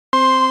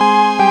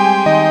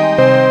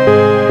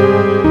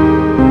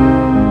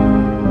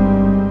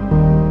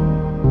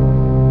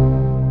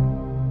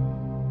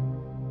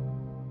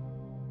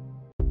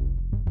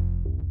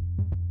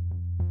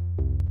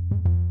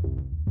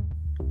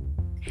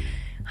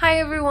Hi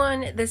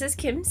everyone, this is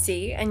Kim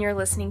C, and you're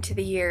listening to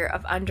the Year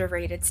of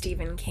Underrated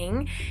Stephen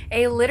King,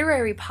 a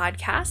literary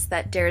podcast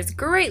that dares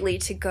greatly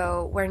to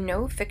go where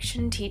no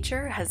fiction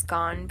teacher has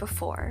gone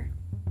before.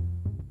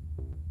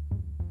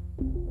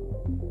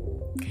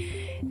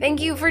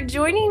 Thank you for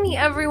joining me,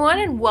 everyone,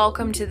 and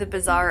welcome to the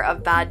Bazaar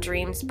of Bad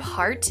Dreams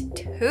Part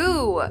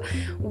 2.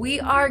 We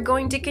are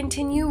going to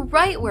continue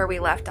right where we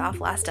left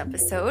off last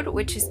episode,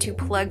 which is to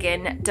plug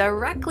in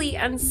directly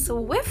and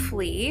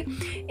swiftly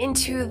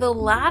into the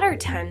latter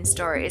 10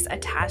 stories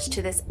attached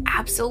to this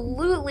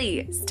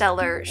absolutely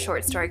stellar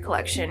short story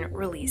collection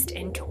released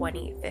in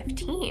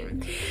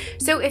 2015.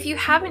 So if you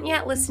haven't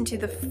yet listened to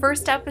the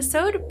first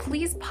episode,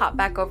 please pop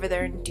back over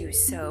there and do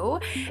so,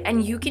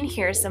 and you can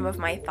hear some of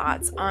my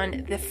thoughts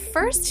on the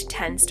first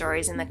 10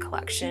 stories in the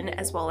collection,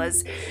 as well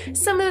as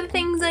some of the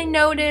things I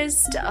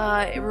noticed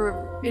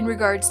in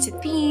regards to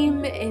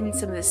theme and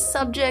some of the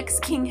subjects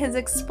King has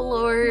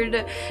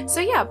explored. So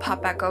yeah,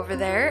 pop back over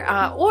there.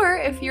 Or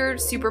if you're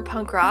super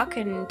punk rock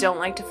and don't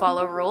like to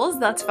follow rules,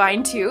 that's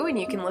fine too, and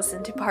you can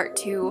listen to part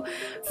 2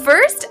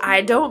 first. I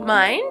don't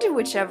mind,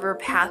 whichever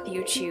path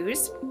you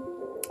choose.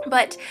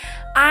 But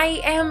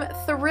I am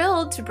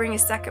thrilled to bring a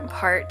second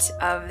part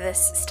of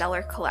this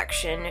stellar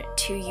collection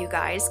to you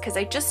guys because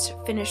I just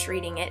finished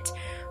reading it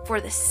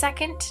for the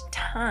second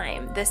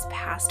time this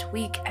past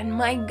week. And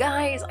my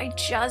guys, I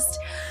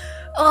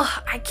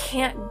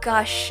can't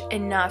gush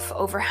enough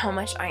over how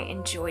much I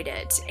enjoyed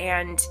it.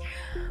 And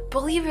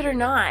believe it or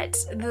not,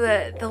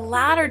 the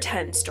latter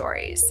 10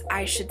 stories,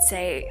 I should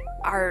say,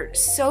 are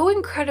so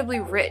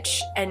incredibly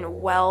rich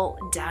and well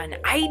done.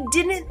 I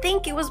didn't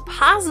think it was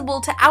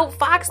possible to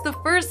outfox the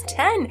first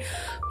 10,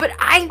 but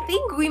I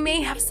think we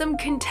may have some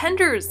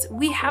contenders.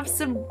 We have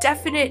some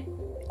definite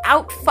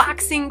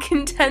outfoxing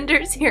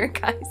contenders here,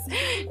 guys.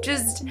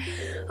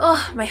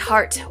 My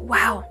heart.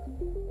 Wow.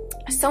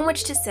 So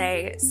much to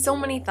say, so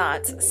many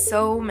thoughts,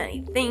 so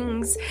many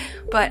things,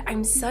 but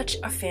I'm such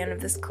a fan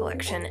of this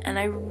collection, and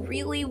I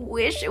really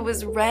wish it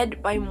was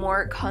read by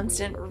more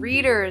constant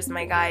readers,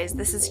 my guys.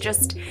 This is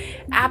just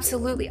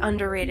absolutely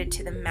underrated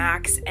to the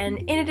max, and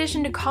in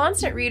addition to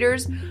constant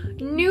readers,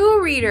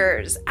 new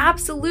readers,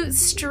 absolute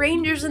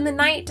strangers in the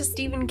night to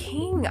Stephen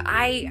King.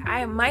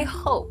 My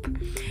hope,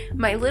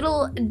 my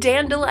little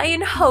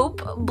dandelion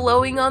hope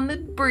blowing on the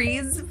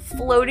breeze,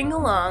 floating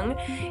along,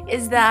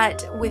 is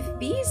that with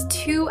these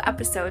 2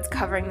 episodes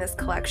covering this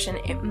collection,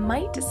 it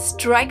might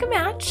strike a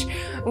match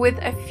with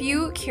a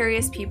few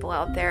curious people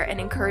out there and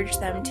encourage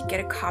them to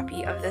get a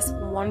copy of this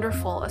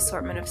wonderful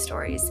assortment of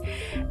stories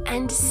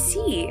and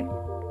see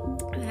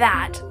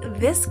that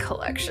this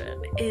collection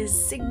is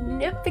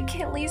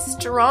significantly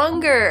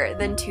stronger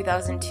than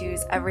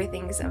 2002's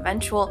Everything's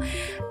Eventual,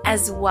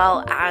 as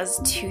well as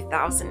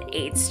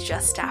 2008's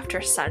Just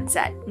After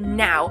Sunset.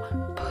 Now,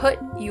 put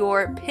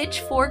your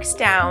pitchforks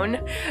down,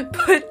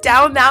 put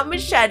down that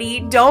machete,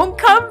 don't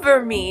come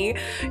for me,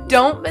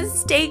 don't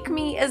mistake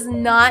me as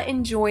not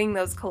enjoying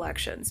those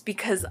collections,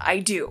 because I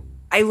do.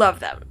 I love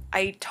them.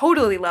 I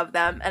totally love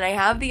them, and I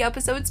have the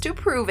episodes to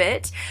prove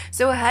it.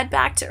 So head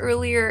back to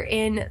earlier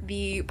in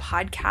the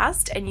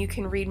podcast, and you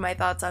can read my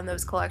thoughts on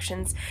those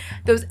collections,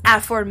 those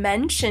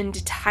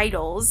aforementioned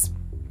titles.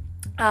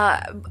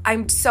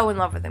 I'm so in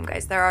love with them,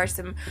 guys. There are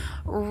some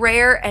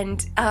rare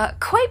and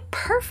quite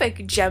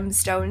perfect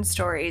gemstone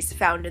stories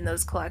found in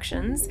those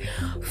collections.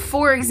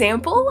 For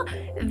example,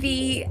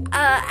 the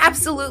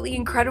absolutely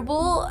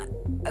incredible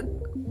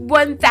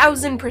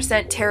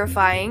 1000%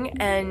 terrifying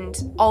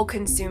and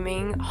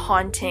all-consuming,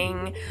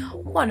 haunting,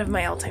 one of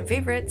my all-time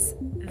favorites,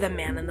 The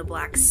Man in the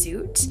Black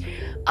Suit,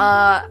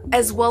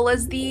 as well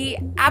as the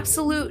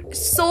absolute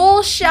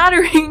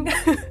soul-shattering,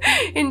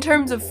 in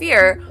terms of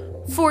fear,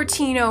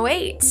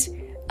 1408.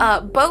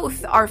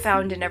 Both are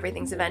found in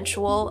Everything's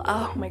Eventual.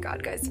 Oh my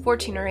god, guys,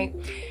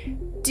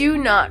 1408. Do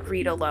not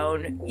read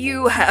alone.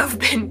 You have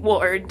been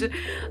warned.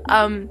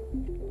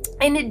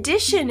 In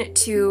addition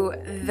to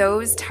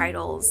those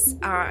titles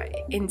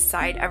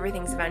inside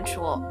Everything's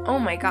Eventual, oh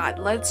my god,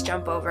 let's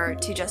jump over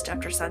to Just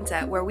After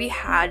Sunset, where we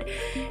have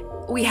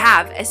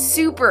a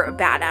super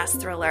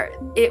badass thriller.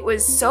 It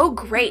was so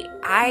great.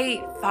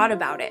 I thought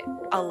about it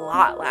a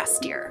lot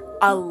last year.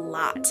 A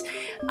lot.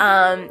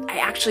 I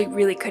actually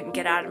really couldn't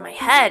get out of my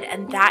head,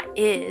 and that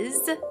is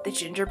The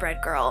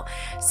Gingerbread Girl.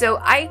 So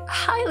I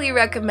highly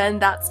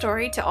recommend that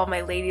story to all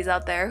my ladies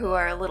out there who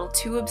are a little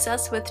too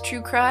obsessed with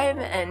true crime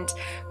and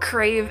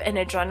crave an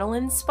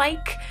adrenaline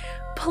spike.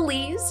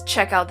 Please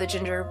check out The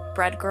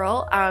Gingerbread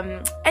Girl.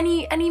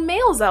 Any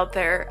males out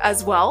there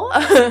as well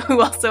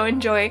who also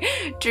enjoy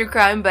true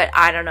crime, but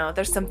I don't know,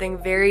 there's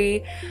something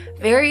very,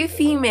 very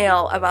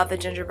female about The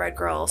Gingerbread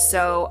Girl,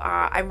 so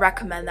I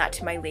recommend that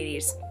to my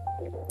ladies.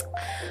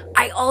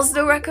 I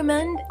also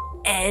recommend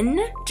N,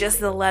 just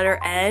the letter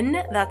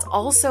N, that's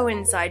also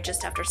inside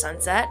Just After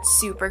Sunset,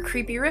 super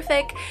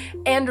creepy-rific,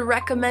 and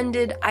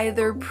recommended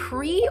either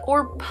pre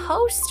or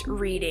post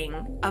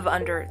reading of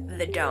Under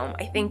the Dome.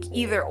 I think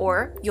either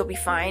or, you'll be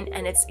fine,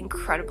 and it's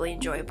incredibly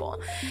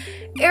enjoyable.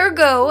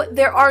 Ergo,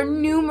 there are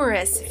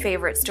numerous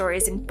favorite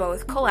stories in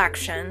both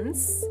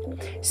collections.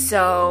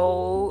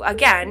 So,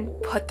 again,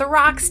 put the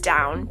rocks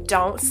down,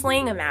 don't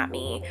sling them at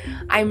me.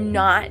 I'm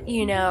not,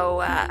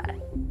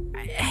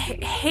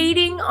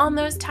 hating on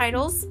those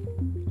titles.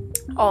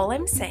 All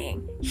I'm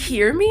saying,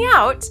 hear me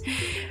out,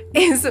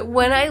 is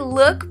when I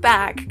look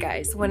back,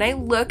 guys, when I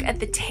look at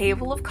the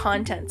table of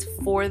contents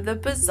for the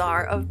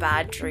Bazaar of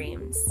Bad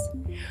Dreams,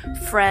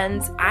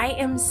 friends, I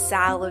am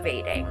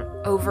salivating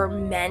over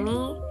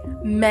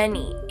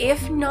many,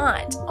 if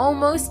not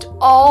almost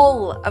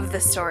all of the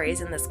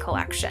stories in this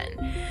collection.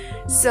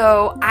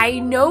 So I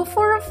know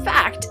for a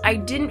fact I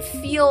didn't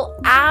feel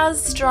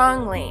as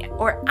strongly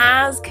or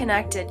as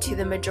connected to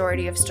the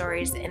majority of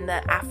stories in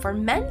the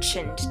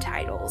aforementioned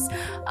titles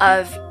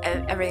of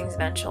Everything's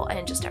Eventual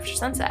and Just After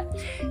Sunset.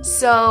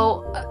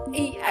 So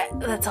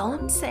that's all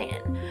I'm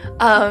saying.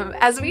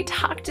 As we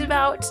talked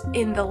about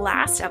in the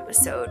last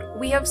episode,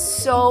 we have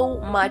so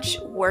much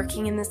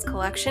working in this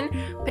collection,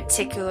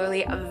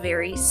 particularly a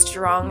very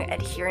strong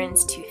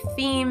adherence to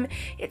theme.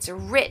 It's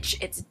rich,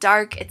 it's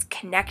dark, it's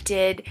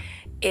connected,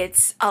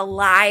 it's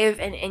alive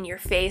and in your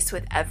face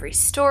with every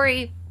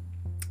story.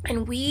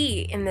 And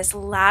we, in this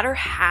latter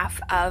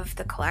half of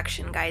the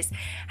collection, guys,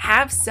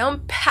 have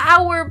some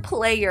power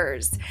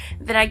players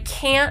that I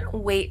can't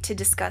wait to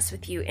discuss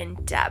with you in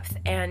depth.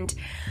 And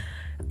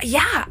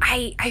yeah,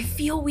 I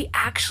feel we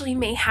actually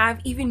may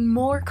have even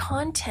more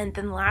content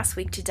than last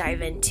week to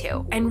dive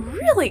into. And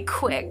really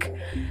quick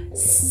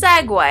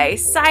segue,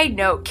 side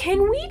note,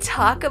 can we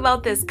talk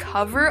about this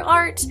cover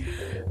art?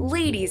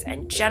 Ladies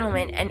and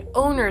gentlemen and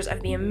owners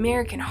of the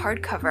American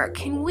hardcover,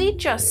 can we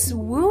just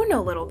swoon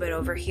a little bit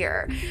over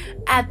here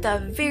at the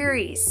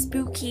very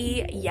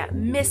spooky yet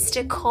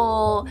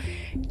mystical,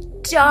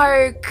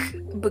 dark,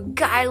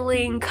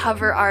 beguiling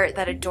cover art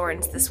that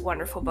adorns this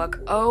wonderful book?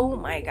 Oh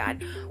my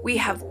god. We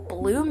have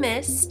blue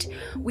mist,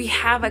 we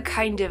have a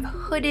kind of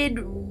hooded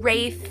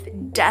wraith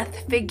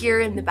death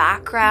figure in the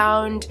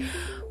background,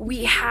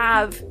 we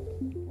have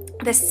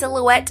the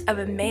silhouette of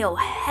a male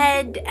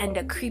head and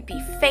a creepy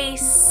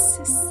face,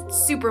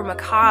 super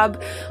macabre.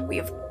 We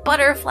have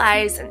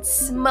butterflies and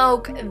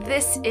smoke.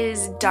 This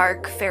is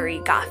dark fairy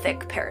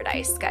gothic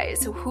paradise,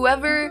 guys. So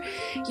whoever,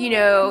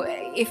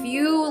 if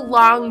you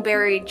long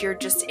buried your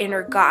just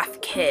inner goth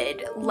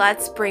kid,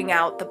 let's bring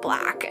out the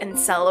black and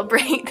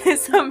celebrate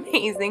this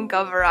amazing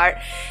cover art.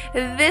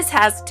 This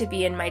has to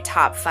be in my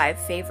top 5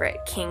 favorite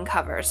King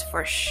covers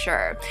for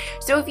sure.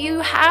 So if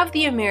you have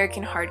the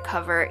American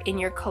hardcover in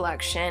your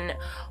collection,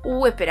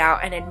 whip it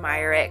out and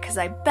admire it, because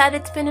I bet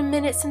it's been a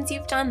minute since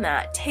you've done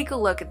that. Take a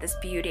look at this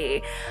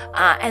beauty.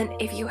 And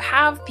if you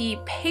have the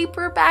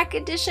paperback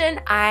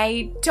edition,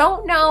 I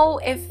don't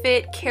know if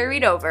it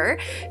carried over,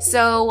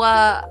 so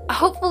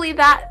hopefully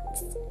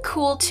that's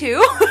cool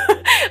too.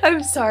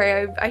 I'm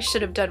sorry, I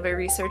should have done my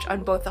research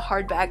on both the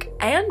hardback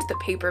and the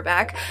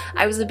paperback.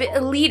 I was a bit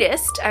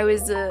elitist. I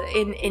was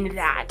in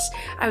that.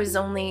 I was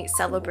only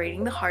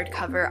celebrating the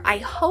hardcover. I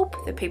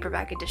hope the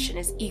paperback edition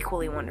is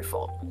equally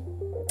wonderful.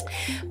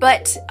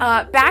 But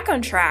back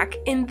on track,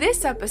 in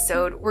this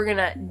episode, we're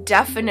gonna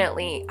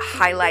definitely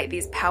highlight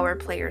these power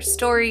player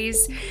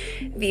stories.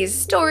 These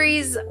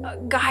stories,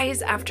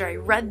 guys, after I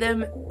read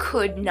them,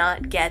 could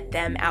not get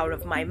them out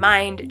of my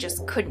mind,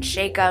 just couldn't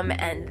shake them,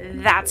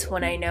 and that's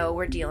when I know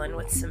we're dealing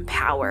with some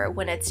power,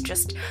 when it's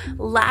just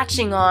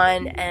latching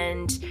on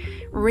and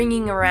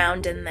ringing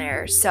around in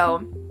there.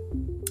 So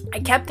I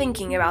kept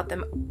thinking about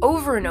them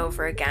over and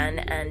over again,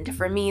 and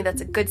for me,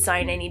 that's a good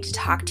sign. I need to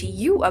talk to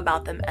you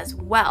about them as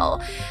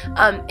well.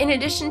 In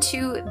addition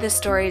to the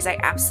stories I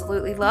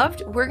absolutely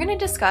loved, we're going to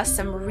discuss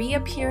some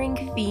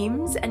reappearing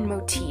themes and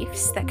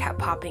motifs that kept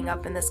popping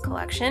up in this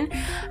collection.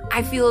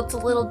 I feel it's a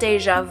little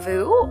deja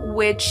vu,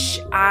 which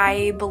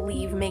I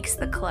believe makes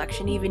the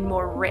collection even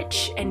more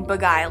rich and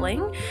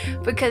beguiling,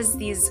 because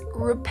these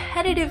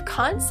repetitive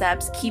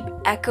concepts keep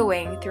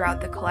echoing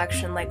throughout the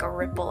collection like a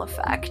ripple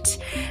effect.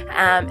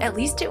 At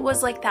least it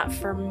was like that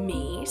for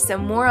me, so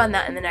more on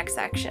that in the next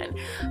section.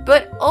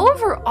 But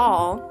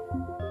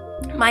overall,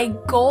 my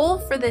goal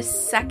for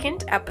this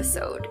second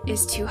episode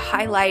is to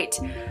highlight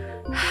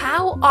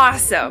how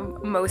awesome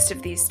most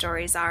of these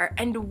stories are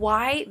and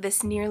why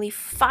this nearly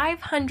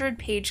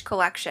 500-page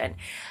collection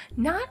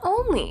not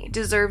only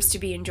deserves to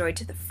be enjoyed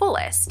to the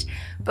fullest,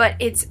 but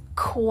it's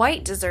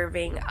quite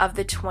deserving of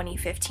the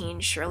 2015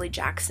 Shirley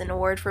Jackson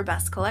Award for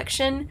Best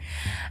Collection,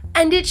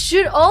 and it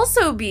should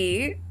also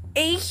be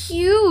a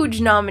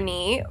huge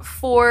nominee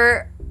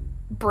for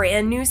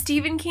brand new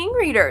Stephen King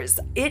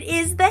readers. It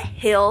is the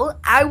hill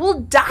I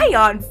will die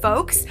on,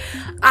 folks.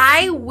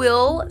 I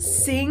will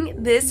sing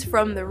this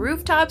from the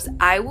rooftops.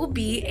 I will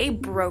be a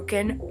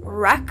broken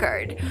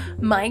record.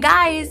 My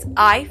guys,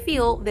 I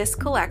feel this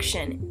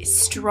collection is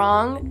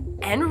strong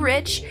and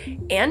rich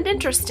and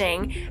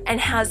interesting and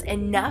has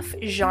enough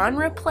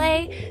genre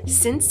play,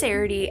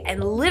 sincerity,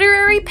 and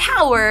literary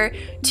power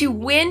to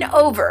win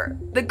over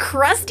the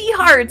crusty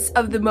hearts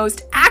of the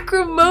most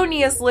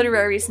acrimonious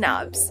literary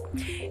snobs.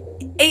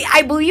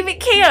 I believe it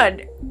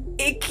can.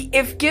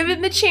 If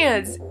given the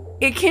chance,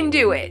 it can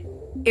do it.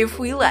 If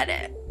we let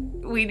it.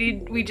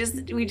 We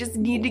just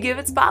need to give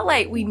it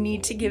spotlight. We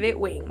need to give it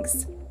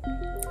wings.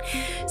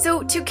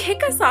 So to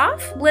kick us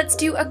off, let's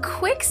do a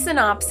quick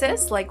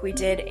synopsis like we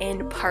did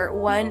in part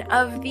 1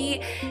 of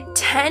the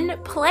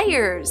 10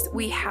 players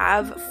we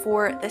have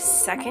for the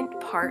second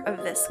part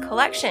of this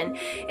collection.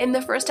 In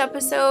the first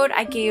episode,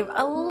 I gave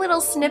a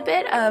little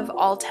snippet of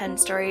all 10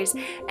 stories,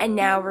 and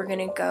now we're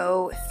going to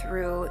go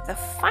through the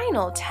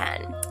final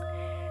 10.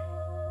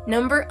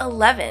 Number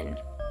 11,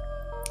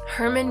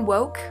 Herman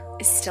Wouk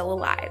is still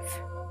alive.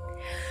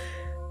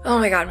 Oh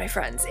my god, my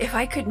friends, if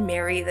I could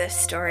marry this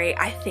story,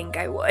 I think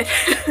I would.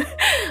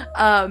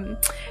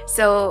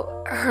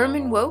 So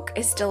Herman Wouk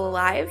is still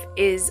alive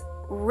is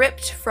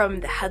ripped from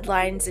the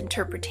headline's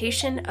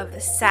interpretation of the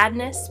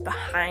sadness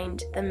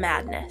behind the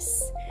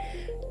madness.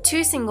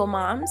 2 single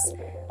moms,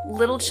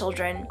 little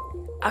children,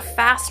 a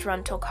fast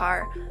rental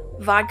car,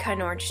 vodka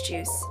and orange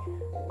juice,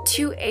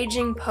 2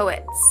 aging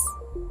poets,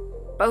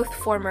 both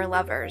former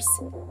lovers,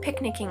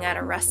 picnicking at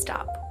a rest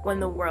stop when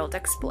the world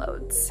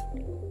explodes.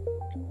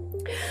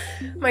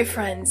 My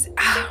friends,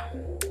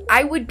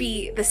 I would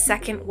be the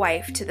second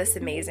wife to this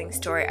amazing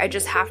story. I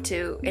just have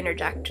to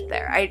interject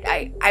there.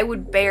 I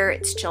would bear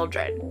its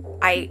children.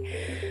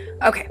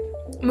 Okay,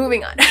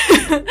 moving on.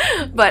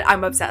 But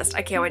I'm obsessed.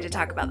 I can't wait to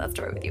talk about that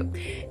story with you.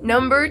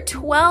 Number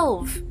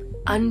 12,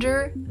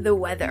 Under the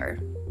Weather.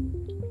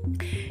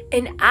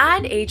 An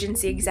ad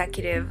agency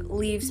executive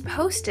leaves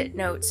Post-it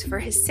notes for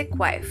his sick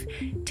wife,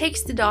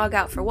 takes the dog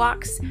out for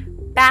walks,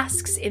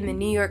 basks in the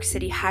New York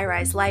City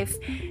high-rise life,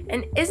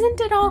 and isn't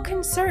at all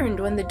concerned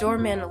when the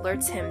doorman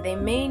alerts him they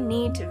may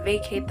need to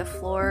vacate the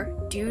floor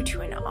due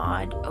to an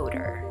odd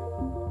odor.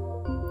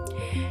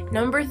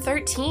 Number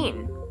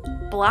 13,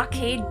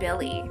 Blockade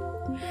Billy.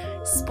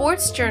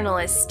 Sports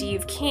journalist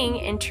Steve King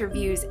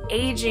interviews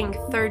aging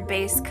third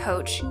base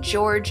coach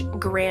George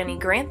Granny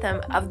Grantham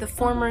of the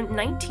former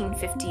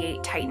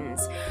 1958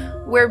 Titans,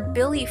 where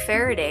Billy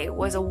Faraday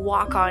was a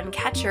walk-on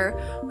catcher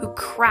who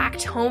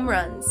cracked home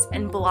runs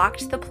and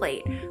blocked the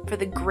plate for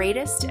the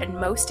greatest and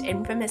most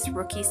infamous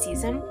rookie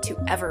season to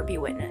ever be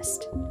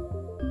witnessed.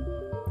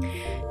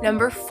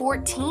 Number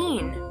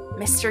 14,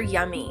 Mr.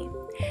 Yummy.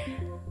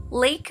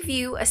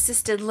 Lakeview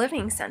Assisted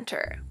Living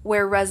Center,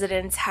 where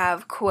residents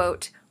have,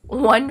 quote,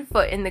 1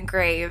 foot in the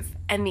grave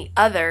and the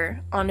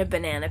other on a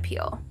banana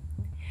peel.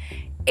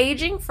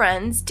 Aging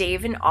friends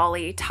Dave and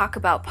Ollie talk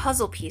about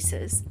puzzle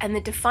pieces and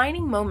the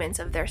defining moments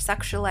of their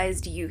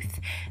sexualized youth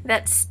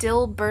that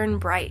still burn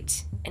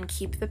bright and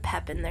keep the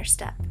pep in their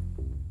step.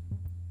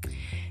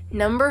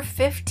 Number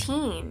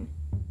 15,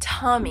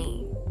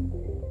 Tommy.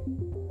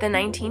 The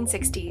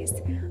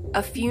 1960s.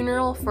 A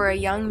Funeral for a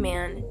Young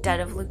Man Dead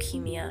of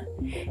Leukemia,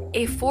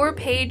 a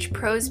 4-page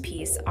prose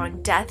piece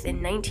on death in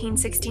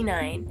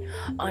 1969,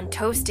 on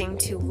toasting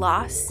to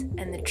loss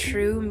and the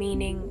true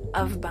meaning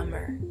of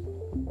bummer.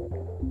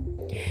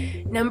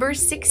 Number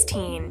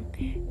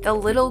 16, The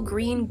Little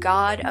Green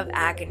God of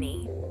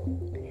Agony.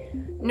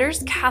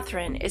 Nurse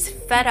Catherine is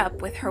fed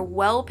up with her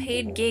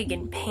well-paid gig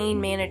in pain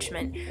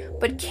management,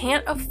 but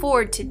can't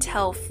afford to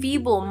tell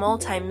feeble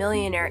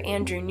multimillionaire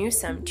Andrew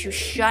Newsom to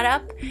shut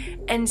up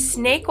and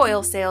snake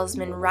oil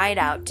salesman ride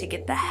out to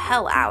get the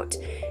hell out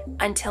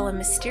until a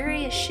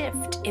mysterious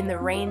shift in the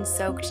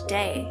rain-soaked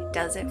day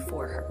does it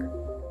for her.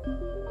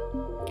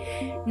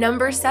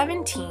 Number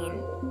 17,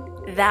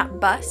 That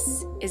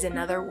Bus is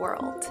Another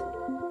World.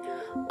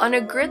 On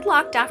a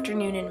gridlocked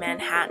afternoon in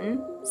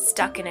Manhattan,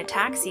 stuck in a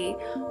taxi,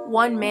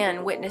 one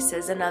man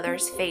witnesses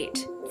another's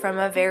fate from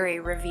a very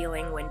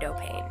revealing window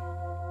pane.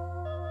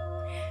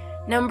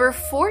 Number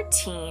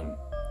 14,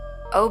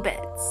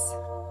 Obits.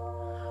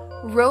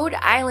 Rhode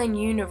Island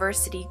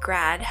University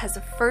grad has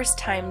a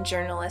first-time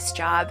journalist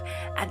job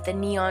at the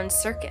Neon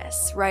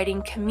Circus,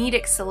 writing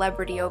comedic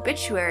celebrity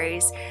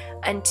obituaries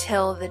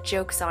until the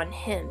joke's on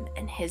him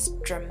and his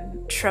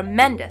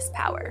tremendous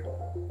power.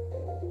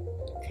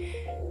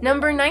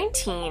 Number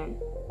 19,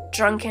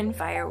 Drunken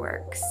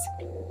Fireworks.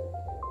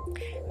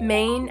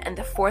 Maine and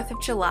the 4th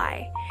of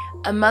July,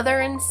 a mother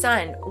and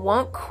son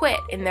won't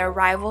quit in their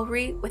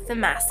rivalry with the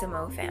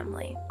Massimo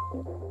family.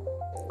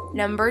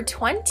 Number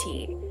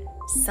 20,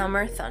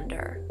 Summer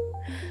Thunder.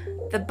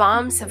 The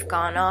bombs have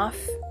gone off,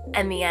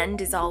 and the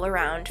end is all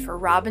around for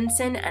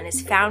Robinson and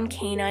his found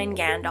canine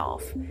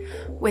Gandalf.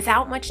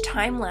 Without much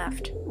time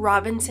left,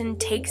 Robinson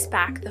takes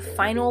back the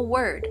final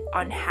word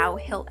on how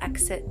he'll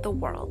exit the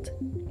world.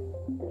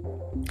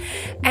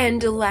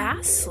 And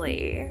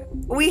lastly,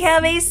 we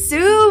have a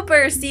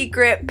super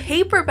secret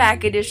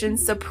paperback edition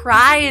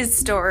surprise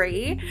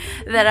story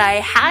that I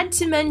had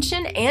to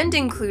mention and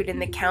include in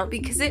the count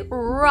because it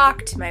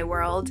rocked my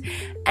world,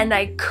 and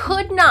I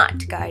could not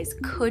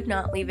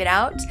leave it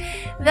out.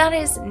 That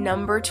is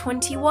number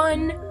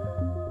 21,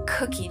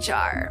 Cookie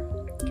Jar.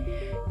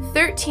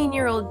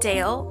 13-year-old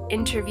Dale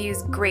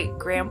interviews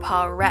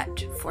great-grandpa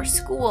Rhett for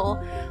school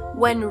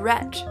when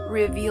Rhett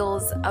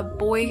reveals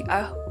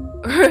boyhood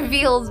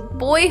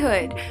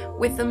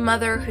with a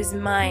mother whose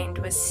mind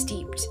was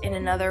steeped in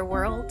another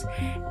world,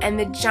 and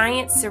the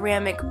giant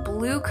ceramic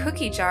blue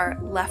cookie jar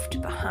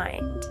left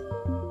behind.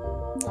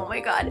 Oh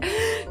my god.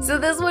 So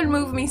this one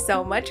moved me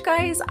so much,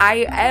 guys.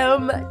 I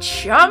am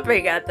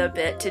chomping at the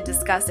bit to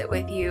discuss it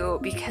with you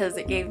because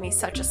it gave me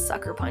such a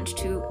sucker punch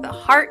to the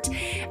heart.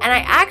 And I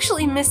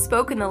actually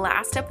misspoke in the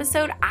last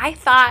episode. I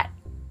thought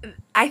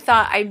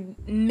I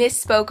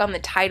misspoke on the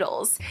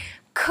titles.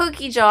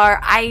 Cookie Jar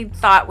I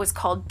thought was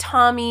called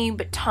Tommy,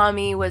 but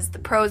Tommy was the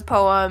prose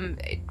poem.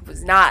 It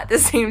was not the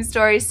same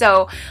story,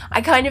 so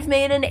I kind of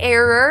made an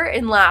error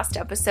in last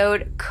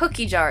episode.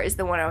 Cookie Jar is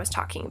the one I was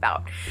talking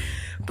about.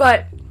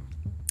 But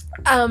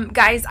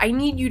guys, I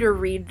need you to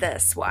read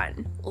this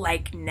one,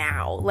 like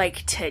now,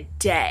 like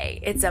today.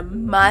 It's a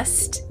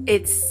must.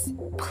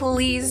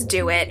 Please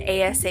do it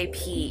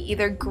ASAP.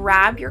 Either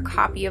grab your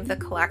copy of the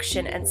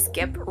collection and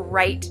skip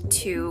right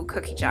to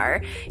Cookie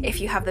Jar if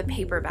you have the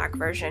paperback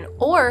version,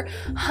 or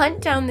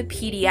hunt down the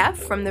PDF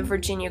from the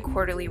Virginia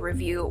Quarterly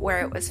Review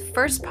where it was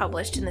first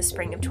published in the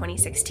spring of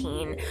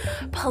 2016.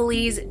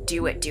 Please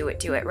do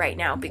it right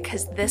now,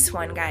 because this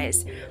one,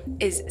 guys,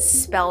 is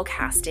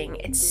spellcasting.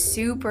 It's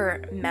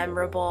super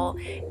memorable,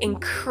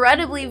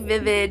 incredibly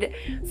vivid,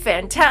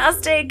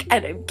 fantastic,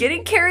 and I'm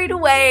getting carried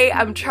away.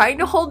 I'm trying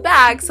to hold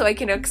back so I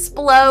can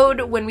explode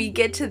when we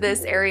get to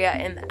this area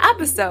in the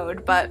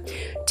episode, but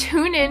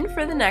tune in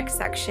for the next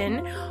section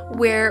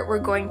where we're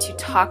going to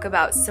talk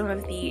about some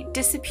of the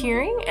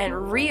disappearing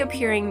and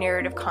reappearing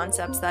narrative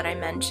concepts that I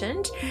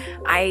mentioned.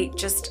 I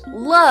just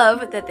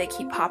love that they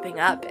keep popping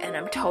up, and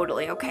I'm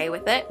totally okay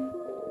with it.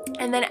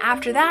 And then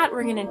after that,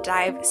 we're going to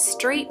dive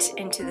straight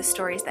into the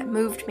stories that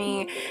moved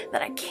me,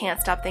 that I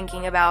can't stop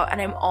thinking about. And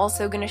I'm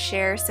also going to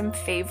share some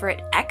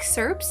favorite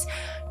excerpts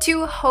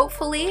to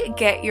hopefully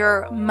get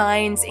your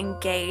minds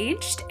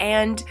engaged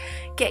and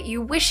get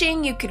you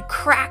wishing you could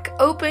crack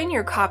open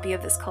your copy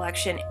of this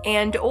collection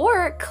and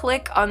or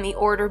click on the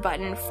order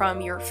button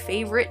from your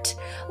favorite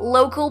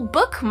local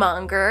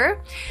bookmonger.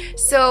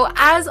 So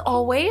as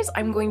always,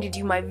 I'm going to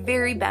do my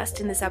very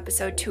best in this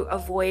episode to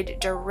avoid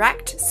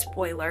direct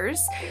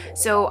spoilers.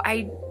 So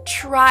I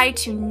try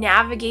to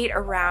navigate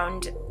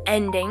around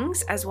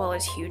endings as well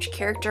as huge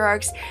character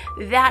arcs.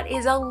 That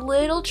is a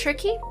little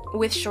tricky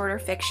with shorter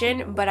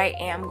fiction, but I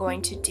am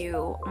going to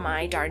do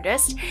my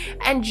darndest.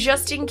 And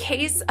just in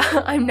case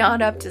I'm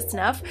not up to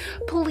snuff,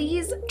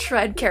 please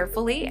tread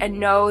carefully and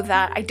know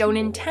that I don't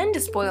intend to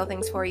spoil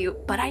things for you,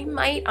 but I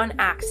might on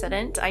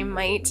accident. I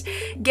might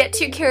get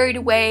too carried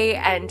away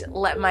and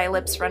let my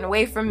lips run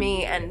away from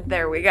me, and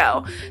there we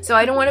go. So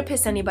I don't want to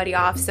piss anybody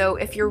off. So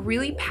if you're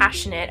really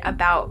passionate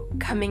about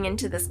coming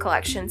into this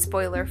collection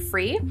spoiler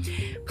free,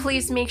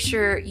 please make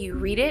sure you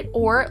read it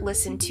or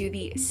listen to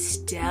the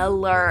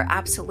stellar,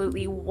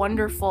 absolutely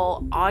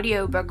wonderful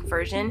audiobook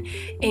version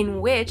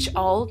in which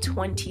all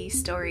 21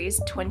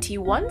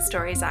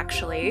 stories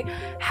actually,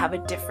 have a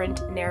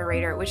different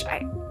narrator, which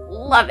I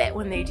love it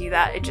when they do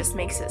that. It just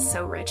makes it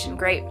so rich and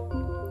great.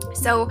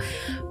 So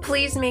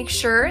please make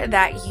sure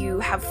that you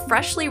have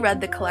freshly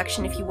read the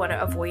collection if you want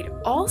to avoid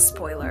all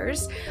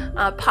spoilers.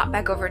 Pop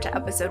back over to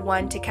episode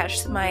 1 to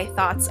catch my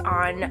thoughts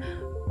on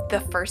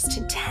the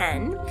first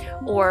 10,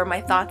 or my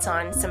thoughts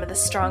on some of the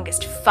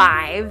strongest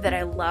 5 that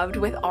I loved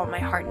with all my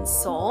heart and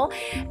soul.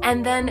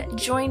 And then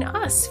join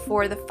us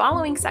for the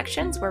following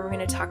sections where we're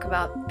going to talk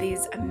about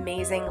these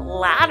amazing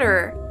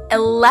latter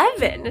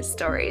 11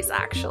 stories,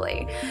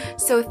 actually.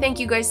 So thank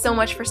you guys so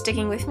much for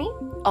sticking with me.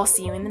 I'll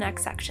see you in the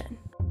next section.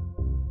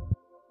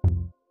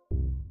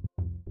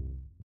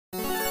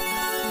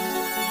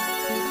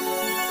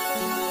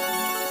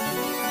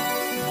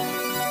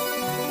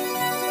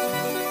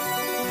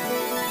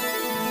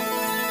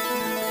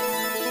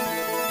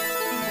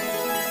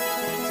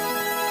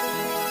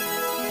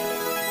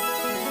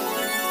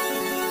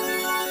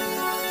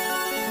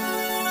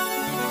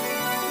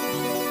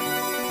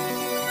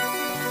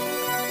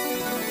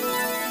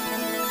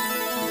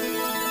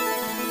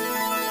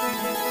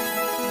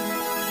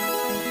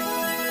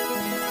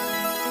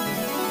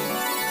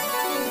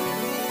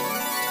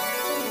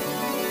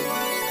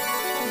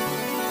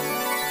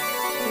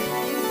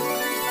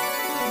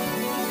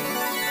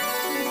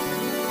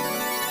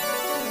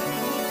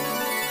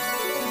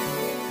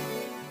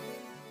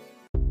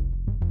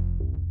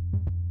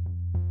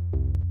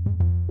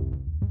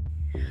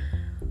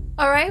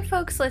 Alright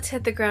folks, let's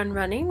hit the ground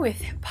running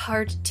with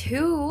part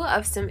 2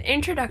 of some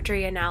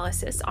introductory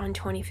analysis on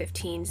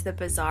 2015's The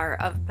Bazaar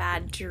of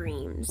Bad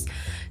Dreams.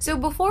 So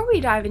before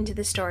we dive into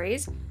the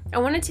stories, I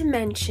wanted to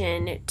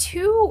mention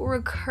 2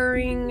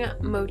 recurring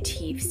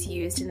motifs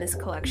used in this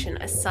collection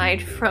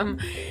aside from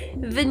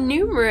the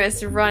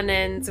numerous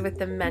run-ins with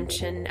the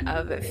mention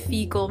of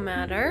fecal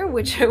matter,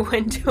 which I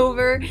went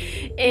over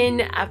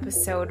in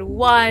episode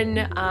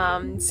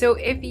 1. So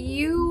if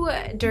you,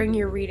 during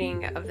your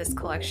reading of this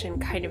collection,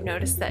 kind of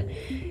noticed that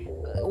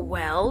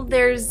well,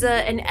 there's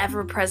an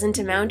ever-present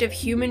amount of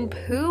human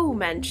poo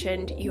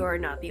mentioned. You're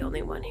not the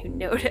only one who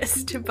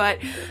noticed, but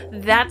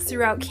that's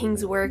throughout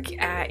King's work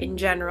in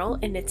general,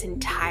 in its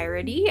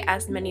entirety,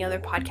 as many other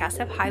podcasts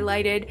have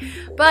highlighted,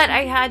 but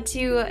I had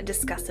to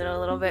discuss it a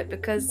little bit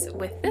because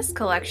with this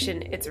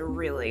collection, it's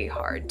really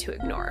hard to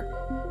ignore.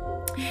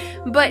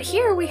 But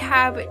here we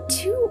have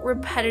two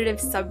repetitive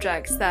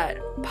subjects that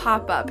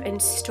pop up in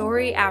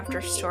story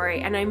after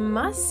story, and I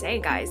must say,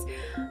 guys,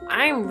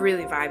 I'm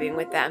really vibing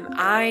with them.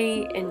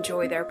 I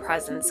enjoy their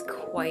presence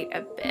quite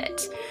a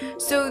bit.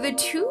 So the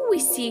two we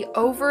see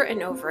over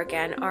and over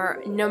again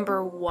are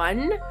number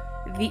 1,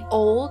 the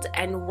old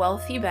and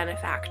wealthy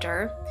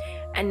benefactor,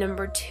 and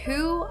number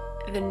 2,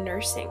 the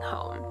nursing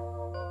home.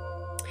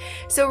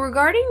 So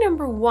regarding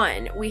number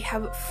 1, we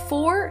have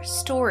 4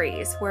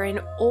 stories where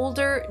an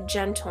older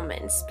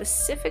gentleman,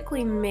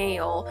 specifically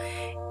male,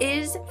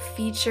 is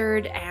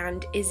featured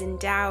and is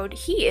endowed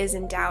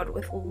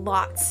with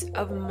lots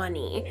of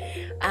money.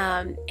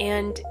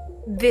 And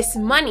this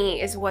money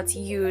is what's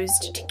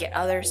used to get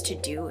others to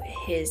do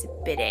his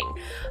bidding.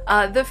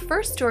 The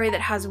first story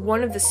that has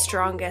one of the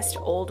strongest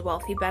old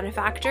wealthy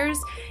benefactors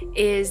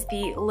is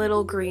the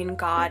little green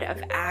god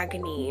of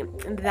agony.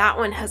 That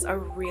one has a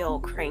real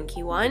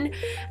cranky one,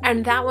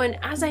 and that one,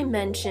 as I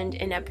mentioned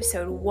in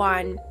episode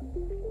 1,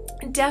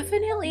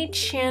 definitely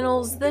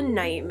channels the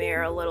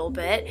nightmare a little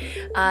bit.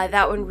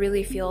 That one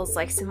really feels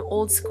like some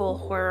old school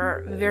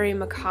horror, very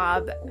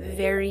macabre,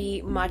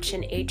 very much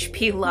an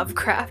H.P.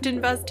 Lovecraft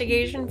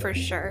investigation for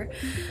sure.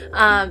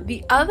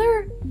 The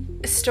other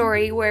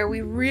story where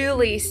we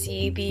really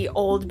see the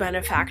old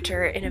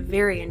benefactor in a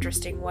very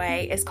interesting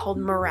way is called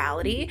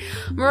Morality.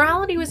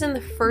 Morality was in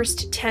the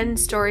first 10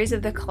 stories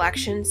of the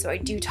collection, so I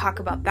do talk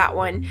about that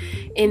one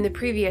in the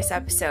previous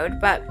episode,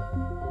 but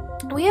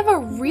we have a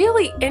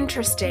really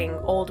interesting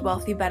old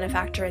wealthy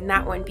benefactor in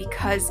that one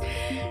because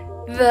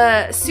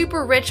the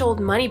super rich old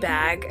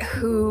moneybag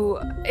who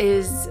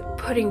is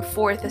putting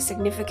forth a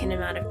significant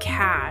amount of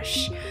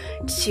cash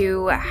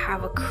to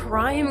have a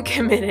crime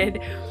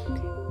committed,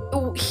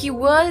 he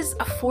was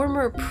a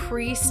former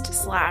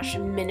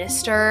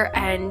priest/minister,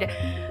 and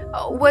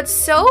what's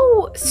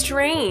so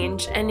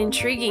strange and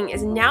intriguing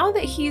is now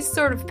that he's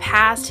sort of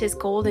past his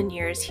golden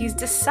years, he's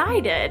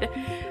decided,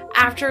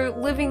 after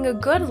living a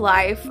good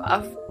life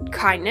of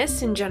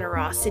kindness and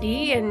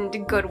generosity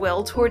and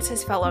goodwill towards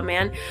his fellow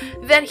man,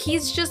 that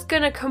he's just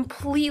gonna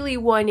completely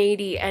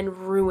 180 and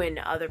ruin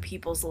other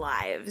people's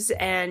lives.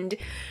 And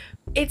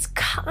it's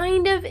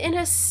kind of in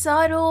a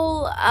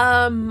subtle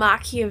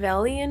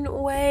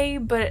Machiavellian way,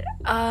 but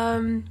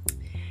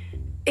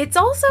it's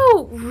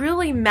also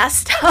really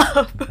messed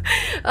up.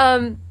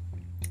 And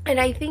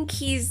I think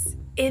he's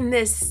in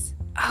this,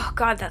 oh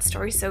god, that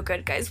story's so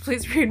good, guys,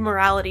 please read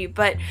Morality,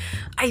 but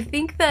I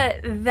think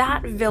that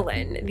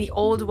villain, the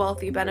old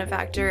wealthy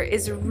benefactor,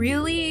 is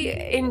really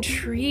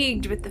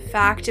intrigued with the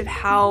fact of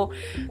how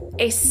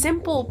a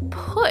simple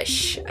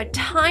push, a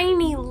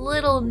tiny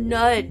little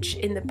nudge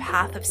in the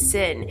path of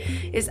sin,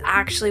 is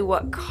actually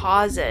what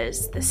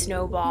causes the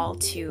snowball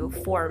to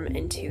form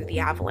into the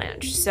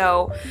avalanche.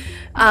 So,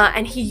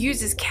 and he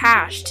uses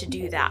cash to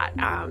do that,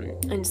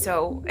 and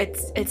so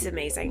it's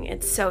amazing.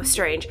 It's so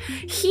strange.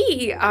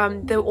 He,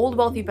 the old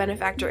wealthy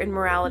benefactor in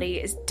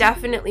Morality, is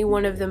definitely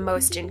one of the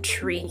most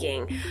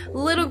intriguing.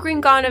 Little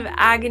green god of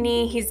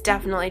agony, he's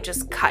definitely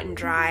just cut and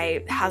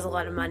dry, has a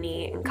lot of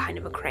money, and kind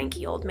of a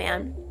cranky old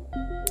man.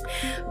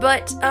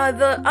 But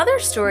the other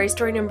story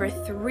number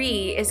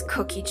 3, is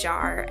Cookie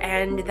Jar,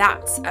 and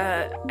that's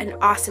an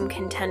awesome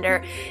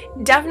contender.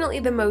 Definitely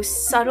the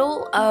most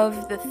subtle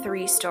of the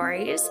 3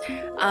 stories.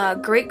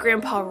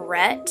 Great-grandpa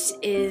Rhett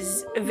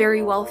is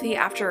very wealthy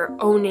after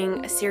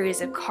owning a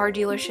series of car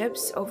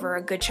dealerships over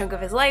a good chunk of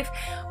his life,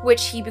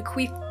 which he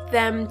bequeathed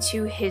them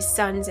to his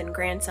sons and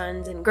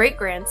grandsons and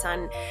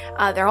great-grandson.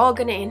 They're all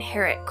going to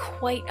inherit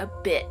quite a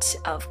bit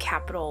of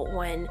capital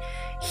when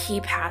he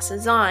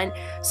passes on.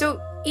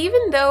 So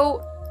even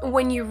though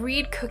when you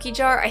read Cookie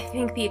Jar, I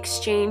think the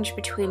exchange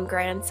between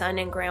grandson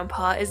and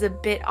grandpa is a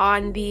bit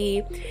on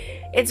the,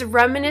 it's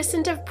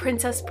reminiscent of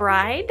Princess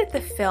Bride,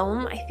 the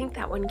film. I think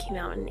that one came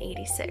out in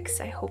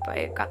 86. I hope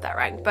I got that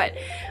right. But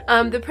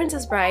the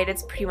Princess Bride,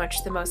 it's pretty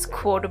much the most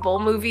quotable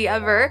movie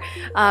ever.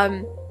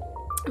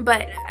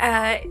 But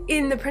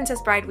in The Princess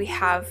Bride, we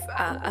have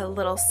a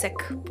little sick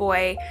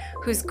boy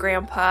whose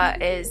grandpa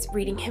is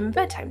reading him a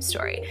bedtime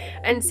story.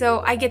 And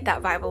so I get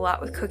that vibe a lot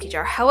with Cookie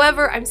Jar.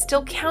 However, I'm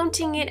still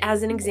counting it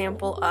as an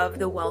example of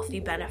the wealthy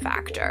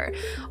benefactor.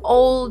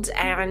 Old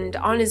and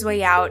on his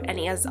way out, and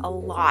he has a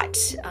lot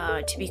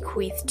to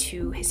bequeath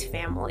to his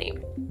family.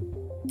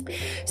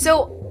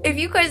 So if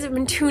you guys have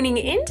been tuning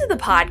into the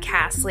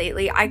podcast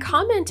lately, I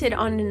commented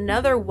on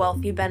another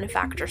wealthy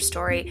benefactor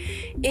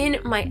story in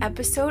my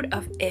episode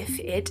of If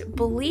It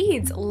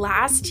Bleeds,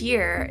 last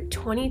year,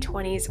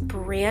 2020's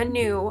brand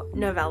new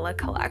novella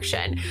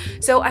collection.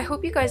 So I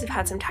hope you guys have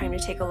had some time to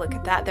take a look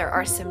at that. There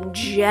are some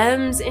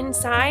gems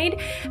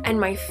inside, and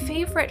my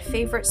favorite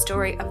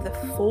story of the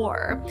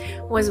 4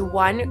 was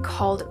one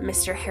called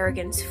Mr.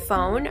 Harrigan's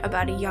Phone,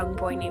 about a young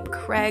boy named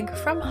Craig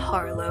from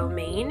Harlow,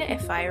 Maine,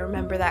 if I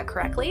remember that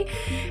correctly.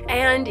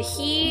 And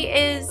he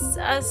is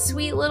a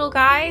sweet little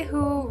guy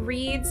who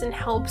reads and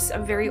helps a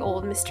very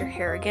old Mr.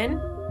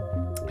 Harrigan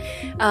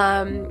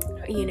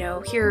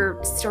hear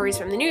stories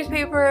from the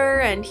newspaper,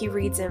 and he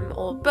reads him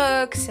old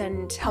books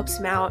and helps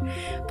him out,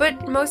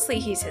 but mostly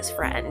he's his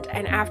friend.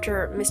 And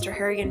after Mr.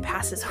 Harrigan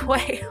passes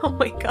away, oh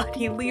my god,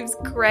 he leaves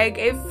Craig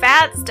a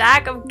fat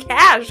stack of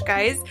cash,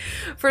 guys,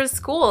 for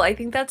school. I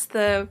think that's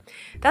the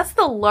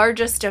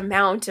largest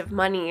amount of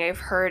money I've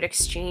heard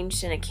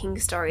exchanged in a King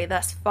story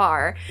thus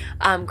far.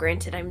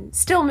 Granted, I'm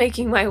still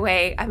making my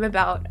way. I'm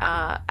about,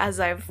 as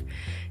I've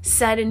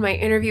said in my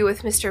interview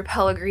with Mr.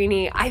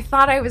 Pellegrini, I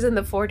thought I was in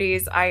the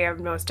 40s. I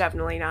am most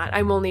definitely not.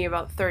 I'm only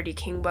about 30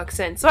 King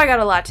books in, so I got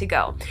a lot to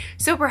go.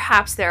 So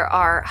perhaps there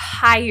are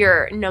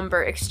higher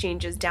number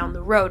exchanges down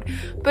the road.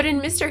 But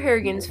in Mr.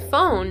 Harrigan's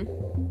Phone,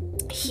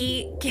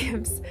 he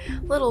gives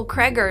little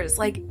Craigers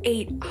like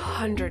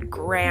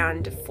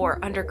 $800,000 for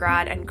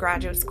undergrad and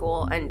graduate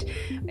school, and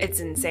it's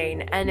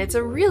insane. And it's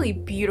a really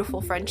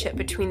beautiful friendship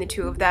between the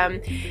two of them.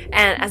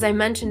 And as I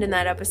mentioned in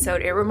that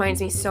episode, it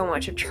reminds me so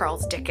much of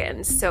Charles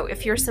Dickens. So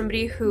if you're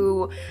somebody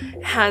who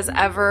has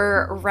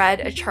ever read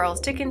a Charles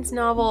Dickens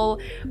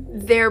novel,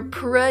 they're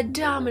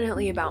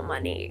predominantly about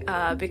money,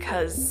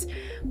 because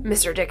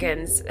Mr.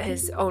 Dickens,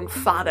 his own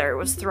father,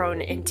 was thrown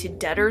into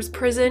debtor's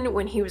prison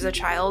when he was a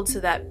child, so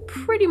that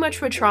pretty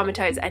much would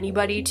traumatize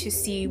anybody to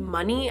see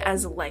money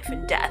as life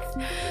and death.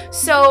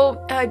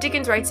 So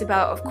Dickens writes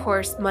about, of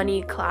course,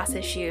 money, class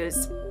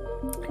issues,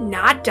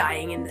 not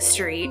dying in the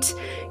street,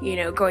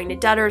 going to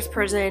debtor's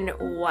prison,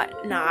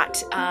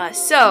 whatnot.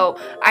 So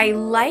I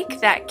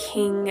like that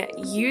King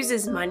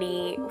uses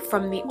money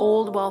from the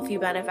old wealthy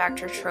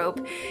benefactor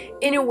trope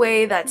in a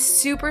way that's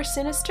super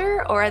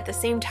sinister, or at the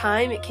same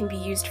time it can be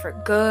used for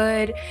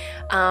good.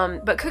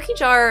 But Cookie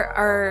Jar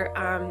are,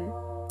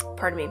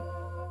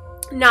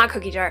 not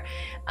Cookie Jar.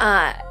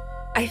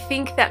 I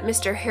think that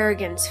Mr.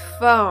 Harrigan's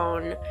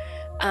Phone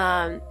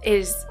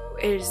is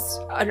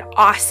an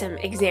awesome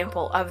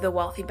example of the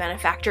wealthy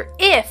benefactor,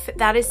 if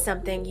that is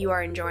something you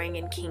are enjoying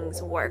in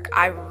King's work.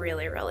 I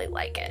really, really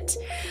like it.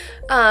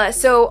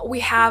 So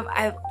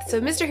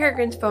Mr.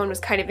 Harrigan's Phone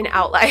was kind of an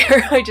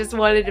outlier. I just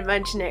wanted to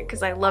mention it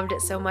because I loved it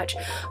so much.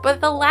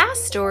 But the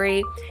last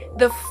story,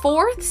 the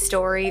 4th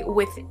story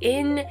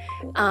within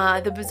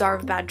the Bazaar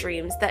of Bad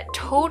Dreams that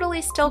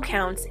totally still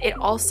counts, it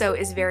also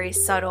is very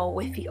subtle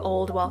with the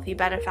old wealthy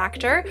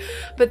benefactor,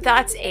 but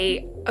that's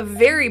a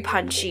very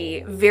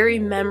punchy, very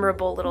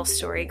memorable little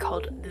story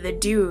called The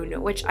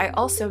Dune, which I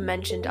also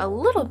mentioned a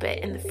little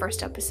bit in the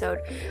first episode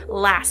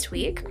last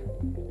week.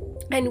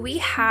 And we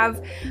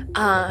have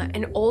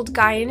an old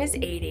guy in his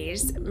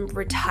 80s,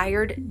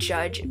 retired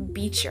Judge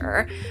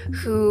Beecher,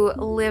 who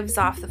lives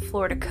off the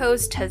Florida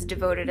coast, has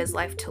devoted his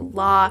life to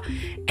law,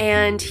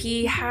 and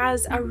he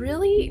has a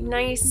really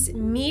nice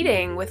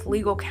meeting with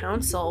legal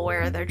counsel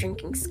where they're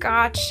drinking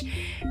scotch,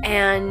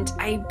 and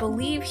I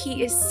believe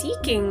he is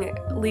seeking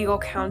legal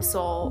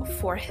counsel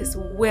for his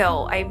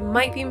will. I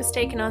might be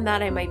mistaken on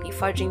that. I might be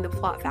fudging the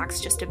plot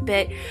facts just a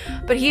bit,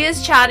 but he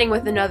is chatting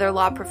with another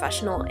law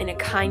professional in a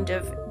kind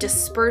of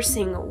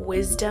dispersing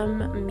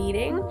wisdom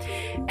meeting,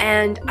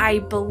 and I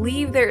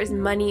believe there is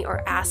money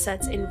or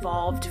assets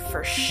involved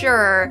for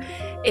sure.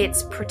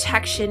 It's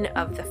protection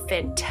of the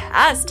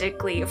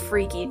fantastically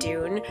freaky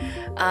Dune,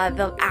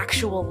 the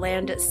actual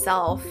land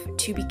itself,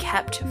 to be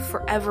kept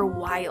forever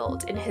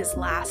wild in his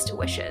last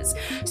wishes.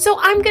 So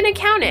I'm gonna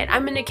count it.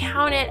 I'm gonna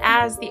count it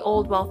as the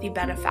old wealthy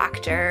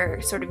benefactor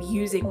sort of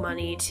using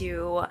money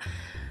to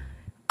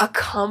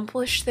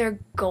accomplish their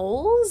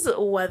goals,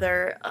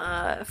 whether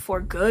for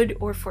good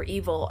or for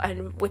evil.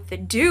 And with the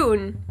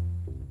Dune,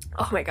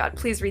 oh my god,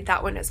 please read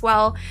that one as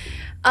well.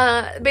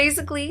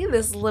 Basically,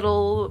 this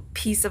little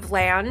piece of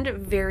land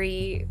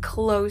very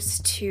close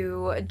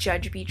to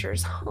Judge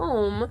Beecher's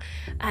home,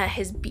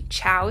 his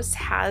beach house,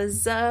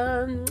 has,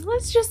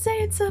 let's just say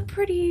it's a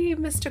pretty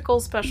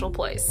mystical, special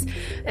place.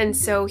 And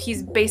so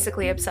he's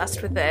basically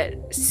obsessed with it,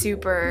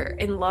 super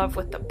in love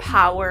with the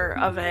power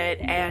of it,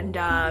 and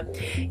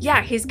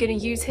yeah, he's gonna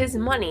use his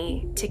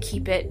money to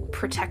keep it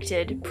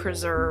protected,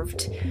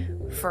 preserved,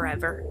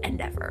 forever and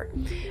ever.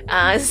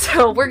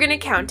 So we're gonna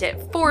count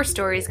it. 4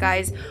 stories,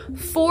 guys.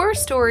 4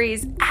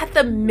 stories at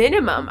the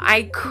minimum.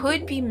 I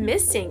could be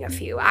missing a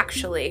few,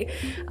 actually.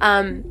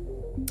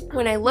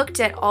 When I looked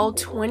at all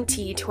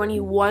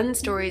 21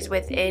 stories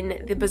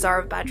within the Bazaar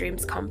of Bad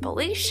Dreams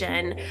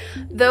compilation,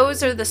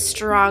 those are the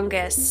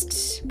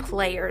strongest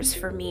players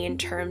for me in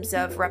terms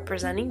of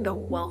representing the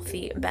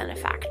wealthy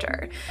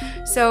benefactor.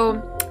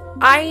 So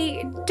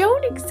I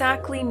don't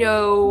exactly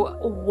know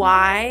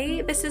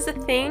why this is a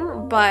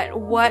thing, but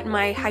what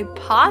my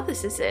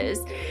hypothesis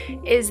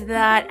is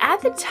that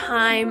at the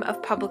time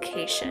of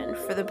publication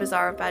for the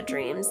Bazaar of Bad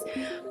Dreams,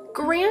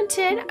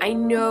 granted, I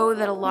know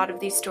that a lot of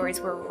these stories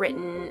were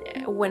written,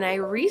 when I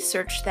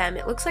researched them,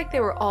 it looks like they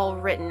were all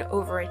written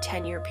over a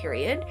 10-year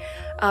period,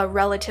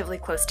 relatively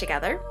close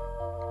together.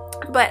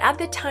 But at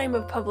the time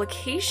of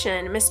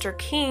publication, Mr.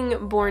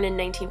 King, born in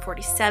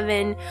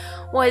 1947,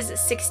 was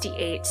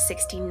 68,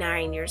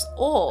 69 years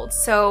old.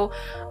 So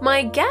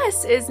my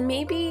guess is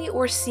maybe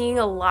we're seeing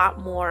a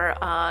lot more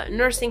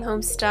nursing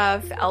home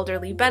stuff,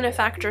 elderly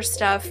benefactor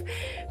stuff,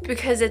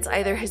 because it's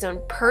either his own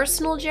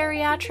personal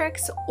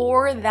geriatrics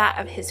or that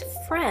of his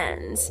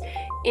friends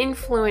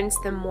influence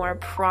the more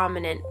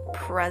prominent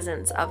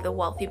presence of the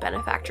wealthy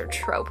benefactor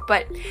trope.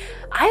 But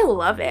I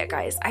love it,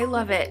 guys. I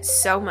love it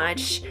so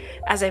much.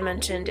 As I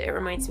mentioned, it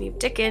reminds me of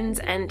Dickens,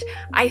 and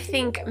I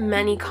think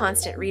many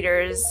constant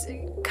readers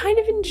kind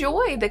of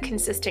enjoy the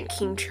consistent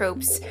King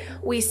tropes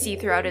we see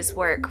throughout his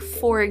work.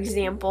 For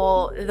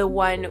example, the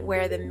one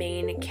where the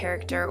main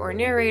character or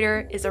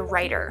narrator is a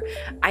writer,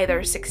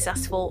 either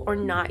successful or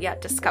not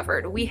yet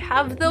discovered. We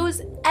have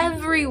those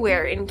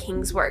everywhere in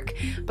King's work,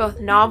 both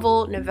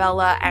novel,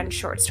 novella, and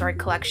short story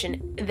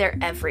collection. They're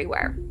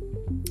everywhere.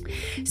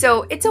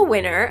 So it's a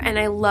winner, and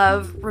I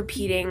love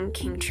repeating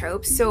King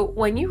tropes. So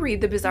when you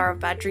read the Bazaar of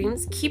Bad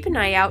Dreams, keep an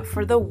eye out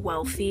for the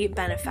wealthy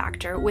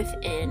benefactor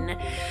within.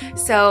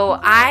 So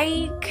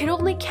I could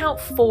only count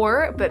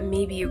 4, but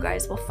maybe you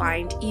guys will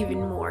find even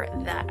more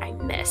that I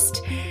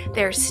missed.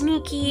 They're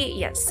sneaky,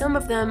 yet some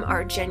of them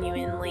are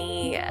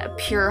genuinely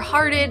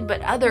pure-hearted,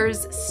 but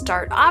others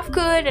start off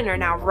good and are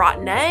now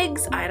rotten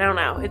eggs. I don't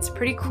know. It's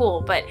pretty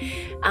cool, but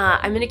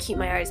I'm going to keep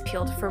my eyes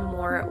peeled for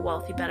more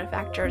wealthy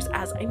benefactors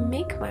as I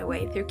make my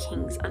way through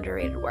King's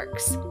underrated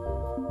works.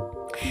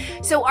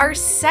 So our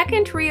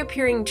second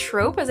reappearing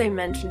trope, as I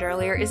mentioned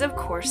earlier, is of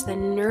course the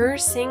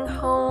nursing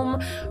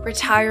home,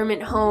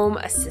 retirement home,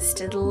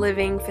 assisted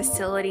living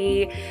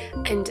facility,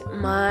 and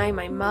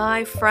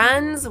my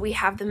friends, we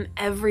have them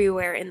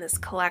everywhere in this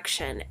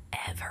collection,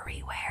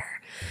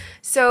 everywhere.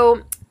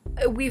 So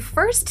we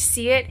first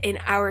see it in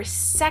our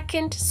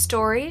second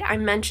story. I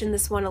mentioned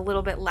this one a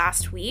little bit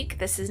last week.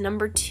 This is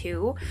number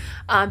 2.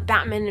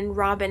 Batman and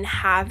Robin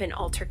have an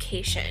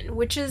altercation,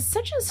 which is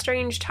such a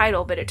strange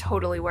title, but it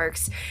totally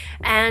works.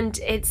 And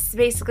it's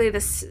basically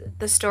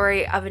the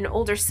story of an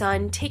older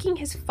son taking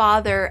his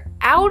father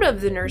out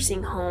of the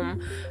nursing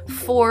home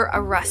for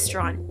a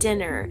restaurant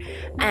dinner.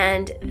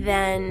 And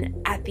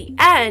then at the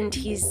end,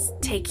 he's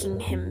taking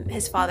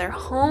his father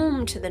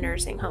home to the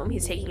nursing home.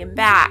 He's taking him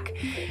back,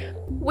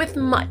 with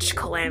much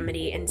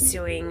calamity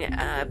ensuing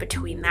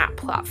between that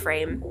plot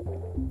frame.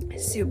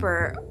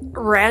 Super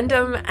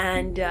random,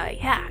 and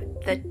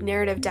the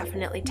narrative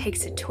definitely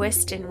takes a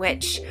twist in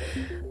which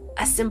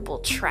a simple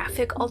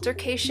traffic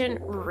altercation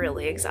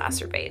really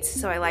exacerbates.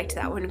 So I liked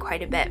that one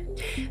quite a bit.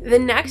 The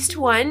next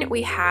one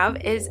we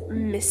have is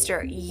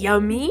Mr.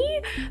 Yummy.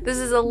 This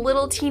is a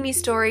little teeny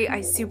story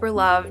I super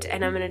loved,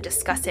 and I'm going to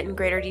discuss it in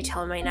greater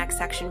detail in my next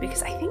section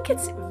because I think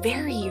it's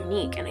very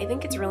unique and I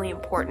think it's really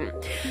important.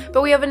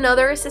 But we have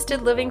another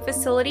assisted living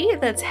facility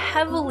that's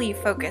heavily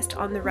focused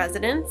on the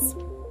residents.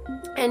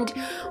 And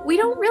we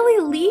don't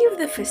really leave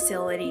the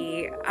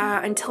facility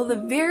until the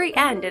very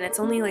end, and it's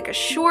only like a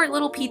short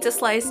little pizza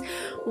slice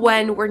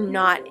when we're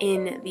not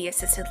in the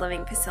assisted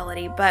living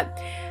facility.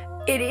 But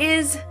it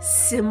is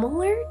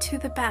similar to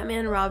the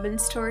Batman Robin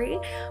story,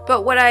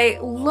 but what I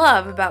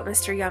love about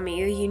Mr.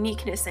 Yummy, the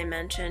uniqueness I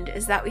mentioned,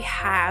 is that we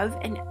have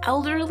an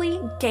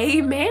elderly gay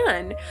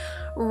man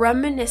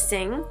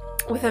reminiscing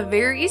with a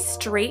very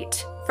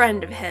straight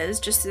friend of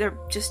his. They're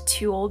just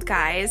 2 old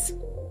guys.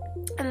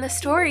 And the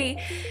story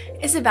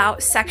is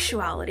about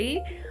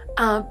sexuality,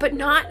 but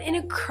not in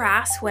a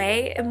crass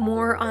way,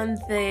 more on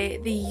the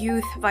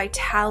youth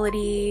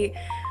vitality,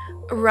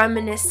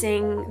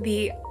 reminiscing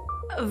the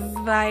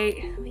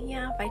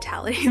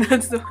vitality.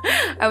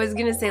 I was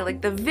gonna say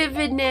like the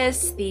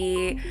vividness,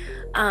 the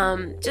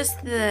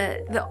just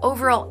the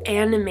overall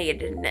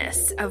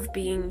animatedness of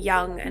being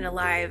young and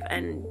alive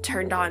and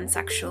turned on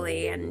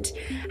sexually, and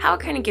how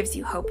it kind of gives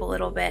you hope a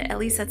little bit. At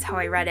least that's how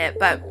I read it.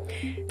 But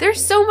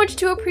there's so much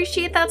to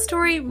appreciate that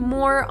story.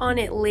 More on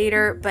it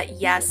later. But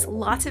yes,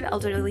 lots of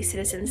elderly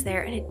citizens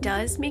there, and it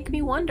does make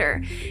me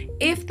wonder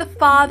if the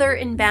father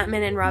in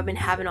Batman and Robin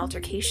Have an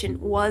Altercation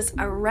was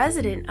a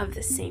resident of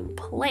the same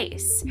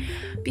place,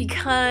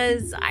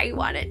 because I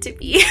want it to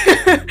be.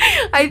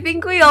 I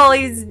think we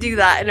always do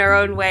that in our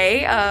own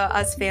way,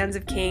 us fans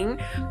of King.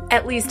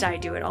 At least I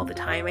do it all the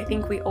time. I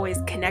think we always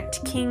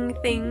connect King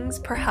things,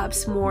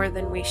 perhaps more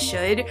than we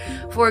should.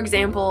 For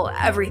example,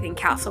 everything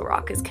Castle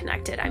Rock is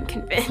connected, I'm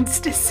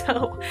convinced,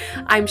 so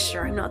I'm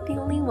sure I'm not the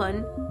only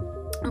one.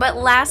 But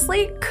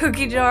lastly,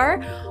 Cookie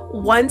Jar.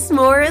 once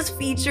more is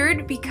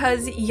featured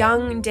because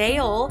young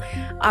Dale,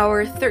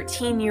 our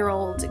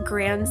 13-year-old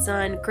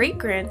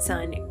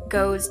great-grandson,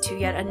 goes to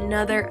yet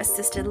another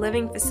assisted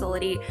living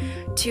facility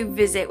to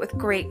visit with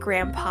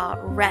great-grandpa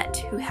Rhett,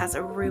 who has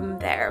a room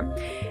there.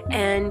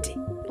 And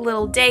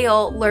little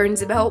Dale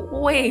learns about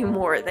way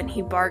more than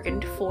he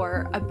bargained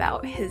for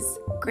about his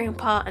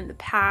grandpa and the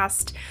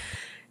past.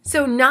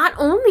 So not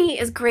only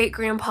is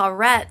great-grandpa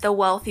Rhett the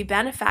wealthy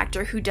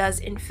benefactor who does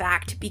in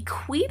fact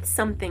bequeath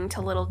something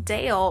to little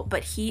Dale,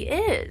 but he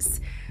is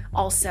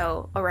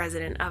also a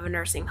resident of a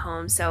nursing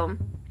home. So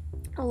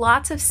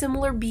lots of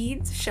similar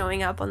beads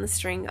showing up on the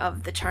string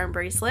of the charm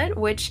bracelet,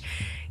 which,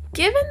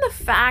 given the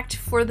fact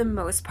for the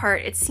most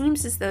part, it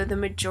seems as though the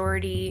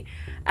majority,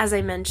 as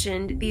I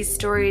mentioned, these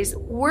stories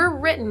were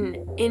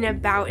written in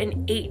about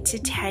an 8 to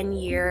 10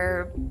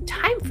 year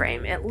time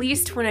frame, at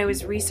least when I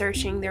was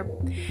researching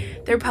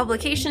their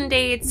publication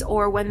dates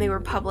or when they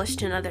were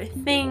published in other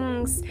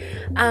things.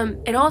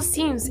 It all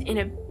seems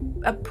in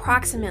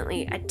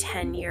approximately a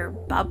 10-year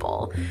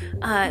bubble.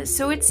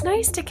 So it's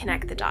nice to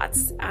connect the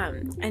dots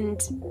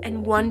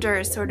and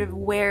wonder sort of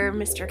where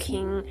Mr.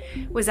 King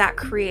was at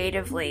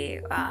creatively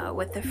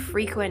with the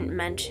frequent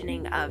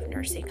mentioning of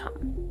nursing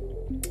home.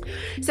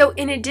 So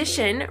in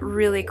addition,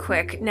 really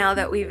quick, now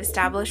that we've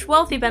established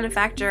wealthy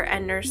benefactor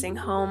and nursing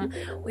home,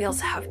 we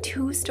also have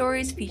 2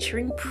 stories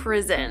featuring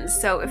prisons.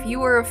 So if you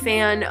were a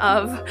fan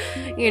of,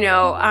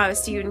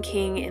 Stephen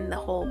King in the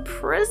whole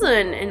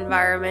prison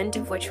environment,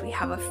 of which we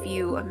have a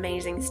few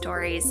amazing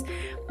stories,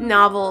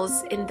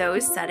 novels in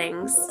those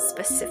settings,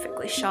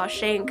 specifically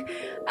Shawshank,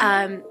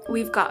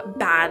 we've got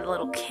Bad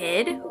Little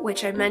Kid,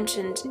 which I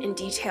mentioned in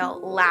detail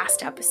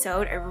last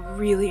episode. I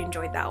really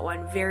enjoyed that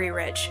one. Very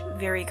rich,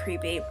 very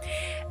creepy.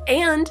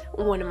 And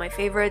one of my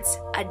favorites,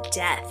 A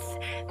Death.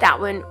 That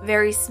one,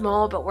 very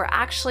small, but we're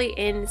actually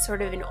in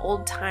sort of an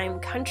old-time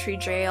country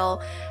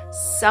jail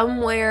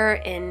somewhere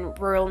in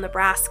rural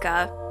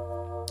Nebraska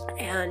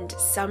and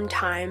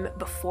sometime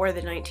before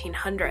the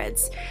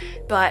 1900s.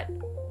 But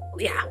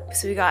yeah,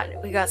 so we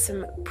got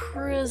some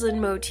prison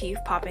motif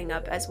popping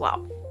up as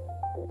well.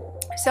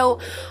 So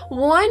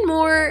one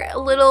more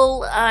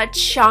little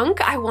chunk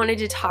I wanted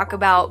to talk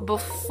about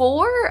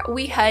before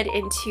we head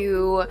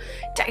into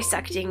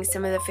dissecting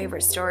some of the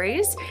favorite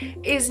stories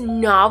is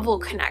novel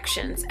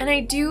connections. And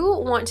I do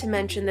want to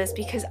mention this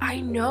because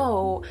I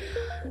know,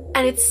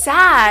 and it's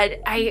sad,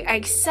 I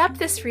accept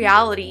this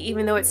reality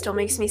even though it still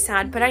makes me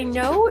sad, but I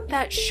know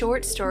that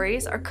short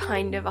stories are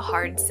kind of a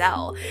hard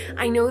sell.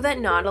 I know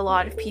that not a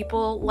lot of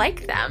people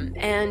like them,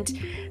 and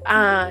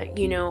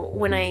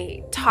when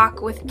I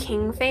talk with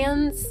King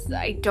fans,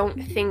 I don't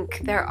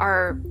think there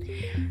are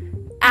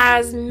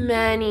as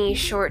many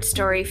short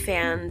story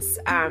fans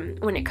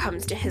when it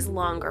comes to his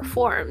longer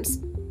forms.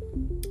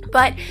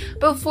 But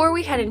before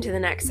we head into the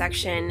next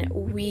section,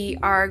 we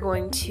are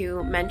going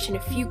to mention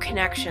a few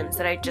connections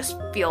that I just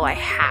feel I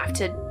have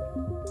to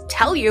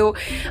tell you.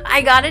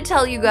 I gotta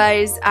tell you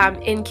guys,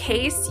 in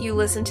case you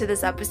listen to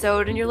this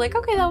episode and you're like,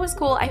 okay, that was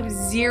cool, I have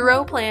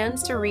zero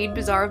plans to read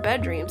Bazaar of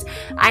Bad Dreams.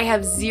 I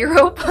have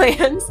zero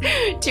plans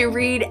to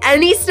read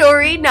any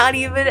story, not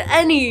even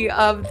any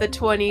of the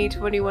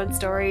 2021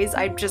 stories.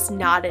 I'm just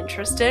not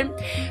interested.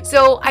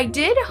 So I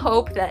did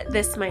hope that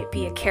this might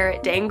be a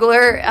carrot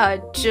dangler,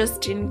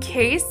 just in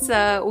case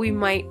we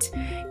might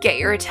get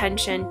your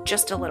attention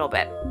just a little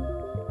bit.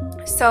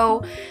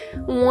 So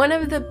one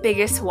of the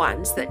biggest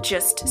ones that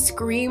just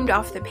screamed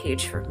off the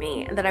page for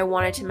me and that I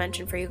wanted to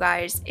mention for you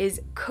guys is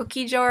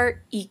Cookie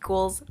Jar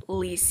equals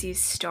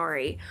Lisi's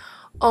story.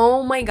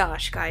 Oh my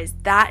gosh, guys,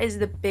 that is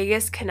the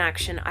biggest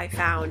connection I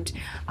found.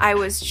 I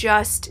was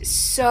just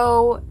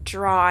so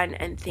drawn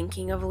and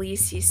thinking of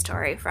Lisi's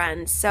story,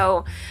 friends.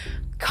 So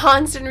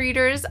constant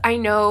readers, I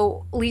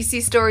know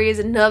Lisi's story is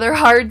another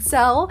hard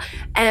sell,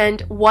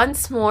 and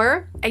once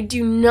more, I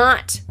do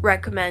not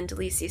recommend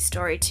Lisi's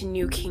story to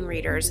new King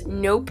readers.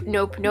 Nope.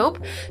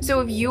 So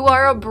if you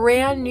are a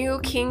brand new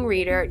King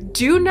reader,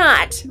 do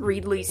not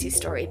read Lisi's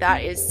story.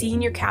 That is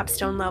senior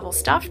capstone level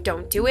stuff.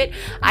 Don't do it.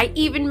 I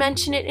even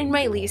mention it in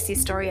my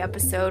Lisi's story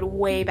episode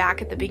way back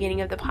at the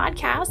beginning of the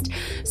podcast,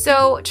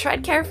 so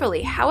tread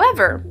carefully.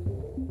 However,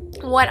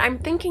 what I'm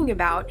thinking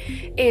about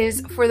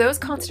is for those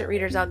constant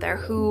readers out there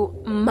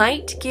who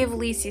might give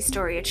Lisi's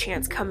story a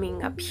chance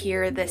coming up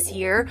here this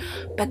year,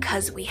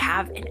 because we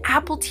have an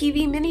Apple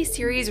TV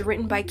miniseries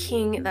written by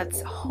King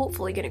that's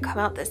hopefully going to come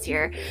out this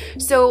year.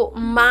 So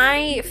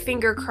my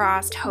finger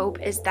crossed hope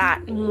is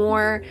that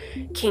more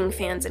King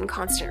fans and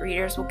constant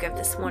readers will give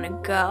this one a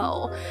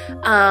go.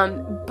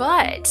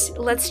 But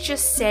let's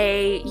just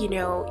say,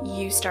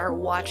 you start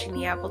watching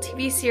the Apple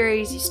TV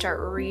series, you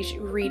start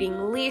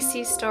reading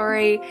Lisi's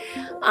story.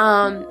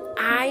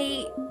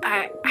 I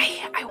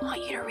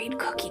want you to read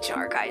Cookie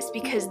Jar, guys,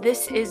 because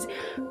this is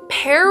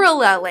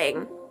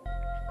paralleling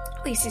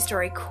Lisi's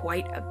story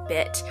quite a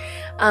bit.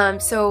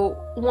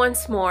 So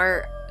once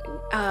more,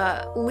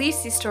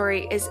 Lisi's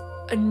story is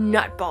a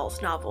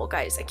nutballs novel,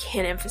 guys. I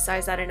can't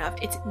emphasize that enough.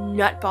 It's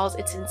nutballs.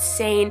 It's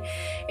insane.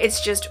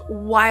 It's just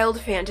wild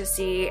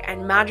fantasy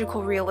and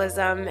magical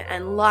realism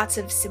and lots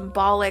of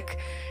symbolic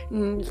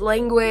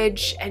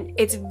language, and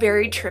it's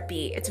very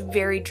trippy. It's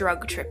very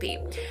drug trippy.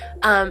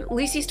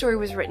 Lisi's story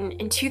was written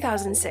in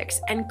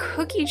 2006 and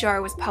Cookie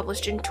Jar was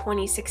published in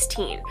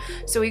 2016.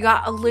 So we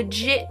got a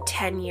legit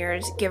 10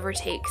 years, give or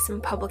take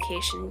some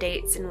publication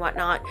dates and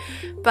whatnot.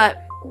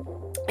 But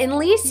in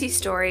Lisi's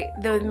story,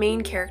 the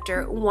main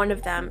character, one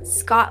of them,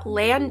 Scott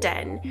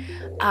Landon,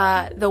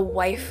 the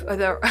wife or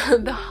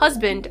the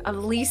husband of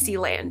Lisi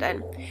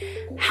Landon,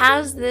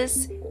 has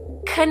this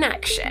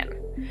connection.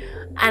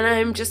 And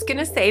I'm just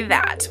gonna say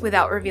that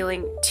without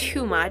revealing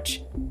too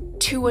much,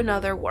 to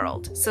another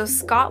world. So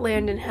Scott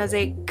Landon has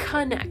a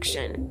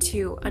connection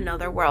to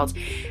another world.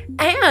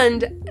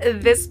 And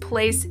this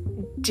place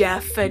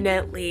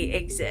definitely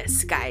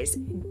exists, guys.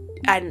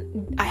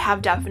 And I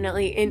have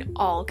definitely in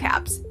all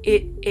caps.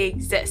 It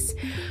exists.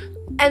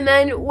 And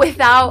then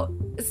without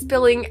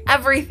spilling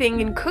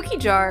everything in Cookie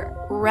Jar,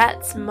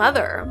 Rhett's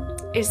mother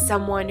is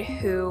someone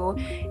who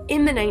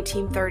in the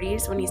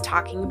 1930s, when he's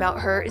talking about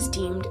her, is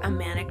deemed a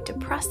manic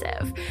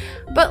depressive.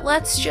 But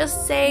let's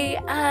just say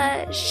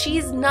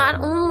she's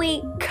not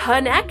only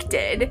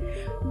connected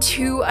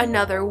to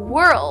another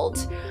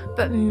world,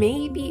 but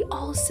maybe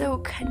also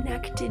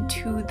connected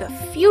to the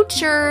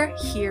future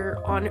here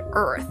on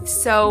Earth.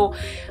 So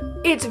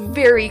it's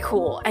very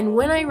cool. And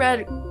when I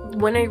read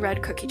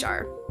Cookie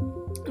Jar,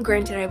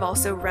 granted, I've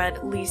also read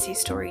Lisi's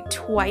story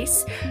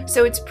twice,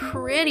 so it's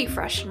pretty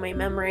fresh in my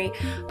memory,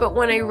 but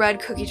when I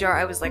read Cookie Jar,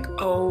 I was like,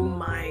 oh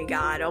my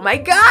god,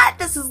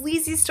 this is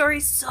Lisi's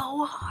story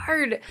so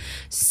hard.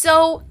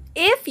 So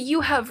if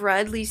you have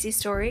read Lisi's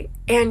story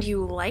and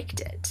you liked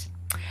it,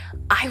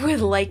 I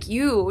would like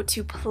you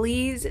to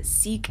please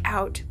seek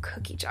out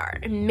Cookie Jar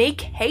and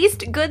make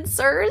haste, good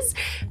sirs,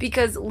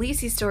 because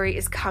Lisi's story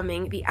is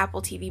coming, the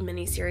Apple TV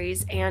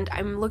miniseries, and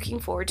I'm looking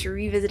forward to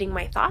revisiting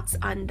my thoughts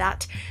on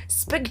that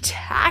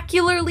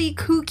spectacularly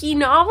kooky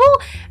novel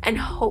and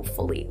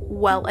hopefully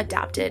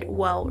well-adapted,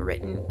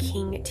 well-written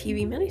King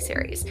TV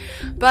miniseries.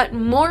 But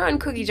more on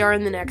Cookie Jar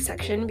in the next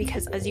section,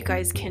 because as you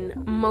guys can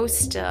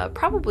most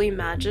probably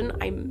imagine,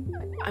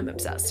 I'm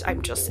obsessed.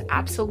 I'm just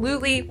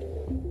absolutely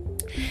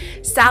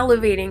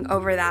salivating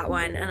over that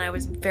one, and I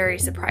was very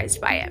surprised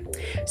by it.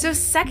 So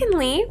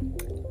secondly,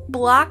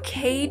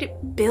 Blockade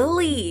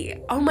Billy.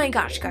 Oh my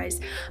gosh, guys.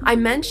 I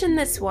mentioned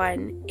this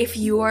one if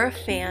you are a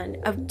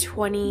fan of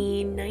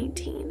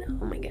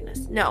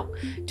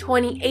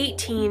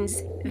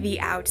 2018's The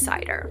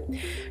Outsider.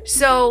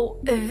 So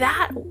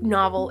that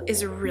novel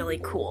is really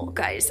cool,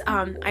 guys.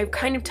 I've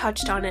kind of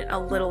touched on it a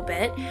little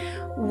bit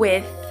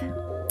with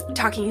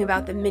talking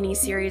about the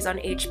miniseries on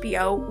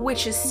HBO,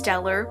 which is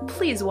stellar.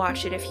 Please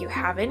watch it if you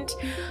haven't.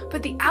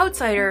 But The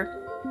Outsider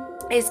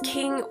is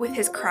king with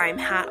his crime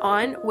hat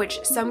on, which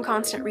some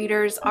constant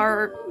readers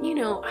are,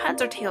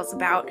 heads or tails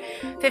about,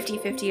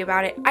 50-50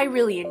 about it. I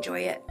really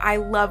enjoy it. I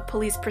love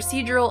police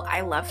procedural,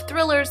 I love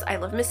thrillers, I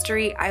love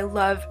mystery, I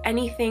love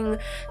anything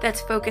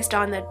that's focused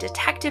on the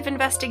detective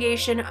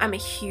investigation. I'm a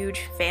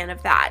huge fan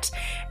of that.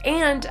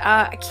 And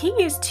King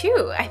is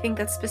too. I think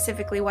that's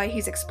specifically why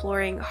he's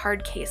exploring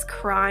hard case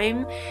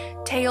crime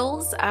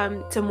tales.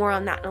 So more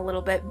on that in a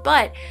little bit.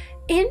 But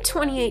in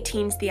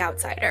 2018's The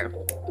Outsider,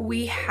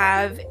 we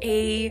have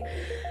a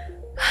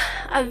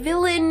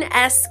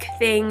villain-esque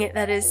thing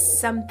that is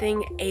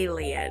something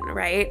alien,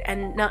 right?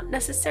 And not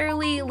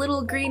necessarily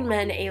little green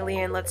men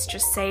alien, let's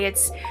just say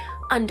it's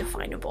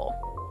undefinable.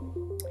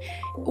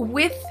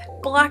 With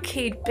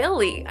Blockade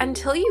Billy,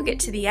 until you get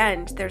to the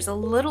end, there's a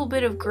little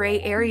bit of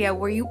gray area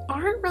where you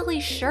aren't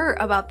really sure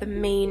about the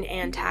main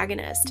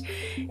antagonist.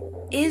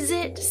 Is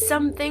it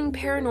something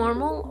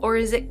paranormal, or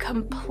is it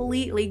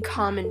completely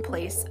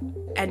commonplace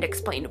and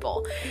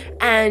explainable?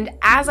 And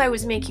as I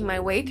was making my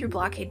way through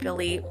Blockade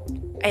Billy,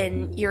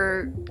 and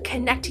you're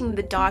connecting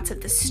the dots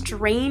of the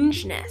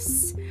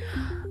strangeness,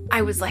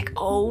 I was like,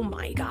 oh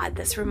my god,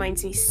 this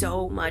reminds me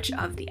so much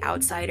of The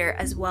Outsider,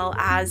 as well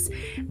as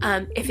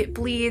If It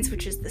Bleeds,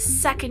 which is the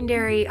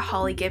secondary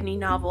Holly Gibney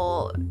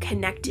novel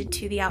connected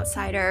to The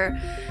Outsider.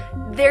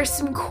 There's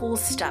some cool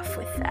stuff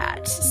with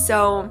that.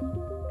 So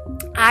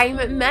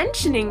I'm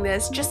mentioning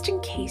this just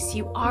in case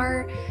you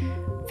are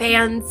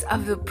fans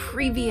of the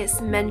previous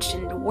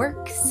mentioned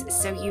works,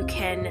 so you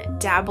can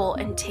dabble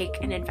and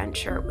take an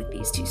adventure with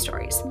these two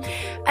stories.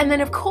 And then,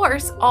 of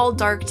course, all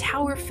Dark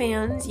Tower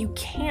fans, you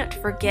can't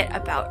forget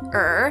about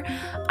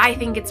I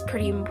think it's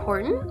pretty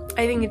important.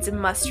 I think it's a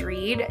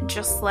must-read,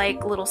 just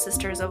like Little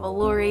Sisters of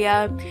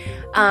Eluria.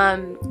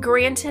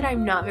 Granted,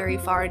 I'm not very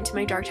far into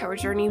my Dark Tower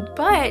journey,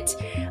 but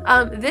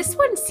this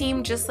one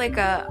seemed just like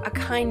a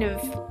kind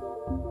of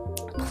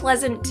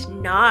pleasant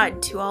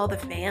nod to all the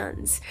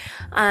fans.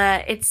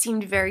 It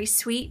seemed very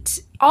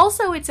sweet.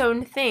 Also its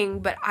own thing,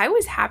 but I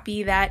was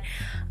happy that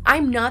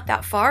I'm not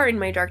that far in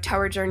my Dark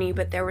Tower journey,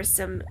 but there were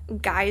some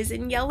guys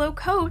in yellow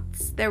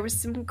coats. There was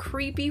some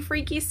creepy,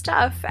 freaky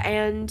stuff,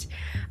 and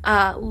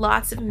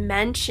lots of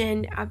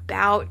mention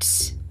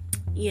about,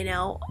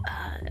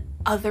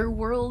 other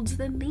worlds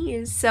than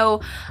these.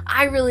 So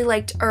I really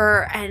liked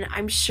and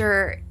I'm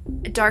sure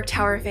Dark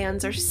Tower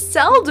fans are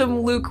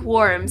seldom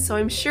lukewarm, so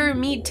I'm sure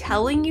me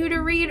telling you to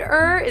read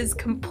is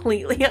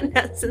completely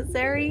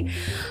unnecessary.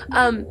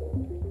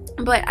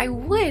 But I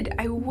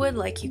would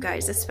like you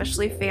guys,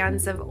 especially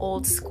fans of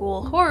old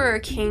school horror,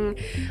 King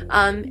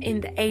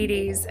in the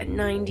 80s and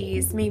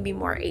 90s, maybe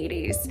more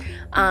 80s,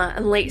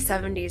 and late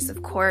 70s,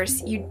 of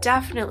course, you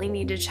definitely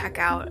need to check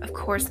out, of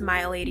course,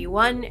 Mile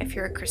 81 if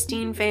you're a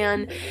Christine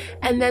fan,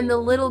 and then The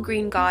Little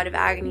Green God of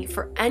Agony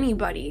for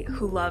anybody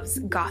who loves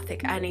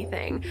gothic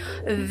anything.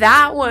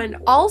 That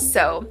one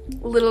also,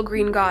 Little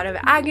Green God of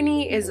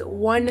Agony, is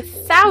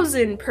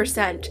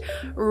 1000%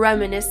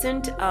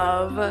 reminiscent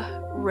of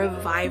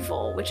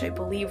Revival, which I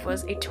believe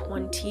was a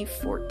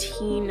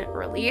 2014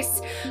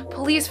 release.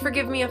 Please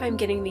forgive me if I'm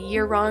getting the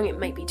year wrong. It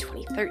might be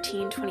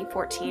 2013,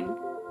 2014.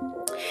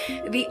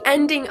 The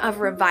ending of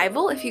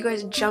Revival, if you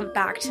guys jump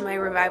back to my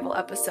Revival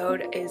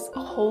episode, is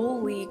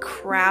holy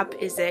crap,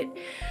 is it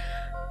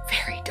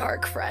very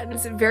dark,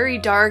 friends. Very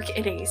dark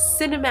in a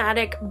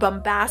cinematic,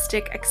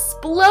 bombastic,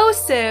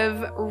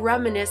 explosive,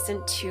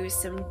 reminiscent to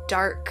some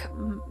dark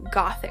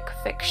gothic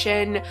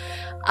fiction.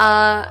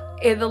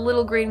 The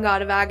Little Green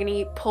God of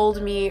Agony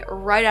pulled me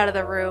right out of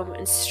the room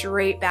and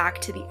straight back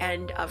to the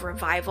end of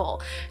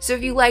Revival. So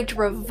if you liked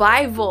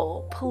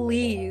Revival,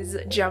 please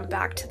jump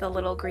back to The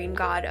Little Green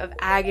God of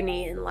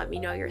Agony and let me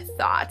know your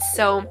thoughts.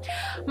 So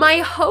my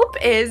hope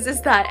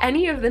is that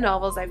any of the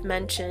novels I've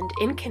mentioned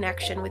in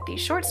connection with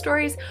these short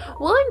stories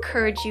will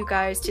encourage you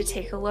guys to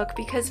take a look,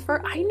 because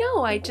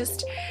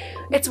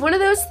it's one of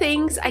those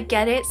things, I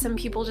get it, some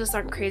people just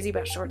aren't crazy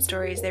about short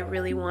stories. They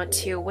really want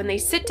to, when they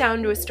sit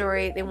down to a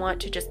story, they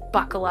want to just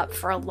buckle up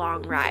for a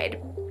long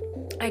ride.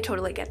 I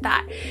totally get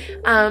that.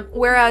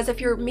 Whereas if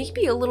you're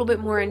maybe a little bit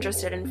more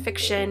interested in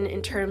fiction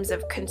in terms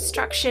of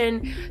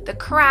construction, the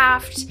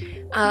craft,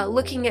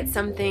 looking at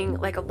something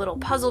like a little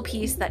puzzle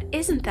piece that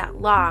isn't that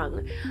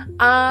long,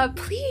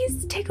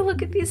 please take a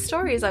look at these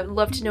stories. I would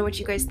love to know what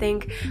you guys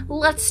think.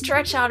 Let's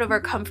stretch out of our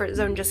comfort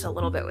zone just a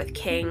little bit with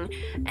King,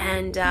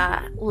 and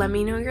let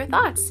me know your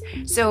thoughts.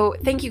 So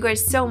thank you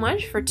guys so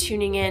much for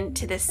tuning in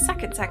to this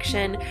second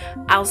section.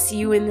 I'll see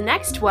you in the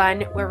next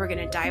one, where we're going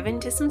to dive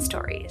into some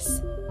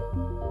stories.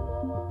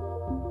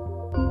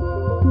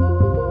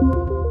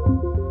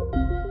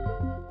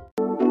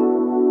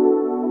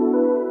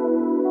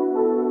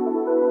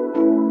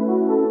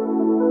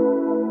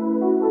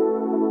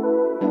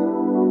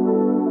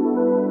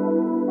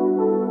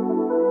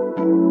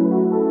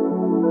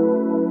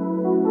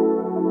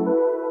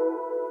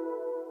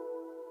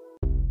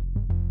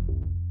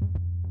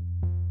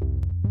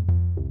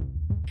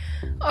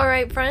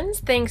 Alright friends,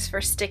 thanks for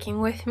sticking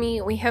with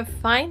me. We have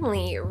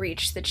finally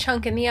reached the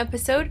chunk in the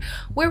episode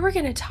where we're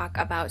going to talk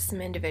about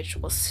some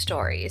individual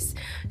stories.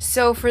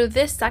 So for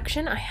this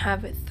section, I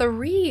have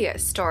 3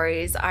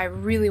 stories I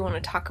really want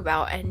to talk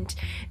about and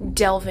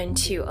delve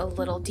into a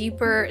little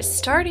deeper,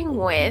 starting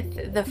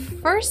with the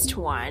first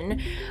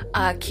one,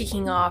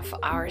 kicking off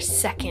our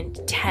second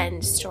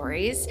 10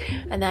 stories,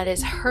 and that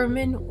is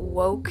Herman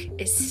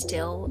Wouk is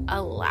Still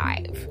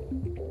Alive.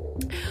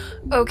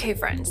 Okay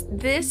friends,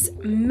 this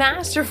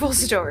masterful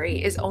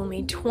story is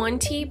only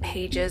 20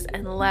 pages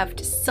and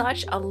left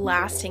such a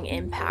lasting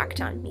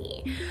impact on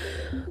me.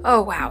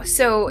 Oh wow,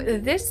 so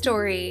this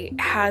story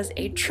has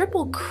a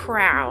triple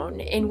crown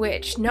in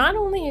which not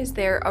only is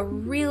there a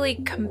really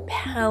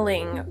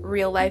compelling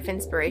real life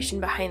inspiration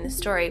behind the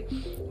story,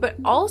 but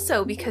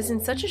also because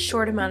in such a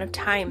short amount of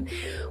time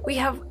we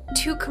have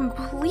 2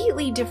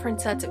 completely different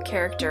sets of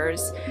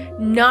characters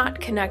not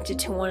connected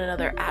to one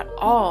another at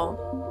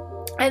all.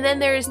 And then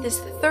there's this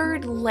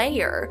third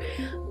layer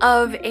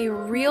of a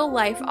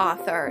real-life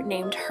author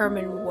named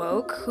Herman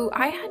Wouk, who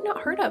I had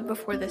not heard of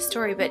before this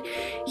story, but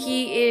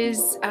he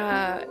is,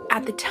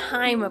 at the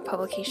time of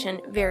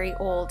publication, very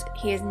old.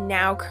 He is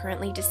now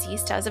currently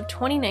deceased as of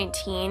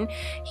 2019.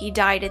 He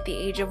died at the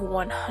age of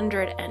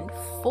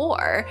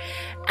 104,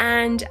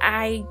 and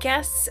I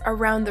guess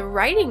around the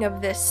writing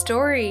of this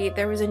story,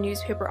 there was a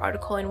newspaper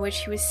article in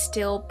which he was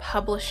still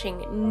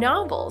publishing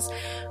novels,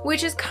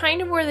 which is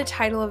kind of where the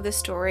title of the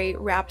story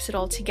wraps it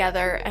all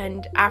together.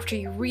 And after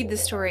you read the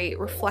story,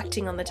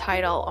 reflecting on the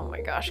title, oh my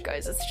gosh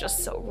guys, it's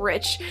just so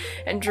rich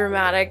and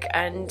dramatic,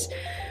 and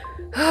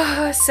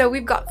so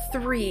we've got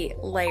 3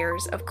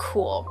 layers of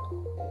cool.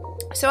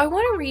 So I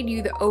want to read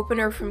you the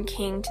opener from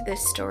King to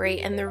this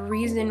story and the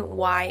reason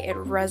why it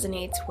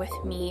resonates with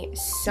me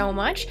so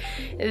much.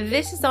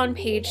 This is on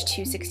page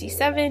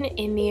 267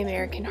 in the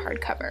American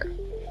hardcover.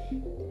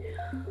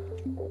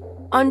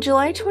 On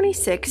July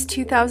 26,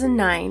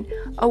 2009,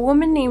 a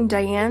woman named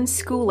Diane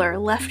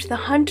Schooler left the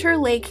Hunter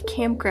Lake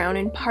campground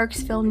in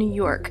Parksville, New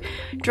York,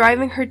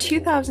 driving her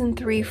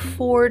 2003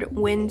 Ford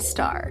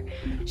Windstar.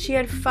 She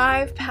had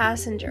 5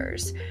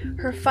 passengers,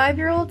 her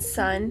 5-year-old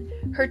son,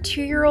 her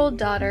 2-year-old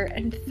daughter,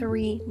 and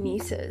 3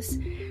 nieces.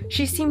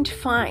 She seemed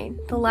fine.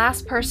 The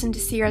last person to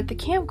see her at the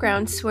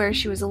campground swears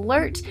she was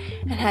alert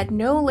and had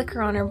no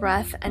liquor on her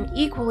breath, and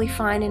equally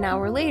fine an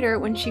hour later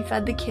when she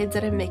fed the kids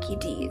at a Mickey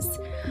D's.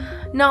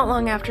 Not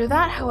long after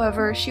that,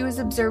 however, she was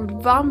observed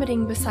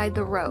vomiting beside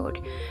the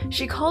road.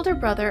 She called her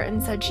brother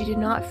and said she did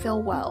not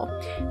feel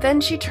well. Then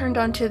she turned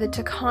onto the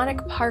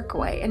Taconic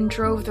Parkway and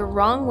drove the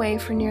wrong way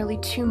for nearly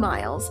 2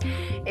 miles,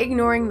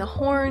 ignoring the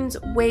horns,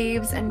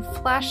 waves, and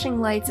flashing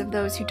lights of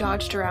those who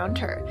dodged around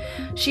her.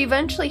 She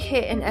eventually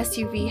hit an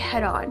SUV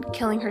head-on,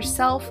 killing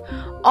herself,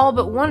 all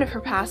but one of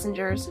her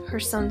passengers, her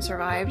son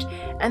survived,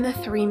 and the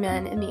 3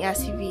 men in the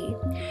SUV.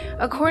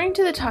 According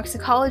to the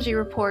toxicology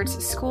reports,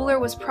 Schooler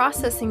was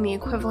processing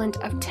the equivalent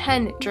of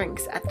 10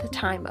 drinks at the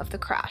time of the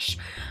crash,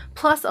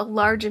 plus a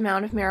large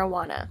amount of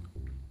marijuana.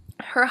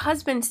 Her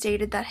husband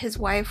stated that his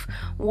wife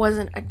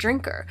wasn't a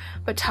drinker,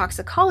 but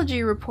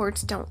toxicology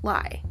reports don't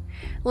lie.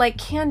 Like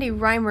Candy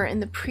Reimer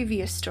in the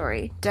previous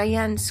story,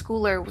 Diane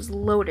Schooler was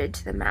loaded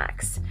to the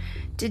max.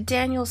 Did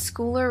Daniel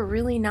Schooler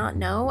really not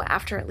know,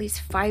 after at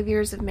least 5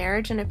 years of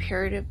marriage and a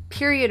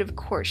period of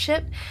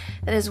courtship,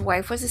 that his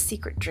wife was a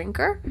secret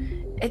drinker?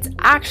 It's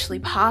actually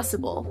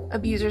possible.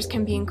 Abusers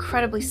can be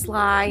incredibly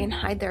sly and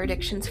hide their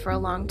addictions for a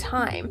long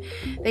time.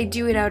 They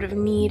do it out of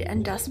need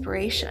and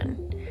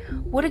desperation.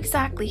 What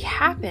exactly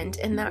happened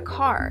in that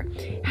car?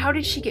 How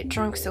did she get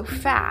drunk so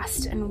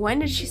fast? And when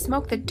did she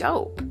smoke the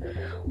dope?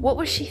 What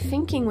was she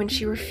thinking when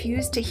she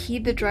refused to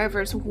heed the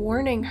driver's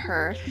warning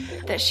her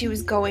that she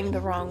was going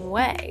the wrong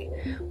way?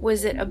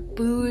 Was it a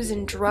booze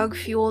and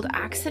drug-fueled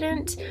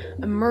accident,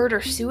 a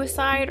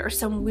murder-suicide, or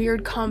some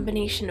weird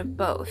combination of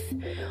both?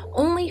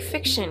 Only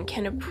fiction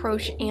can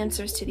approach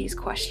answers to these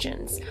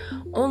questions.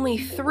 Only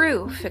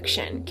through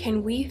fiction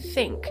can we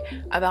think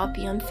about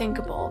the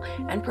unthinkable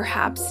and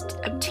perhaps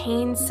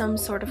obtain some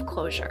sort of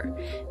closure.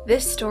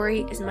 This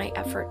story is my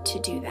effort to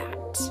do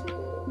that.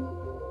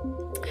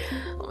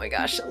 Oh my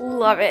gosh,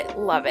 love it,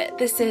 love it.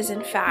 This is,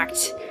 in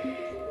fact,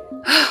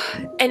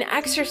 an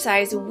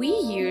exercise we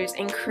use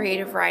in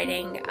creative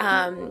writing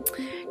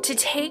to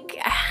take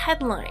a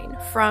headline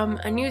from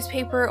a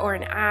newspaper or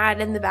an ad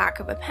in the back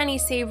of a penny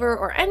saver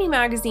or any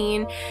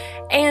magazine,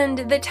 and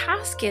the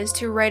task is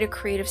to write a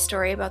creative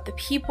story about the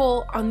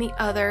people on the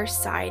other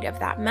side of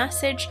that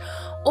message,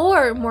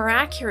 or more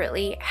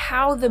accurately,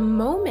 how the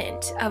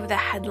moment of the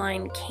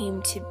headline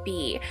came to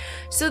be.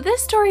 So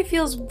this story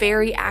feels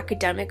very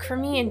academic for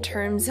me in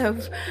terms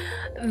of,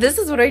 this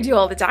is what I do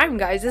all the time,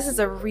 guys. This is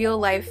a real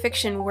life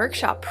fiction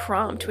workshop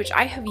prompt, which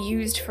I have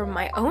used for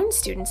my own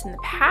students in the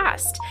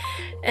past.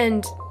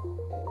 And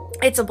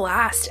it's a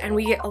blast, and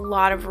we get a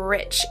lot of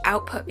rich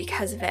output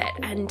because of it.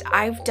 And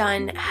I've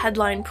done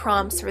headline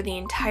prompts for the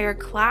entire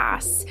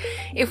class.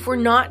 If we're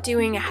not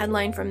doing a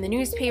headline from the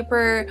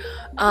newspaper,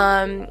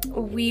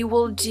 we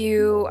will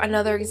do,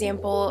 another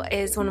example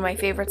is one of my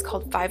favorites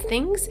called 5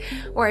 Things,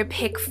 where I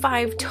pick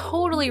 5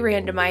 totally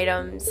random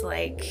items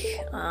like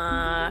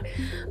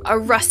a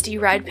rusty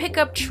red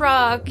pickup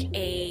truck,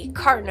 a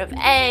carton of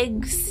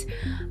eggs,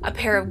 a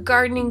pair of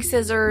gardening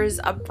scissors,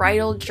 a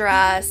bridal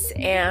dress,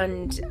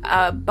 and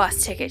a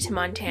bus ticket to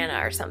Montana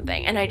or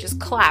something. And I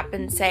just clap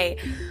and say,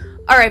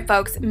 all right,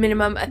 folks,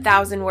 minimum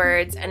 1,000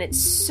 words, and it's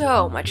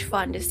so much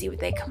fun to see what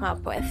they come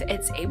up with.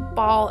 It's a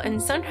ball,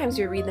 and sometimes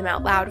we read them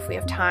out loud if we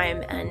have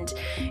time, and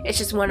it's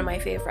just one of my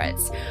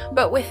favorites.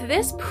 But with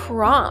this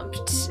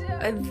prompt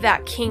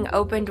that King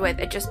opened with,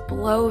 it just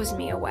blows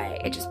me away.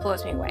 It just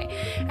blows me away.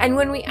 And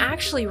when we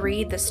actually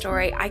read the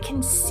story, I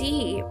can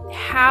see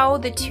how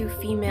the 2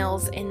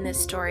 females in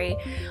this story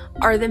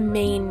are the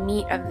main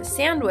meat of the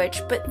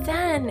sandwich, but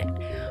then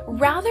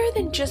rather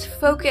than just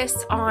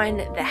focus on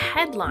the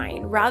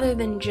headline, rather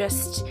than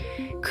just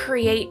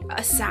create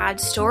a sad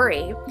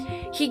story,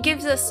 he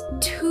gives us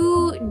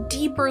 2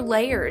 deeper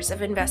layers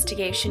of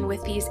investigation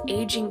with these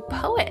aging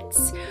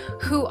poets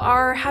who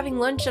are having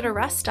lunch at a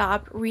rest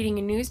stop reading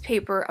a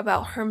newspaper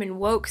about Herman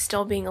Wouk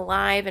still being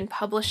alive and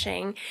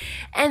publishing.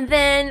 And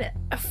then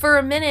for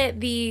a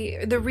minute,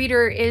 the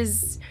reader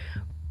is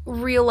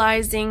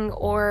realizing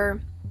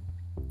or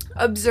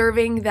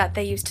observing that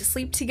they used to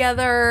sleep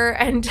together,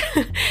 and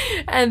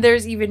and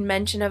there's even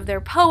mention of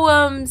their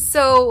poems.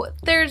 So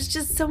there's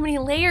just so many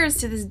layers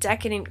to this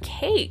decadent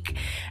cake,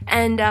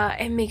 and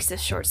it makes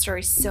this short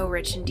story so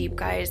rich and deep,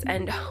 guys.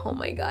 And oh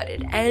my god,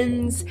 it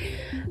ends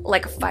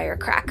like a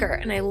firecracker,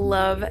 and I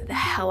love the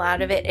hell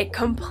out of it. It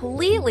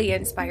completely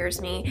inspires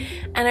me,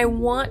 and I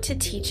want to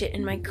teach it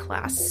in my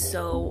class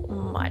so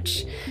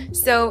much.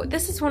 So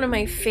this is one of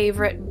my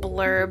favorite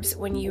blurbs,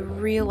 when you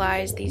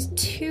realize these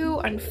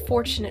 2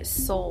 unfortunate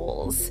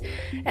souls,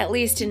 at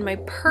least in my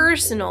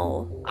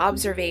personal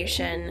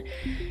observation,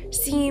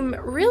 seem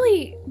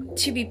really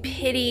to be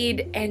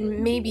pitied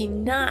and maybe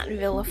not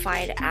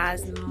vilified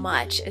as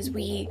much as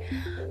we,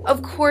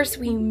 of course,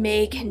 we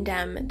may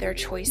condemn their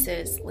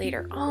choices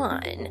later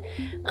on.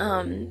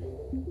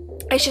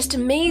 It's just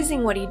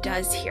amazing what he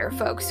does here,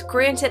 folks.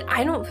 Granted,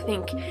 I don't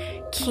think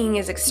King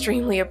is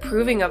extremely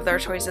approving of their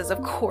choices,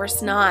 of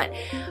course not,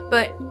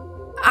 but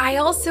I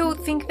also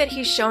think that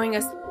he's showing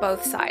us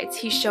both sides.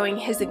 He's showing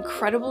his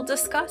incredible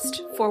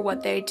disgust for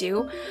what they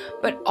do,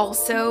 but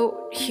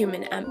also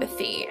human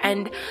empathy.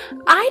 And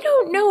I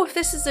don't know if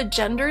this is a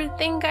gender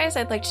thing, guys.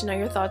 I'd like to know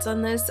your thoughts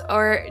on this,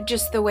 or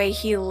just the way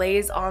he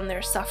lays on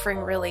their suffering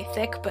really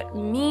thick. But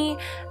me,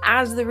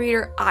 as the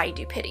reader, I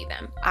do pity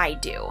them. I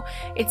do.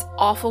 It's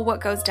awful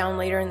what goes down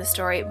later in the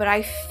story, but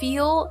I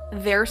feel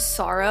their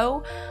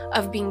sorrow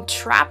of being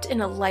trapped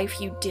in a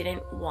life you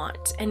didn't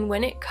want. And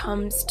when it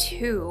comes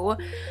to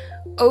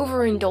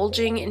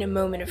overindulging in a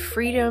moment of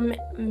freedom,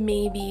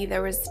 maybe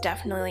there was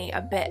definitely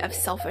a bit of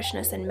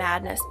selfishness and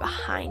madness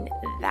behind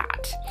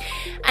that.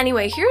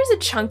 Anyway, here's a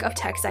chunk of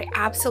text I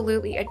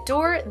absolutely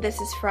adore. This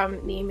is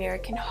from the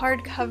American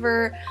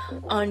hardcover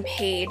on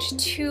page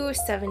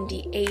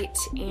 278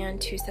 and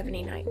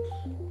 279.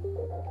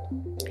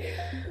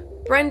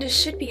 Brenda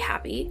should be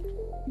happy.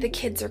 The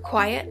kids are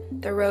quiet.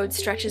 The road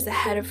stretches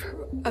ahead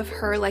of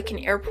her like an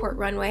airport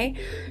runway.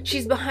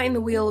 She's behind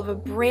the wheel of a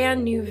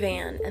brand new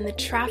van, and the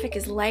traffic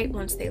is light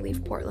once they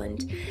leave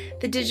Portland.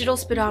 The digital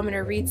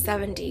speedometer reads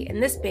 70,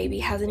 and this baby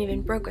hasn't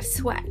even broke a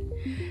sweat.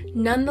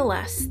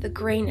 Nonetheless, the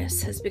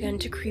grayness has begun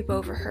to creep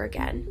over her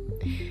again.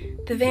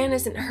 The van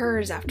isn't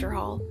hers after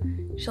all.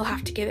 She'll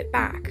have to give it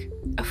back.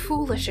 A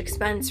foolish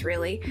expense,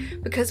 really,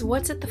 because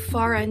what's at the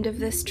far end of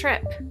this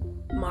trip?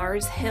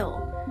 Mars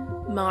Hill.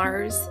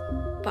 Mars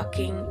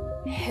fucking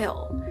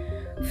Hill.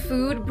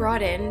 Food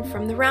brought in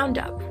from the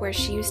Roundup, where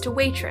she used to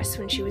waitress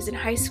when she was in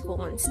high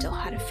school and still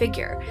had a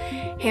figure.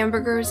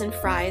 Hamburgers and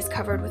fries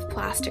covered with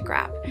plastic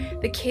wrap.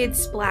 The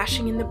kids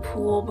splashing in the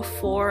pool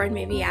before and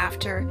maybe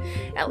after.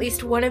 At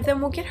least one of them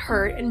will get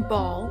hurt and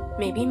bawl,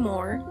 maybe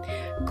more.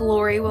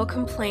 Glory will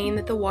complain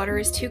that the water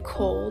is too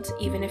cold,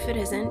 even if it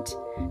isn't.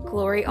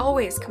 Glory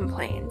always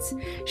complains.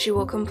 She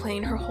will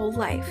complain her whole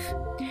life.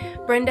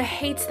 Brenda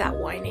hates that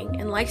whining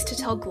and likes to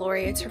tell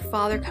Glory it's her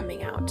father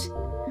coming out.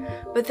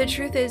 But the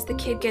truth is, the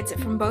kid gets it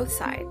from both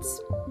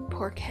sides.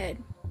 Poor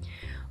kid.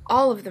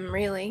 All of them,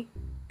 really.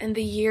 And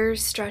the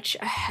years stretch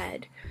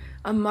ahead,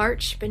 a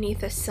march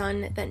beneath a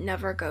sun that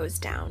never goes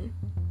down.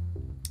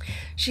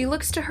 She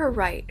looks to her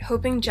right,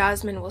 hoping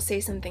Jasmine will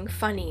say something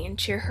funny and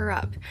cheer her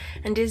up,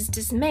 and is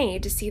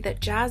dismayed to see that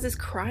Jazz is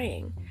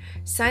crying.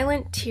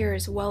 Silent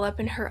tears well up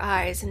in her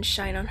eyes and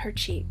shine on her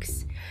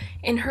cheeks.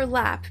 In her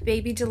lap,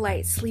 baby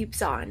Delight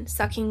sleeps on,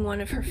 sucking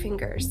one of her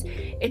fingers.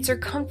 It's her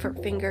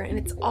comfort finger, and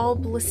it's all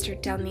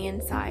blistered down the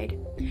inside.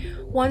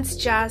 Once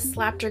Jazz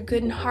slapped her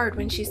good and hard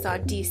when she saw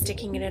Dee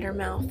sticking it in her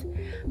mouth.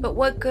 But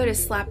what good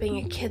is slapping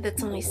a kid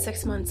that's only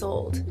 6 months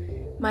old?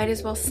 Might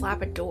as well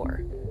slap a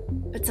door.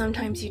 But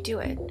sometimes you do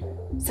it.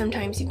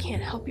 Sometimes you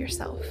can't help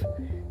yourself.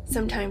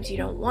 Sometimes you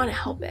don't want to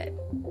help it.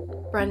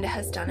 Brenda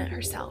has done it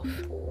herself.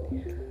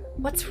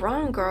 "What's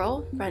wrong,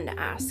 girl?" Brenda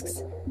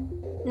asks.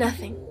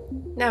 "Nothing.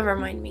 Never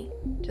mind me.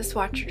 Just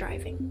watch your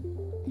driving."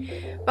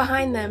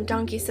 Behind them,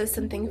 Donkey says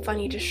something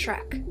funny to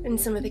Shrek, and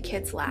some of the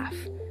kids laugh.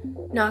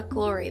 Not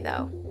Glory,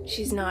 though.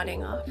 She's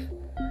nodding off.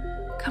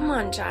 "Come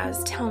on,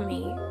 Jazz, tell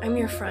me. I'm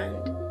your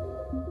friend."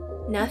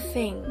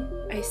 "Nothing,"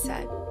 I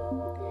said.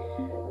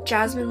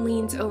 Jasmine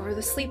leans over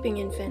the sleeping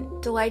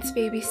infant. Delight's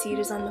baby seat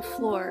is on the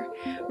floor.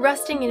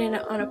 Resting in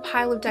it on a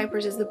pile of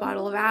diapers is the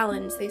bottle of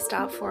Allen's they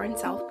stopped for in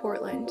South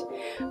Portland.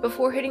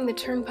 Before hitting the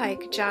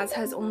turnpike, Jazz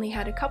has only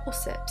had a couple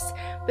sips,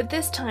 but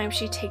this time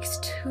she takes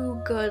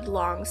 2 good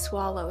long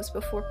swallows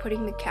before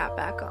putting the cap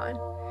back on.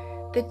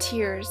 The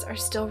tears are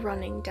still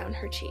running down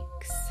her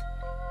cheeks.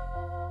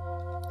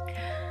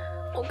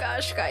 Oh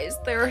gosh, guys,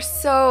 there are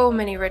so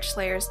many rich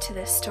layers to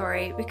this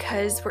story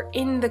because we're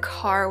in the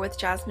car with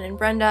Jasmine and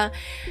Brenda.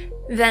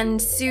 Then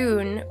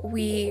soon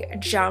we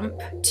jump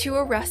to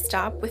a rest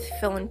stop with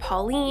Phil and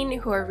Pauline,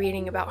 who are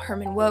reading about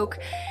Herman Wouk.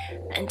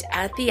 And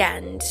at the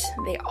end,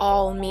 they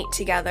all meet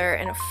together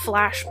in a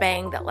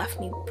flashbang that left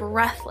me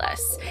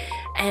breathless.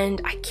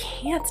 And I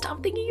can't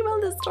stop thinking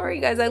about this story,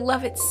 guys. I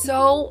love it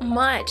so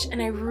much,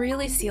 and I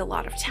really see a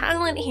lot of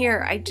talent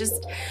here.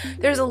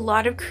 There's a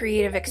lot of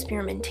creative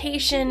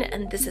experimentation,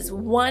 and this is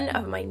one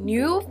of my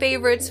new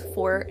favorites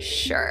for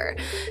sure.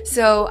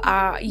 So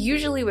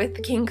usually with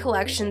the King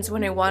collections,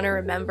 when I want to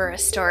remember a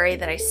story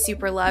that I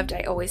super loved,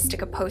 I always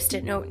stick a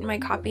post-it note in my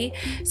copy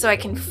so I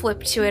can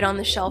flip to it on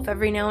the shelf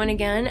every now and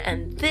again.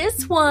 And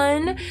this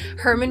one,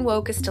 Herman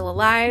Wouk is still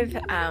alive,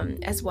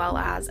 as well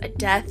as a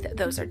death.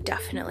 Those are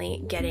definitely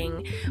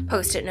getting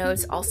post-it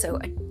notes. Also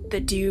the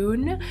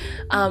Dune,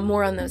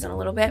 more on those in a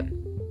little bit.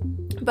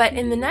 But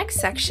in the next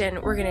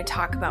section, we're going to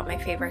talk about my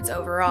favorites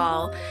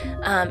overall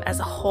as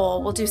a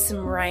whole. We'll do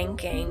some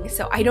ranking.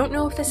 So I don't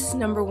know if this is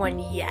number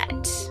 1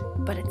 yet,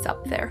 but it's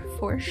up there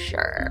for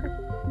sure.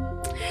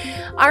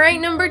 All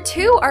right, number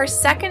 2, our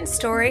second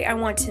story I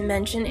want to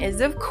mention is,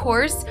 of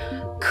course,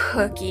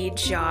 cookie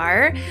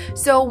jar.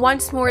 So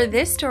once more,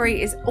 this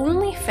story is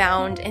only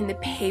found in the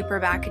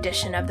paperback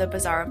edition of the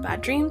Bazaar of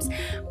Bad Dreams,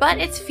 but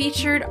it's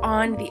featured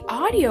on the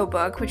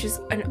audiobook, which is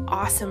an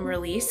awesome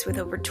release with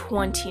over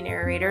 20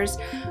 narrators.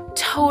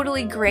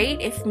 Totally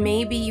great if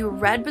maybe you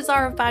read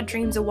Bazaar of Bad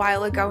Dreams a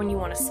while ago and you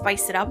want to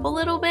spice it up a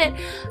little bit.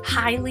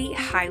 Highly,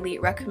 highly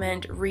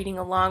recommend reading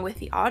along with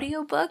the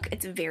audiobook.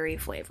 It's very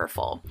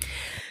flavorful.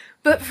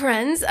 But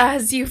friends,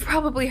 as you've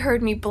probably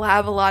heard me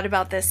blab a lot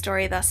about this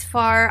story thus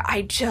far,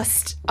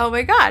 oh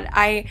my god,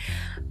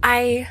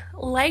 I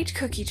liked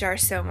Cookie Jar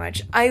so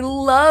much. I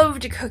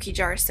loved Cookie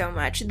Jar so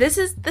much. This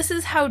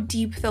is how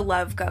deep the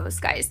love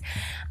goes, guys.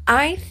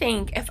 I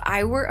think if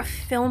I were a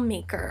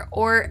filmmaker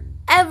or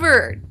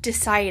ever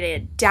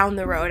decided down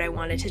the road I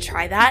wanted to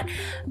try that,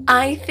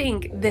 I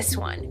think this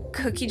one,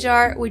 Cookie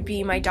Jar, would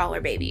be my dollar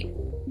baby.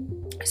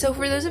 So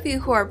for those of you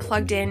who are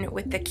plugged in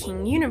with the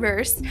King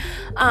universe,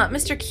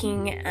 Mr.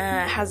 King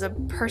has a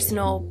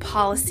personal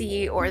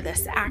policy or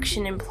this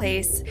action in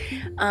place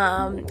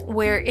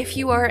where if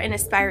you are an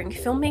aspiring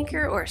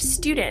filmmaker or a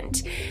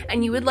student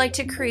and you would like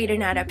to create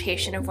an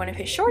adaptation of one of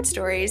his short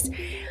stories,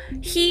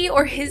 he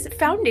or his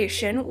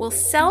foundation will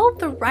sell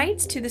the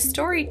rights to the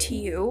story to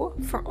you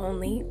for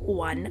only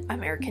 $1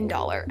 American.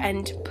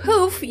 And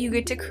poof, you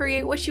get to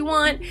create what you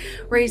want,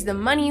 raise the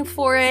money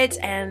for it,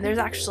 and there's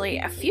actually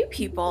a few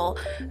people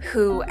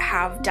who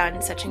have done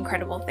such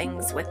incredible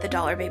things with the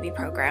Dollar Baby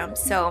program.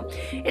 So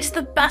it's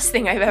the best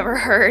thing I've ever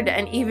heard,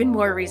 and even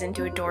more reason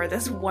to adore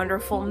this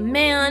wonderful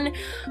man.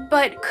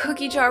 But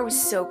Cookie Jar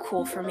was so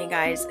cool for me,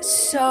 guys.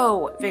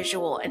 So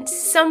visual, and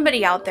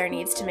somebody out there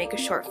needs to make a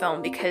short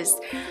film because,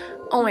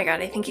 oh my god,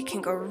 I think it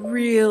can go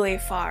really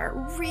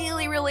far.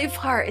 Really, really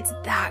far. It's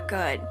that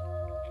good.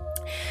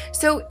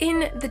 So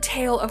in the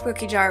tale of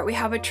Cookie Jar, we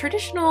have a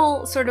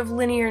traditional sort of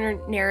linear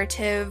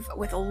narrative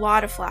with a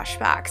lot of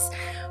flashbacks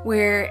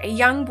where a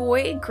young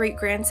boy,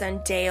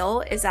 great-grandson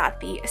Dale, is at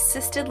the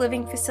assisted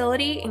living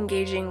facility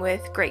engaging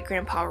with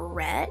great-grandpa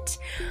Rhett.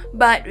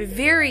 But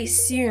very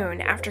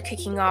soon after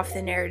kicking off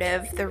the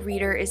narrative, the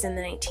reader is in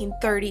the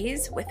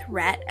 1930s with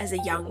Rhett as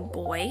a young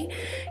boy.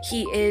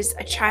 He is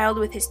a child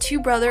with his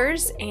two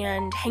brothers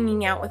and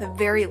hanging out with a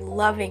very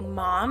loving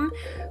mom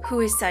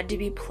who is said to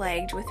be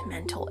plagued with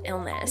mental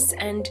illness.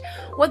 And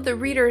what the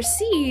reader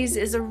sees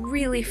is a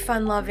really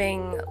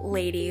fun-loving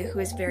lady who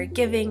is very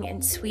giving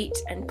and sweet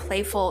and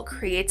playful,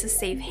 creates a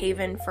safe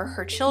haven for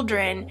her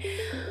children,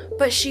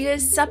 but she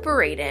is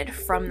separated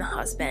from the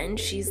husband.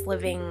 She's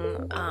living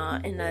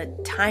in a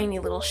tiny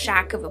little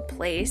shack of a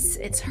place.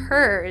 It's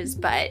hers,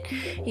 but,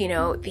 you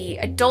know, the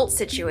adult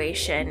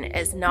situation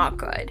is not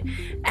good.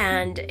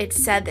 And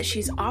it's said that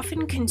she's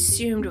often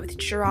consumed with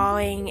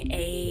drawing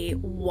a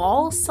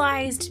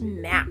wall-sized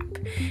map.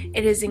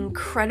 It is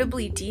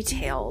incredibly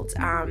detailed,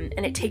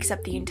 and it takes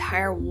up the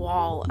entire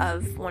wall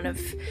of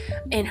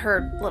in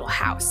her little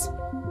house.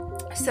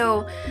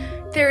 So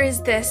there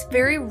is this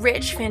very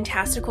rich,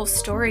 fantastical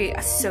story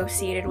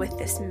associated with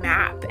this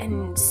map,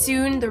 and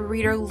soon the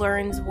reader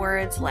learns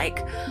words like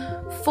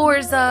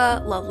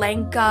Forza,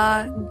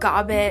 Lalenka,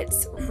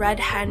 Gobbets, Red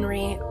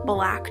Henry,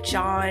 Black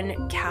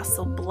John,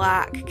 Castle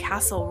Black,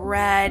 Castle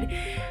Red,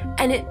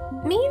 and it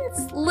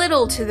means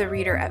little to the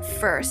reader at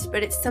first,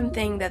 but it's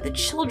something that the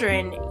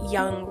children,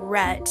 young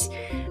Rhett,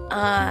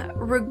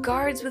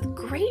 regards with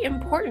great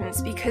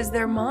importance because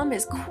their mom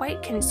is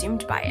quite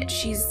consumed by it.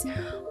 She's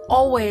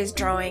always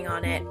drawing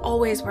on it,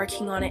 always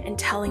working on it, and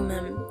telling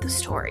them the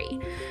story.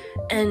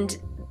 And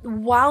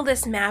while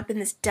this map and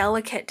this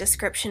delicate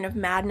description of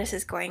madness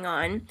is going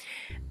on,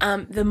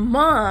 the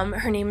mom,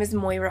 her name is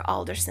Moira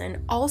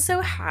Alderson,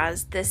 also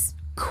has this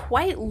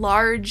quite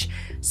large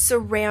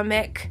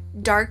ceramic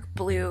dark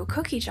blue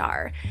cookie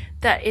jar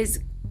that is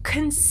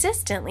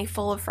consistently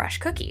full of fresh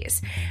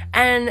cookies,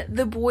 and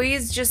the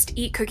boys just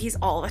eat cookies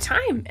all the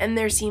time, and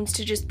there seems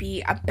to just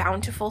be a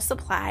bountiful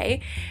supply,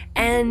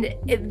 and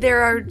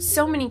there are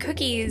so many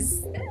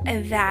cookies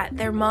that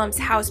their mom's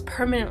house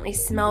permanently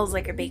smells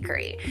like a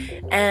bakery,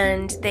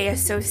 and they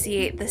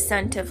associate the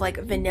scent of like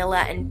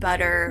vanilla and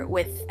butter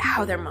with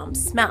how their mom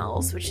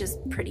smells, which is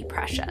pretty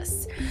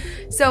precious.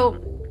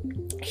 So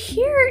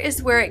here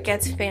is where it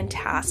gets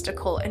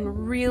fantastical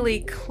and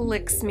really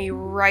clicks me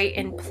right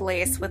in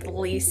place with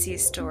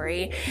Lacey's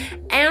story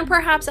and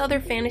perhaps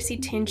other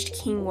fantasy-tinged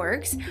King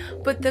works,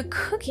 but the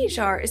cookie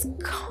jar is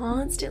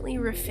constantly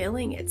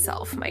refilling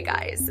itself, my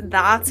guys.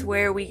 That's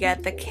where we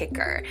get the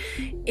kicker.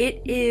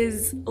 It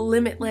is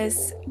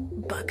limitless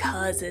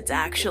because it's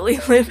actually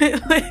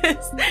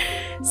limitless.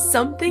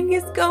 Something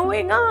is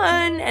going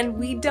on and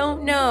we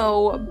don't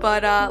know,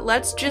 but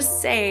let's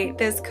just say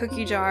this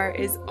cookie jar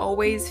is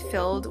always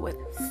filled with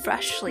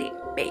freshly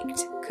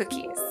baked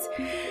cookies.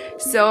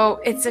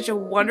 So it's such a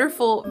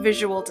wonderful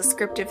visual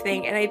descriptive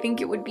thing, and I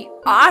think it would be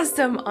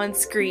awesome on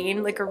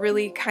screen, like a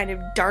really kind of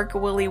dark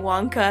Willy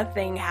Wonka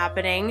thing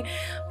happening.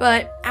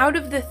 But out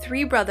of the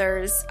three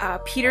brothers,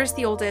 Peter's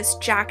the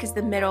oldest, Jack is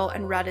the middle,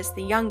 and Rhett is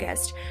the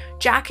youngest.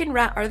 Jack and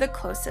Rhett are the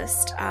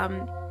closest.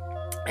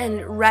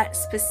 And Rhett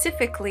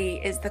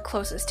specifically is the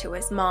closest to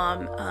his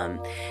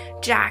mom.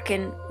 Jack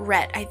and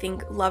Rhett, I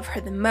think, love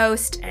her the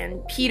most,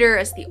 and Peter,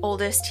 as the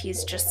oldest,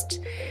 he's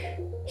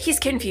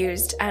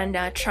confused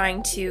and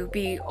trying to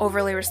be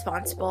overly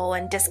responsible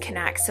and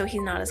disconnect, so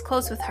he's not as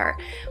close with her.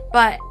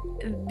 But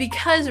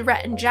because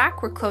Rhett and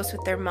Jack were close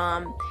with their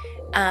mom,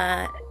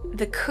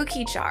 the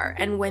cookie jar,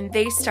 and when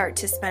they start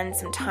to spend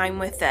some time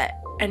with it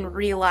and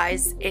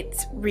realize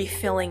it's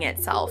refilling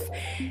itself,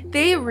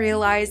 they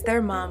realize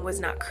their mom was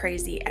not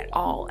crazy at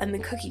all, and the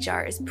cookie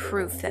jar is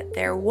proof that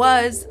there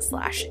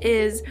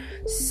was/is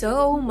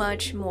so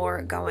much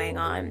more going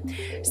on.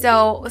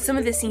 So some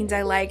of the scenes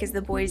I like is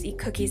the boys eat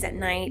cookies at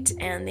night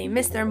and they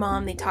miss their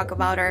mom, they talk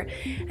about her,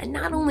 and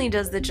not only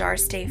does the jar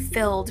stay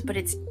filled, but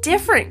it's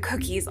different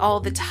cookies all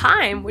the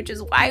time, which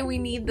is why we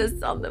need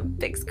this on the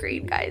big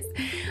screen, guys.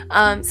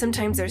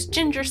 Sometimes there's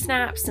ginger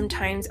snaps,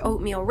 sometimes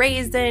oatmeal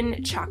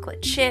raisin,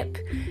 chocolate chip,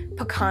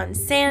 pecan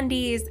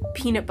sandies,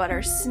 peanut butter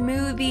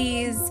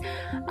smoothies,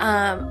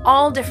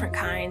 all different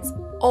kinds,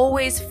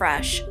 always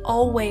fresh,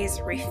 always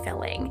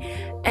refilling.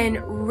 And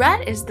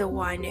Rhett is the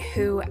one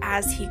who,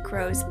 as he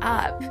grows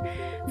up,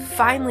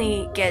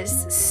 finally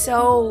gets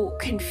so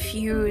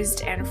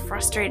confused and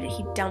frustrated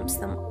he dumps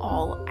them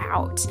all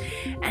out.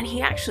 And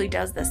he actually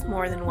does this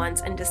more than once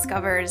and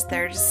discovers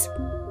there's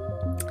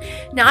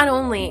not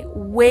only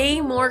way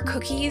more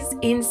cookies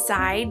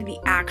inside the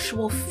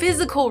actual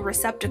physical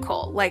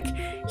receptacle, like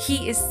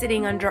he is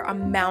sitting under a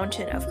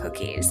mountain of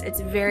cookies. It's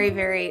very,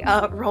 very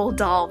Roald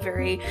Dahl,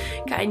 very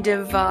kind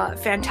of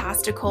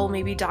fantastical,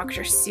 maybe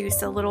Dr.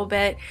 Seuss a little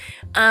bit.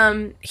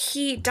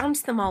 He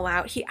dumps them all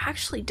out. He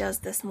actually does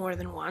this more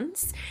than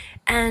once,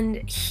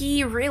 and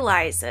he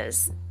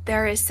realizes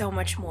there is so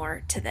much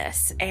more to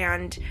this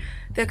and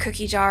the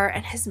cookie jar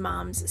and his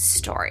mom's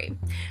story.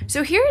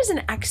 So here is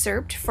an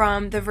excerpt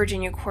from the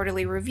Virginia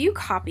Quarterly Review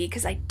copy,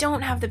 because I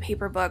don't have the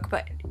paperback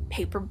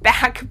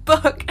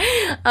book.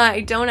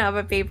 I don't have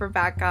a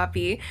paperback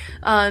copy,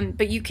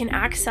 but you can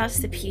access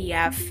the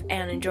PDF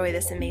and enjoy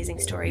this amazing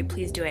story.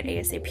 Please do it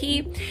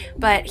ASAP.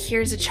 But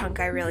here's a chunk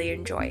I really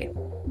enjoy.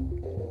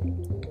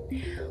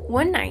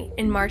 One night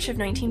in March of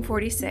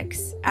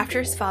 1946, after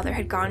his father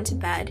had gone to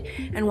bed,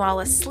 and while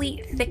a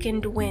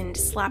sleet-thickened wind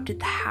slapped at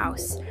the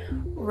house,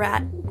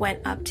 Rhett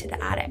went up to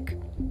the attic.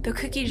 The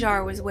cookie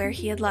jar was where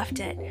he had left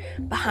it,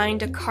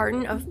 behind a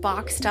carton of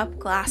boxed-up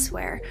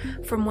glassware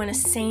from when a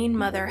sane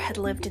mother had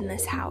lived in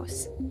this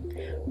house.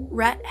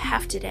 Rhett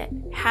hefted it,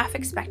 half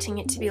expecting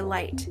it to be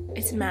light,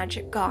 its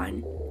magic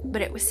gone,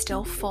 but it was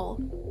still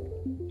full.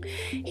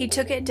 He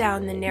took it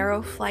down the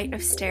narrow flight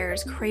of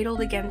stairs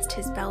cradled against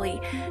his belly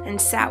and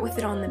sat with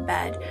it on the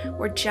bed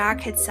where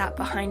Jack had sat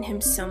behind him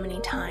so many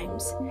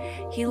times.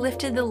 He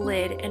lifted the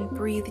lid and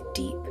breathed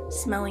deep,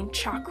 smelling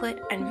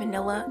chocolate and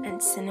vanilla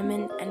and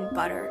cinnamon and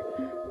butter.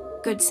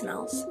 Good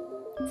smells.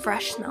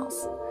 Fresh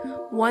smells.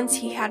 Once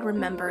he had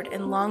remembered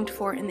and longed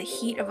for in the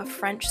heat of a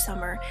French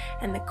summer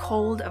and the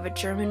cold of a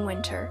German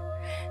winter.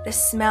 The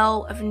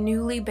smell of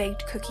newly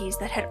baked cookies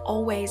that had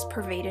always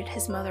pervaded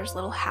his mother's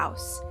little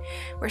house,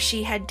 where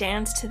she had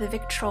danced to the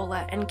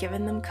Victrola and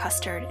given them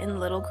custard in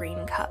little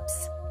green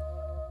cups.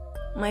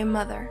 My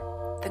mother,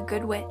 the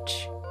good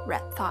witch,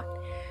 Rhett thought,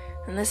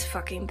 and this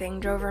fucking thing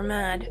drove her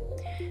mad.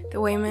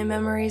 The way my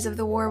memories of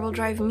the war will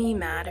drive me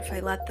mad if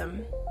I let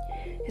them.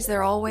 Is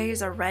there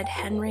always a red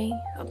Henry,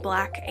 a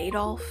black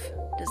Adolf?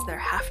 Does there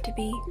have to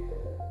be?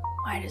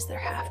 Why does there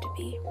have to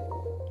be?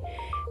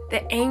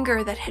 The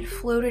anger that had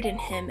floated in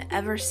him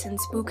ever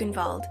since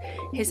Buchenwald,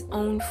 his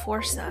own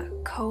Forza,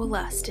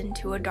 coalesced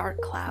into a dark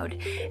cloud,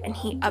 and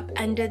he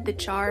upended the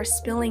jar,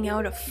 spilling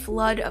out a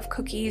flood of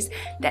cookies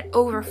that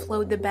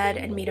overflowed the bed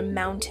and made a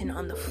mountain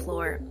on the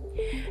floor.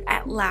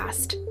 At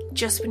last,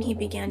 just when he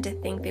began to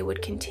think they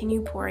would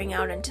continue pouring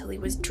out until he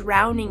was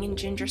drowning in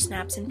ginger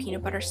snaps and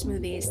peanut butter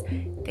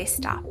smoothies, they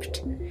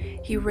stopped.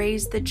 He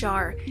raised the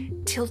jar,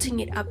 tilting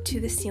it up to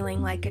the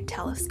ceiling like a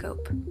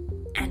telescope,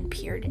 and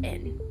peered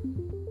in.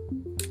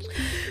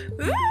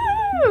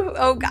 Ooh,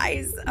 oh,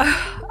 guys,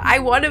 I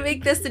want to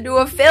make this into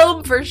a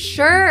film for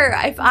sure.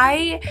 If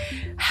I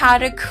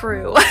had a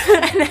crew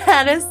and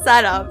had a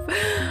setup,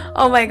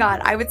 oh my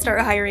god, I would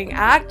start hiring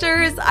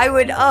actors. I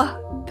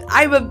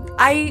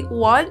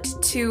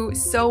want to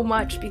so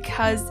much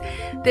because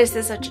this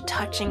is such a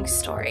touching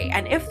story.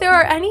 And if there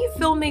are any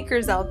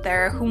filmmakers out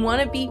there who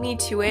want to beat me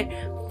to it,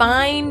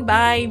 fine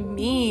by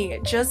me.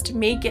 Just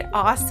make it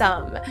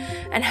awesome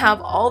and have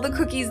all the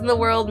cookies in the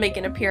world make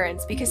an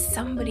appearance, because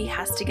somebody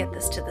has to get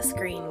this to the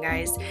screen,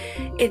 guys.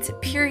 It's a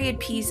period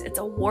piece. It's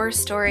a war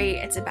story.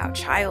 It's about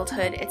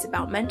childhood. It's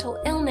about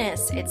mental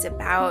illness. It's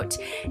about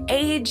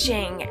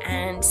aging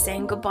and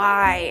saying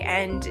goodbye.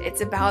 And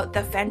it's about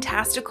the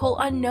fantastical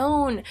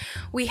unknown.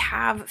 We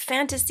have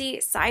fantasy,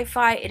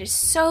 sci-fi. It is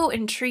so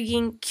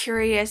intriguing,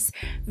 curious,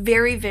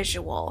 very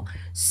visual.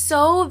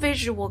 So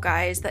visual,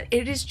 guys, that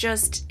it is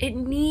just, it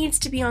needs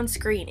to be on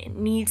screen. It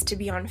needs to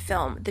be on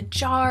film. The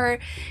jar,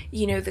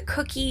 the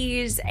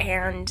cookies,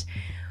 and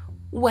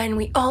when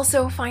we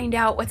also find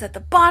out what's at the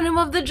bottom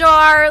of the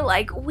jar,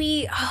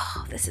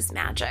 this is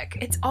magic.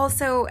 It's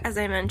also, as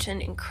I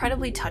mentioned,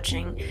 incredibly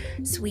touching,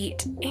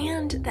 sweet,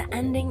 and the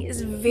ending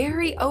is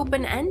very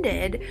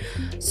open-ended.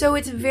 So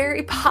it's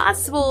very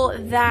possible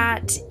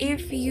that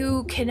if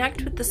you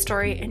connect with the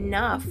story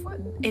enough,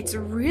 it's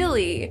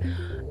really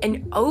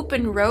an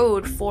open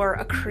road for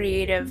a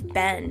creative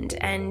bend,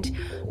 and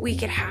we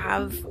could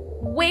have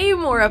way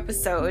more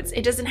episodes.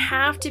 It doesn't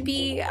have to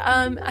be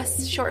a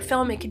short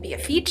film. It could be a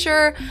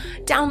feature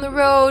down the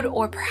road,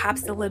 or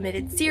perhaps a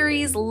limited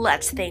series.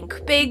 Let's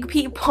think big,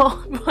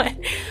 people. But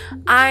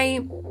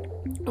I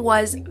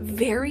was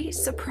very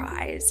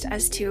surprised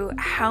as to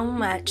how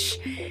much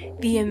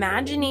the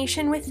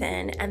imagination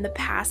within and the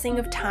passing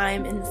of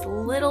time in this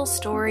little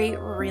story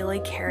really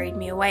carried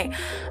me away.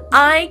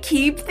 I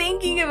keep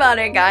thinking about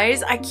it,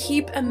 guys. I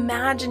keep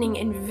imagining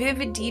in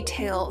vivid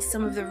detail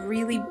some of the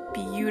really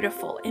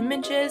beautiful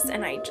images,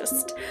 and I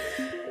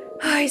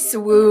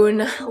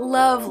swoon.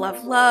 Love,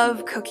 love,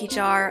 love Cookie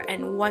Jar.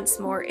 And once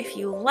more, if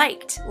you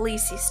liked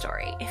Lacey's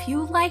story, if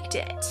you liked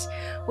it,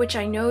 which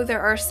I know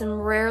there are some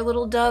rare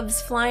little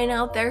doves flying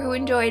out there who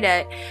enjoyed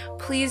it,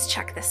 please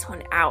check this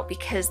one out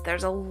because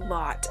there's a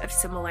lot of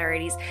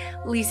similarities.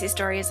 Lacey's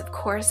story is, of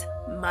course,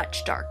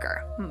 much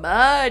darker,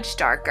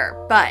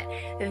 but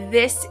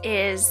this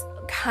is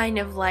kind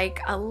of like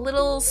a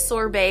little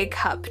sorbet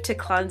cup to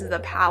cleanse the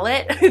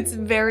palate. It's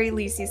very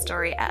Lacey's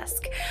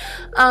Story-esque.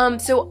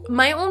 So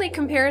my only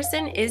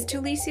comparison is to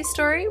Lacey's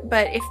story,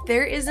 but if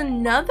there is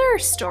another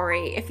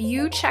story, if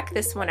you check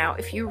this one out,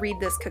 if you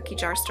read this Cookie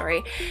Jar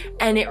story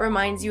and it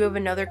reminds you of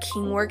another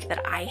King work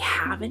that I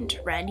haven't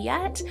read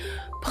yet,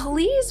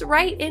 please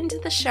write into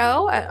the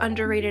show at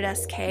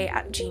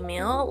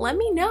UnderratedSK@gmail. Let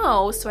me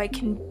know so I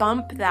can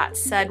bump that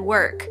said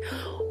work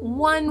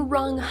one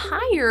rung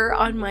higher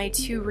on my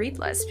to read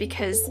list,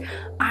 because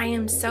I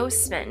am so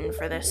smitten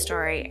for this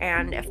story.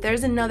 And if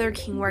there's another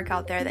King work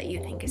out there that you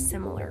think is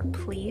similar,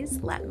 please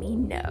let me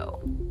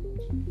know.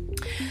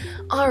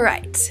 All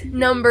right,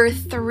 number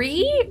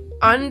 3,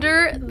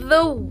 Under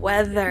the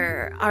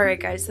Weather. All right,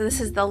 guys, so this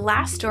is the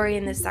last story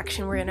in this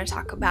section we're going to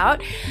talk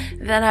about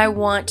that I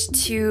want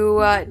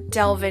to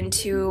delve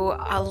into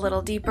a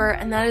little deeper,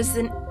 and that is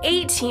an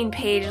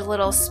 18-page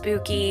little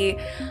spooky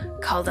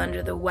called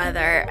Under the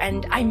Weather.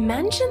 And I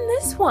mentioned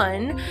this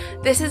one.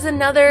 This is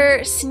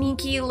another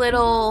sneaky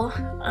little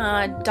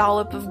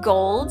dollop of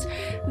gold.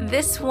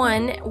 This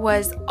one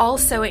was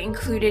also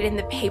included in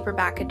the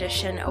paperback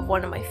edition of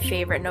one of my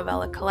favorite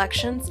novella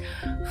collections,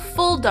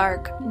 Full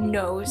Dark,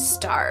 No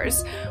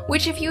Stars,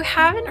 which if you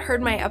haven't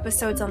heard my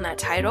episodes on that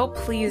title,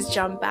 please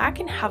jump back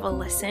and have a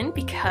listen,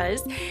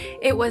 because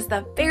it was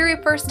the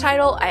very first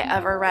title I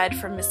ever read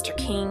from Mr.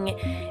 King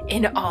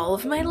in all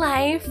of my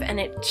life, and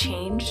it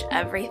changed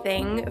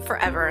everything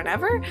forever and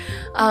ever.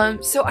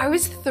 So I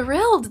was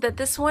thrilled that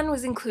this one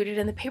was included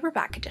in the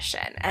paperback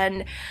edition.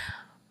 And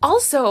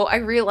also, I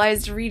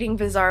realized reading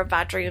Bazaar of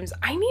Bad Dreams,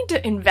 I need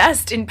to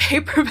invest in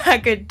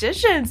paperback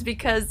editions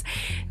because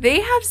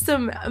they have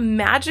some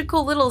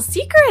magical little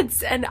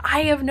secrets and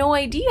I have no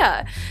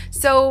idea.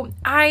 So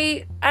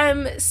I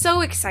am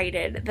so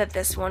excited that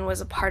this one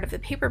was a part of the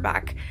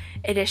paperback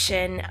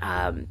edition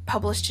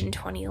published in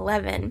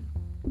 2011.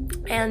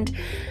 And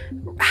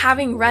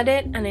having read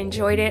it and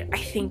enjoyed it, I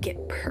think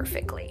it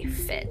perfectly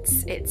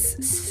fits.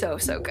 It's so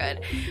good.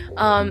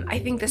 I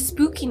think the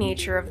spooky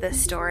nature of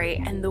this story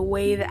and the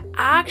way the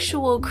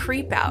actual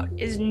creep out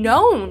is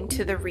known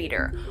to the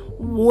reader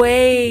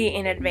way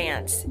in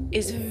advance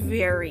is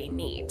very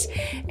neat.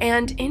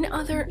 And in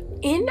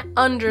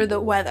Under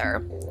the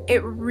Weather,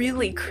 it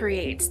really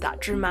creates that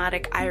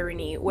dramatic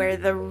irony where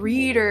the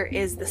reader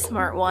is the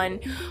smart one.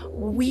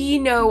 We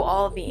know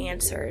all the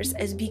answers,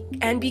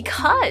 and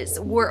because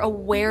we're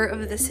aware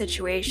of the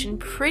situation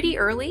pretty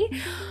early,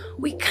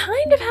 we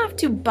kind of have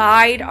to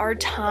bide our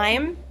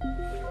time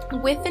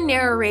with the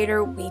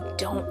narrator we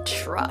don't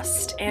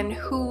trust and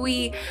who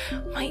we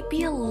might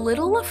be a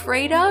little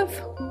afraid of,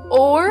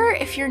 or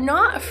if you're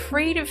not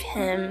afraid of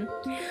him,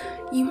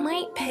 you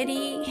might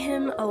pity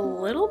him a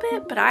little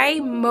bit. But I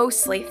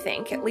mostly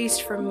think, at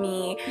least for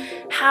me,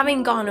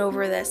 having gone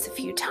over this a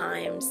few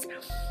times,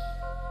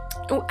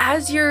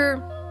 as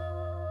you're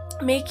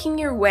making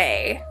your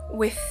way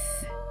with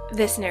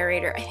this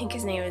narrator, I think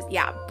his name is,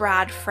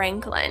 Brad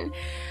Franklin,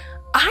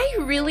 I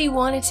really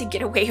wanted to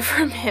get away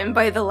from him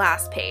by the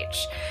last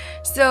page.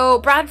 So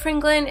Brad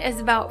Franklin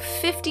is about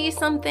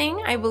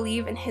 50-something, I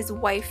believe, and his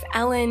wife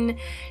Ellen,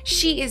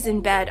 she is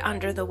in bed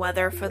under the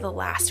weather for the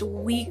last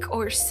week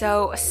or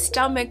so, a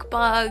stomach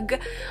bug,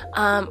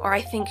 or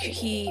I think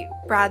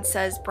Brad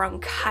says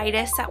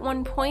bronchitis at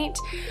one point.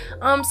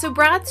 So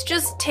Brad's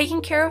just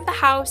taking care of the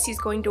house, he's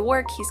going to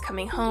work, he's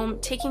coming home,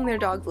 taking their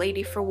dog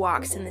Lady for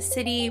walks in the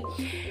city,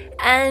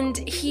 and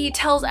he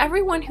tells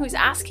everyone who's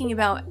asking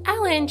about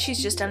Ellen she's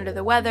she's just under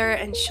the weather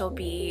and she'll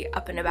be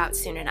up and about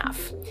soon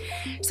enough.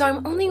 So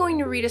I'm only going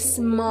to read a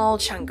small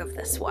chunk of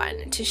this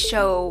one to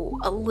show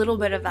a little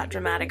bit of that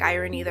dramatic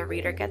irony the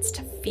reader gets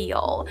to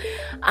feel.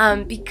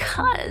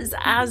 Because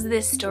as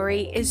this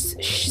story is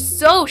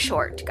so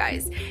short,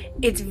 guys,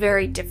 it's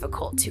very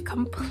difficult to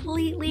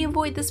completely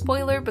avoid the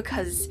spoiler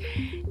because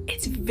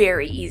it's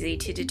very easy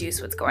to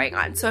deduce what's going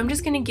on. So I'm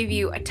just going to give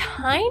you a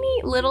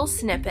tiny little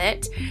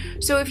snippet.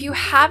 So if you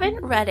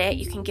haven't read it,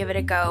 you can give it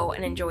a go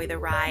and enjoy the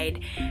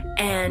ride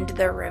and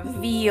the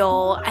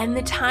reveal and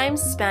the time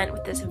spent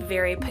with this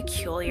very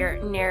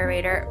peculiar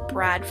narrator,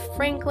 Brad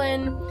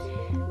Franklin.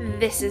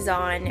 This is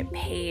on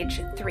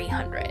page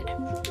 300.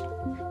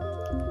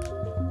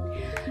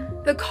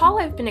 The call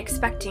I've been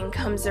expecting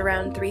comes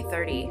around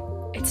 3:30.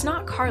 It's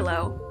not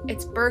Carlo,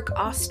 it's Burke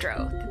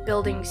Ostro, the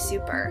building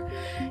super.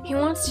 He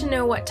wants to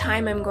know what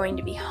time I'm going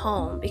to be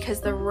home because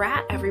the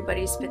rat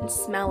everybody's been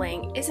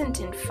smelling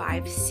isn't in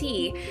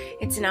 5C,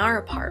 it's in our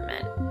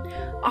apartment.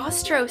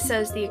 Ostro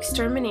says the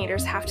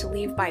exterminators have to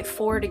leave by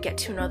 4 to get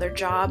to another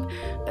job,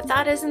 but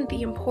that isn't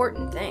the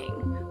important thing.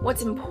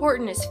 What's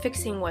important is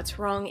fixing what's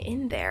wrong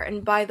in there.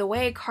 And by the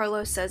way,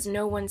 Carlo says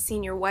no one's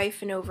seen your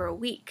wife in over a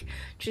week,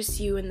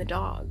 just you and the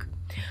dog.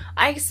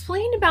 I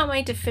explained about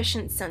my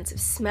deficient sense of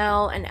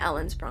smell and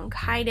Ellen's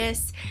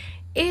bronchitis.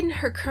 In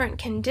her current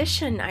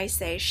condition, I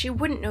say, she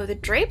wouldn't know the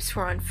drapes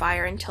were on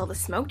fire until the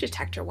smoke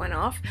detector went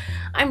off.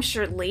 I'm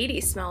sure Lady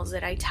smells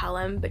it, I tell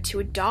him, but to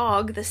a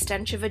dog, the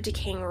stench of a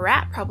decaying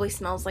rat probably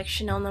smells like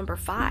Chanel No.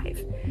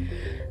 5.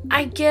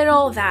 I get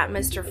all that,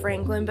 Mr.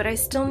 Franklin, but I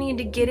still need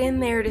to get in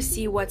there to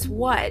see what's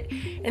what,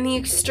 and the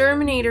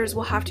exterminators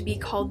will have to be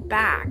called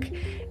back.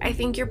 I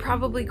think you're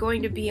probably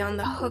going to be on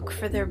the hook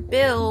for their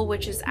bill,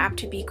 which is apt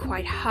to be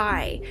quite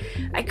high.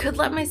 I could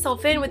let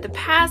myself in with the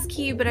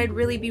passkey, but I'd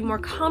really be more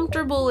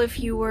comfortable if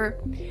you were...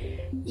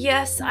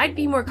 Yes, I'd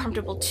be more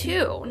comfortable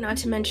too, not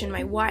to mention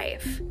my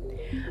wife.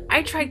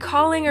 I tried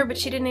calling her, but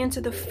she didn't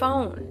answer the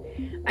phone.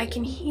 I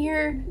can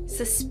hear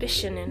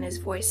suspicion in his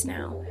voice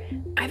now.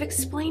 I've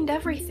explained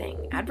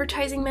everything.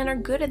 Advertising men are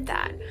good at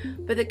that,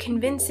 but the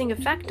convincing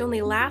effect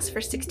only lasts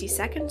for 60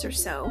 seconds or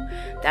so.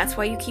 That's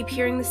why you keep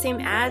hearing the same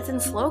ads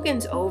and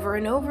slogans over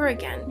and over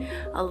again.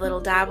 A little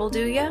dabble,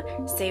 do ya?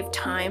 Save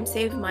time,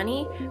 save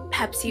money.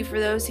 Pepsi for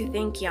those who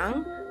think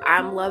young.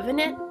 I'm loving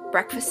it.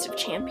 Breakfast of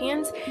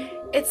champions.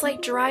 It's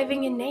like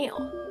driving a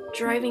nail,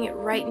 driving it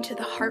right into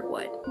the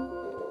heartwood.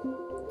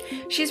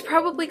 She's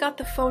probably got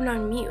the phone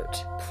on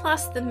mute,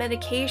 plus the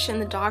medication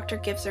the doctor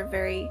gives her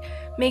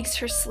makes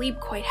her sleep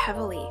quite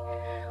heavily.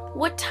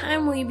 What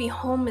time will you be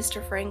home,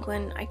 Mr.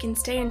 Franklin? I can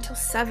stay until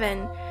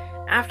 7.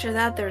 After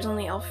that, there's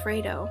only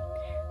Alfredo.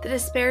 The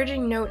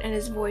disparaging note in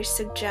his voice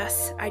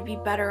suggests I'd be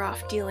better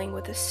off dealing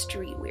with a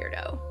street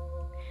weirdo.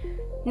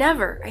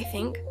 Never, I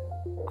think.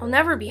 I'll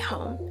never be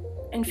home.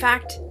 In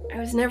fact, I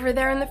was never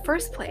there in the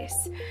first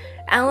place.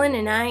 Ellen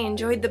and I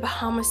enjoyed the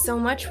Bahamas so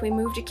much we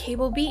moved to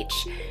Cable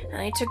Beach,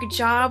 and I took a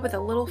job with a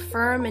little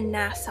firm in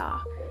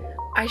Nassau.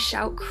 I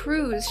shout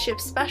cruise ship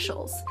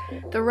specials.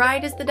 The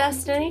ride is the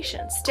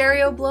destination.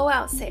 Stereo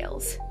blowout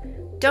sales.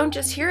 Don't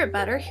just hear it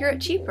better, hear it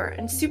cheaper,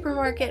 and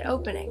supermarket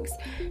openings.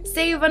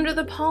 Save under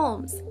the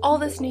palms. All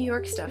this New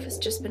York stuff has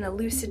just been a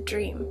lucid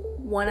dream,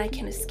 one I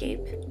can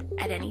escape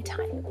at any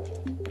time.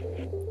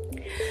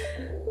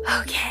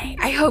 Okay,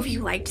 I hope you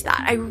liked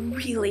that. I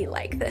really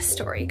like this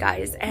story,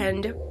 guys,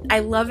 and I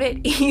love it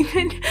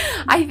even.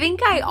 I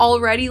think I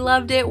already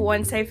loved it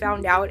once I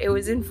found out it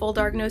was in Full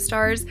Dark No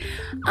Stars.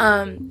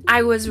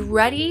 I was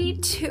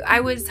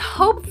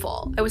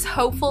hopeful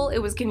it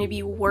was going to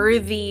be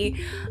worthy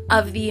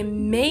of the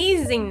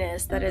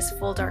amazingness that is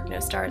Full Dark No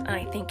Stars, and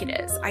I think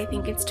it is. I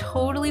think it's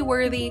totally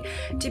worthy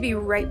to be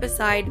right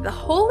beside the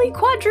holy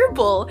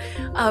quadruple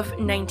of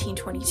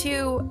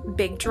 1922,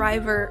 Big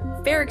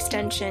Driver, Fair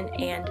Extension,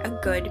 and A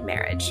Good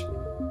Marriage.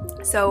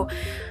 So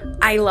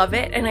I love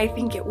it, and I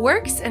think it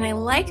works, and I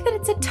like that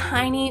it's a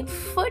tiny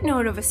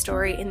footnote of a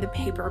story in the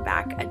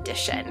paperback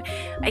edition.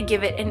 I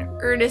give it an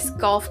earnest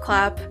golf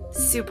clap.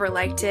 Super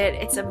liked it.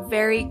 It's a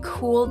very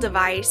cool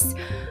device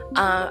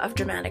of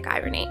dramatic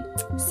irony.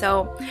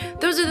 So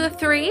those are the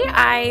 3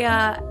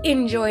 I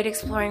enjoyed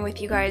exploring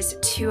with you guys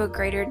to a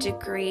greater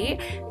degree.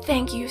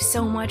 Thank you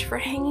so much for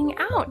hanging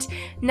out.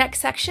 Next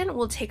section,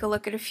 we'll take a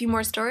look at a few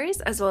more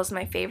stories as well as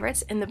my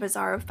favorites in the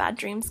Bazaar of Bad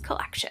Dreams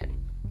collection.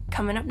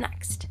 Coming up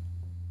next.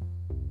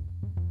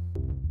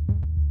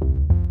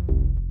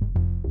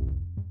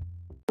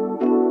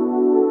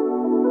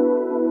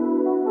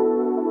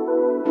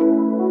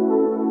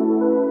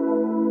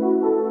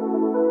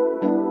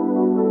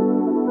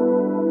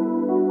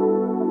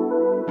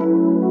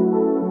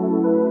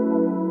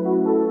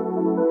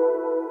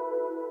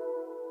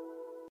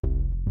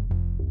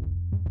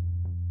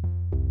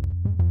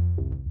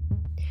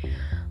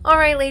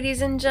 Alright,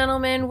 ladies and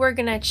gentlemen, we're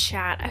gonna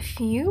chat a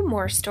few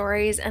more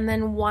stories and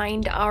then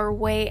wind our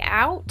way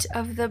out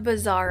of the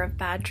Bazaar of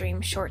Bad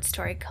Dreams short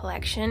story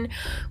collection.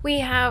 We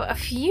have a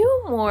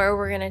few more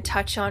we're gonna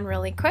touch on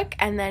really quick,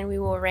 and then we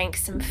will rank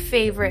some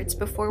favorites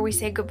before we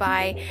say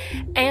goodbye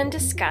and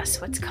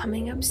discuss what's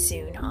coming up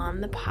soon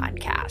on the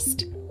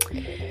podcast.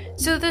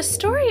 So the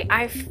story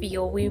I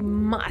feel we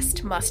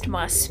must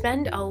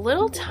spend a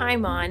little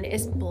time on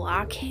is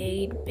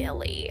Blockade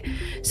Billy.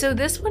 So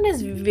this one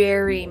is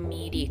very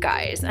meaty,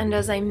 guys, and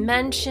as I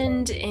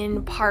mentioned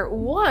in part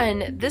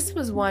 1, this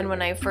was one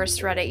when I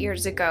first read it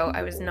years ago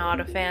I was not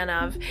a fan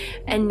of,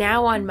 and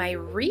now on my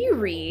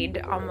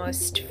reread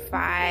almost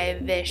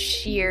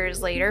 5-6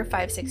 years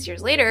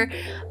later,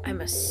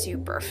 I'm a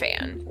super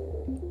fan.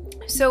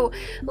 So,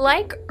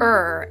 like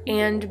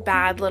and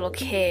Bad Little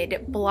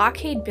Kid,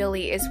 Blockade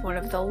Billy is one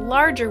of the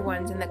larger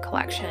ones in the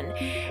collection,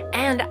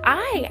 and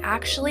I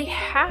actually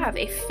have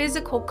a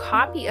physical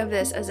copy of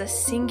this as a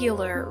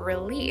singular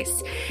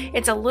release.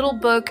 It's a little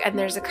book, and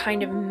there's a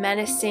kind of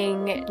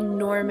menacing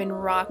Norman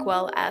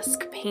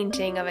Rockwell-esque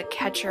painting of a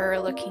catcher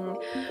looking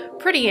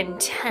pretty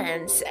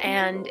intense,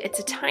 and it's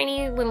a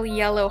tiny little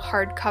yellow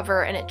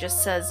hardcover, and it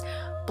just says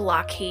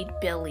Blockade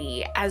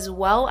Billy, as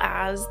well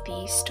as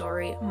the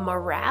story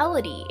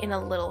Morality in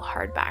a little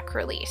hardback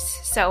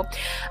release. So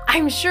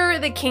I'm sure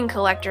the King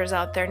collectors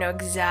out there know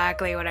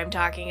exactly what I'm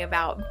talking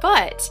about,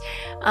 but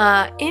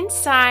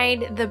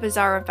inside the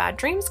Bazaar of Bad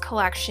Dreams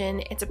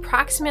collection, it's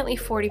approximately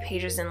 40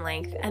 pages in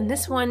length, and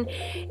this one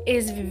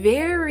is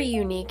very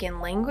unique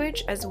in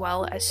language as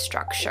well as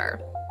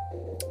structure.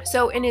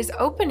 So in his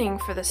opening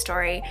for the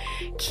story,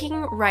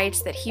 King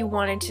writes that he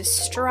wanted to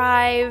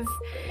strive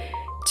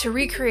to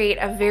recreate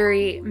a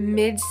very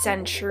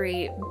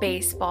mid-century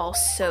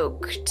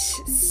baseball-soaked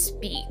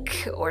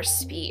speech,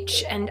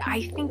 and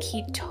I think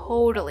he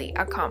totally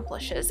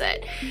accomplishes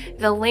it.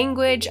 The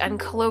language and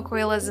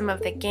colloquialism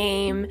of the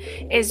game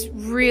is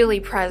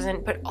really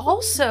present, but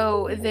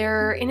also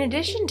in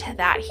addition to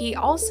that, he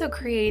also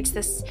creates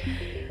this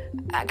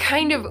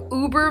kind of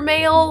uber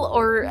male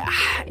or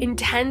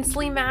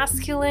intensely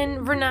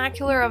masculine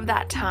vernacular of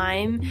that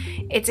time.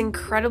 It's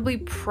incredibly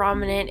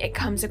prominent. It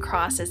comes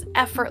across as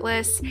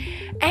effortless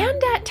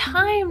and at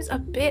times a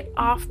bit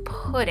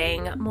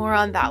off-putting. More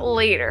on that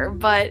later.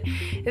 But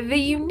the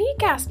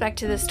unique aspect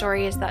to the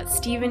story is that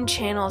Stephen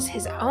channels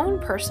his own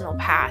personal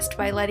past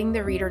by letting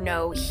the reader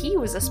know he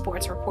was a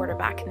sports reporter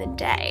back in the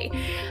day.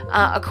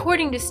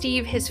 According to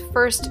Steve, his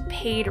first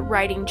paid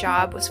writing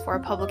job was for a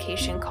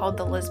publication called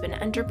the Lisbon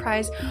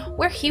Enterprise,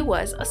 where he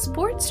was a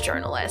sports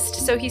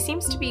journalist. So he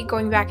seems to be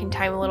going back in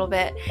time a little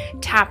bit,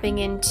 tapping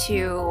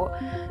into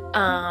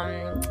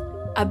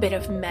a bit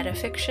of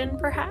metafiction,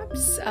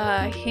 perhaps.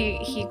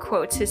 He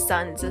quotes his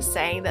sons as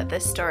saying that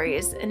this story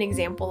is an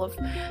example of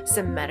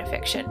some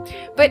metafiction.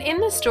 But in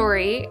the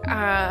story,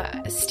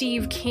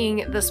 Steve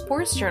King, the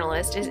sports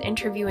journalist, is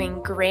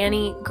interviewing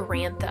Granny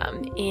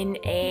Grantham in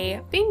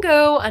a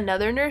bingo,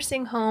 another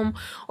nursing home,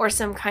 or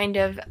some kind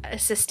of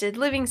assisted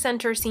living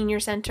center, senior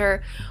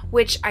center,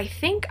 which I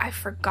think I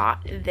forgot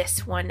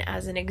this one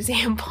as an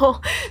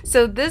example.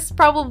 So this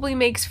probably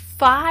makes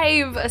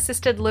 5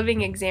 assisted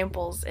living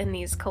examples in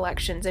these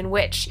collections in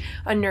which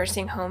a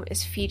nursing home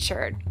is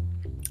featured.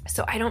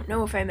 So I don't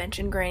know if I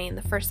mentioned Granny in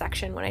the first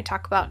section when I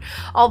talk about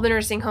all the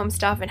nursing home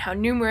stuff and how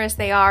numerous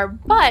they are,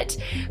 but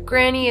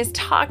Granny is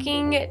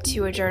talking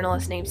to a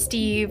journalist named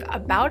Steve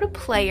about a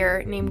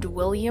player named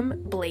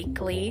William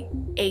Blakely,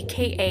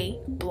 aka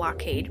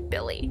Blockade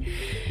Billy.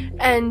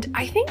 And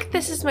I think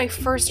this is my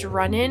first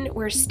run-in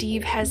where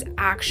Steve has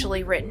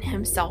actually written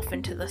himself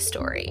into the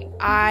story.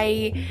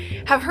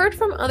 I have heard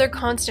from other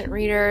constant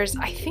readers,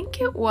 I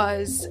think it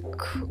was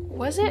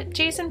it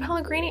Jason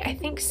Pellegrini? I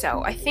think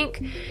so. I think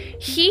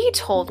he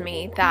told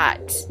me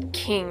that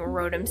King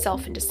wrote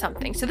himself into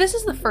something. So this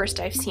is the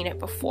first I've seen it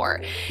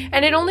before.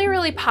 And it only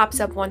really pops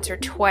up once or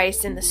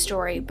twice in the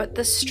story, but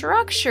the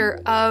structure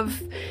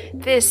of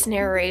this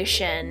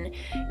narration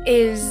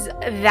is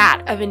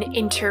that of an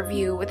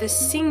interview with a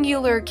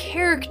singular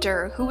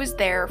character who was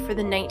there for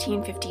the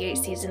 1958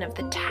 season of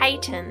the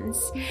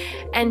Titans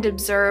and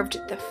observed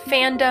the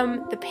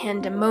fandom, the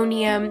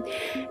pandemonium,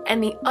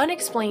 and the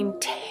unexplained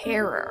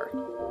terror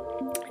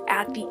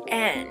at the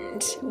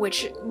end,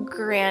 which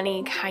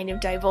Granny kind of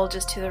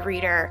divulges to the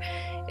reader,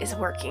 is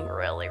working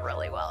really,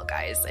 really well,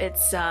 guys.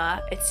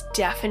 It's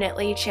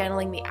definitely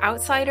channeling The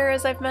Outsider,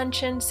 as I've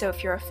mentioned, so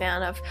if you're a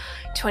fan of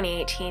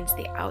 2018's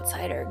The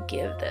Outsider,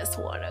 give this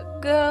one a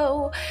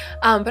go.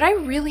 But I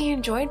really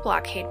enjoyed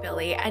Blockade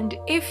Billy, and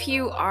if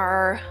you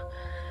are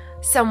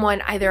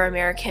someone either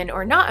American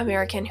or not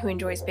American who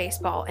enjoys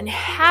baseball and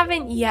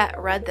haven't yet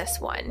read this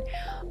one,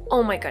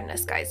 oh my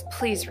goodness, guys,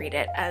 please read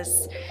it,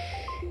 as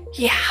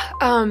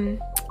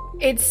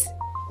it's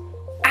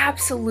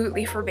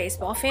absolutely for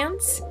baseball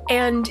fans.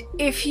 And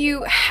if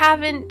you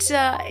haven't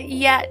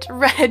yet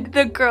read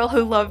The Girl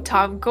Who Loved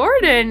Tom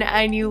Gordon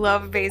and you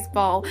love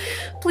baseball,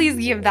 please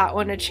give that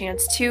one a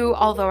chance too,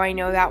 although I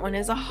know that one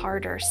is a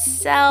harder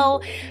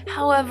sell.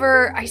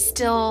 However, I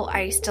still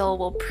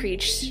will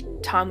preach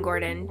Tom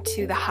Gordon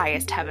to the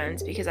highest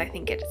heavens because I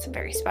think it's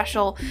very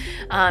special.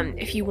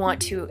 If you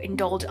want to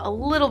indulge a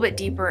little bit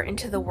deeper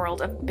into the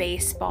world of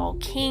Baseball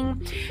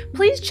King,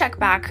 please check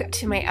back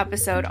to my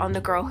episode on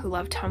The Girl Who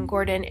Loved Tom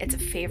Gordon. It's a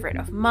favorite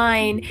of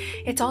mine.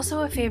 It's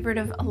also a favorite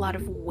of a lot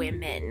of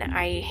women.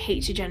 I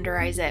hate to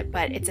genderize it,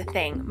 but it's a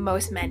thing.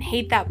 Most men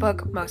hate that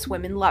book. Most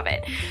women love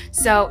it.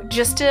 So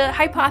just a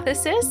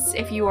hypothesis,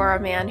 if you are a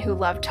man who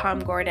loved Tom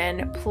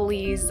Gordon,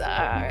 please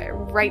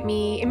write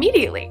me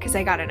immediately because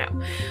I gotta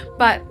know.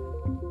 But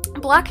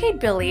Blockade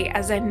Billy,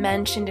 as I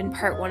mentioned in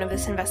part 1 of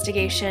this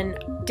investigation,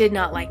 did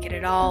not like it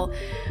at all.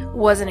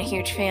 Wasn't a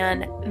huge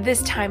fan.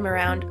 This time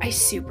around, I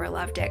super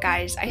loved it,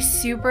 guys. I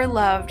super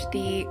loved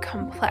the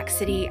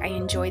complexity. I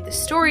enjoyed the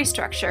story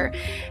structure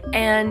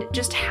and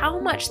just how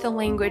much the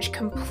language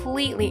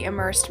completely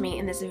immersed me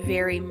in this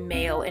very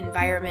male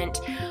environment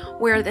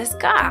where this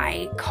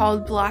guy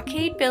called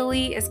Blockade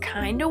Billy is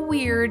kind of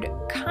weird,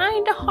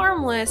 kind of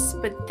harmless,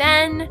 but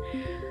then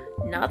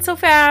not so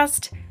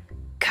fast,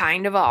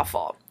 kind of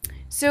awful.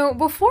 So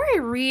before I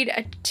read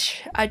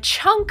a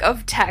chunk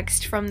of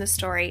text from the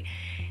story,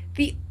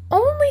 the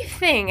only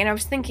thing, and I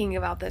was thinking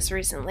about this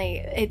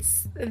recently,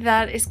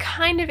 that is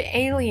kind of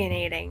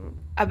alienating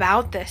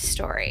about this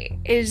story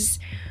is,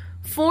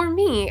 for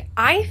me,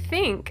 I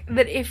think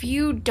that if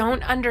you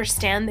don't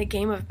understand the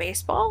game of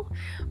baseball,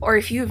 or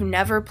if you've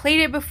never played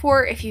it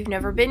before, if you've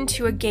never been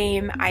to a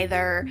game,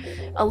 either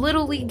a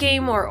little league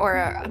game or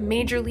a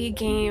major league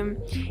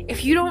game,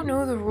 if you don't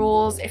know the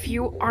rules, if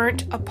you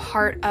aren't a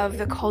part of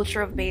the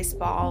culture of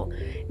baseball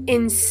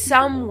in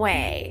some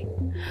way,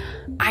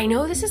 I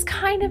know this is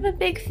kind of a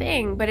big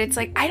thing, but it's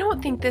like, I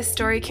don't think this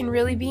story can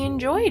really be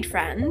enjoyed,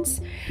 friends.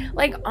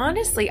 Like,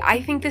 honestly,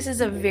 I think this is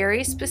a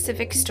very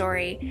specific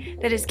story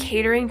that is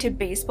catering to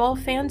baseball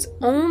fans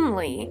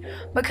only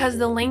because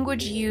the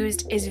language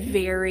used is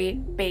very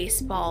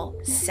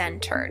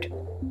baseball-centered.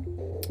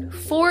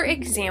 For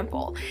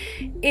example,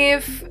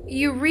 if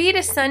you read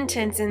a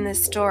sentence in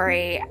this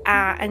story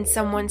and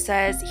someone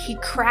says, he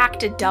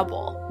cracked a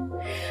double,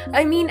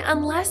 I mean,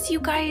 unless you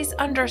guys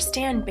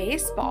understand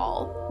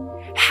baseball,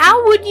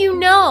 how would you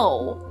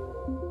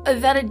know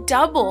that a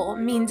double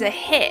means a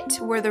hit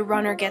where the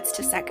runner gets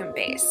to second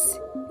base?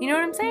 You know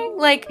what I'm saying?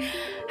 Like,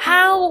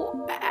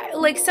 how,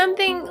 like,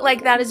 something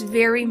like that is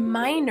very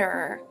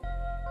minor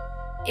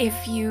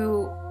if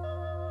you,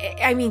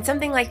 I mean,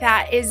 something like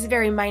that is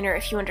very minor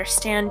if you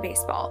understand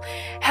baseball.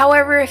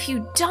 However, if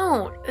you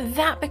don't,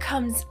 that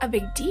becomes a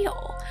big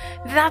deal.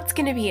 That's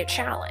going to be a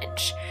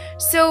challenge.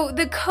 So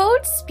the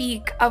code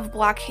speak of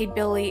Blockade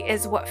Billy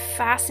is what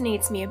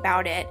fascinates me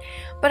about it,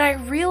 but I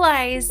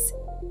realize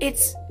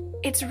it's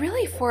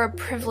really for a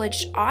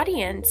privileged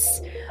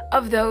audience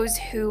of those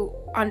who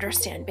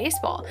understand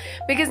baseball.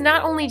 Because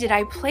not only did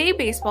I play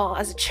baseball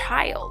as a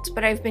child,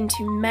 but I've been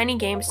to many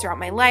games throughout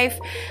my life.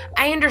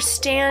 I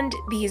understand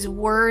these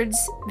words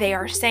they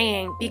are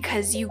saying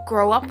because you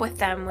grow up with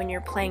them when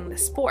you're playing the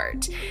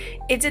sport.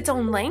 It's its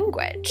own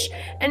language.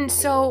 And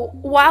so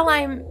while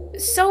I'm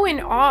so in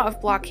awe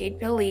of Blockade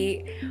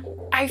Billy,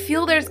 I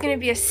feel there's going to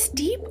be a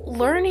steep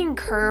learning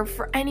curve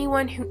for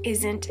anyone who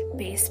isn't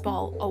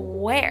baseball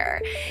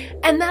aware.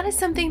 And that is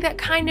something that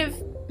kind of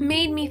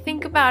made me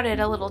think about it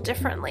a little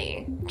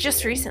differently.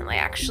 Just recently,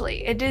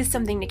 actually. It is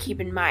something to keep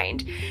in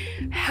mind.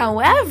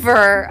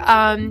 However,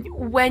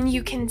 when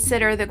you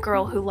consider The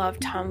Girl Who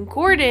Loved Tom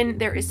Gordon,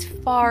 there is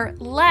far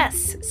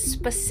less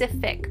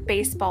specific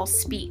baseball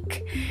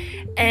speak.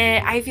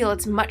 And I feel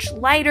it's much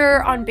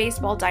lighter on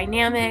baseball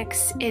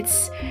dynamics.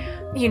 It's,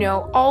 you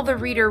know, all the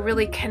reader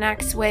really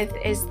connects with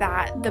is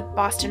that the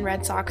Boston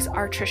Red Sox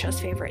are Trisha's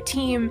favorite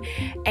team,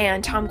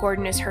 and Tom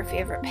Gordon is her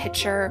favorite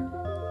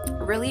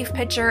relief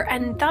pitcher,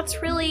 and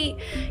that's really,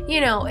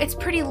 you know, it's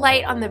pretty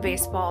light on the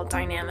baseball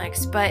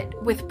dynamics.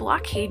 But with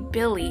Blockade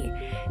Billy,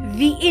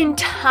 the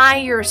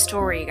entire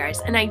story, guys,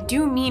 and I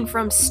do mean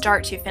from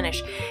start to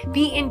finish,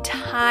 the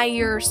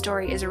entire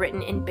story is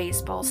written in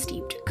baseball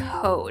steeped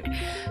code.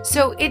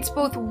 So it's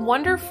both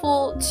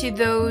wonderful to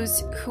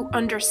those who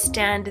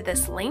understand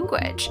this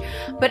language,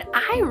 but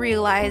I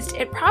realized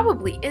it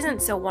probably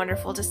isn't so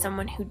wonderful to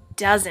someone who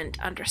doesn't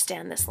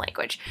understand this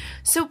language.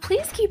 So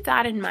please keep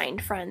that in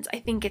mind, friends. I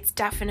think it's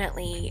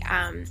definitely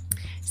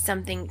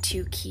something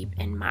to keep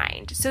in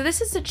mind. So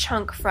this is a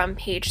chunk from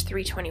page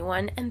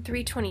 321 and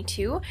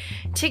 322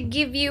 to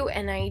give you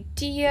an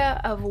idea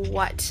of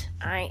what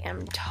I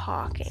am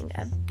talking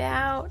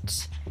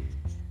about.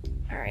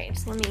 All right,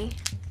 so let me...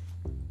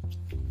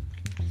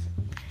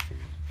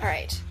 All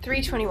right,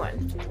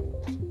 321.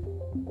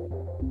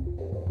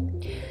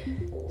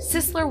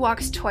 Sisler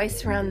walks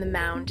twice around the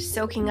mound,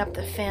 soaking up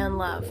the fan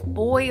love.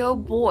 Boy, oh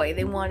boy,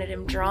 they wanted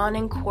him drawn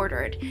and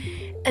quartered.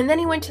 And then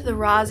he went to the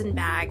rosin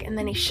bag, and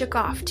then he shook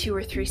off 2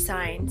 or 3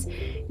 signs,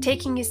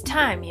 taking his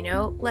time, you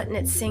know, letting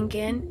it sink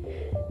in.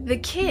 The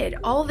kid,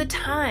 all the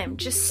time,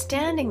 just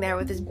standing there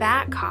with his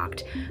back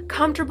cocked,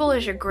 comfortable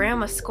as your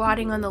grandma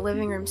squatting on the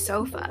living room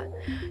sofa.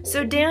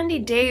 So Dandy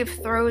Dave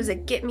throws a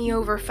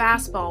get-me-over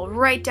fastball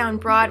right down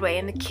Broadway,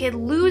 and the kid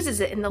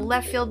loses it in the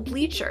left field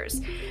bleachers.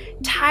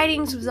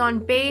 Tidings was on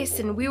base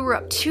and we were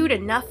up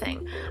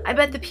 2-0. I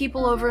bet the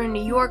people over in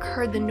New York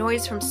heard the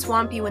noise from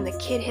Swampy when the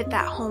kid hit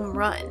that home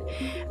run.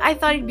 I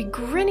thought he'd be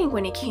grinning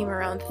when he came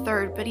around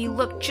third, but he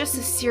looked just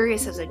as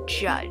serious as a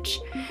judge.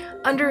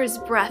 Under his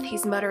breath,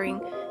 he's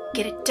muttering,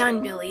 "Get it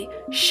done, Billy.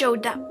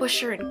 Showed that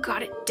busher and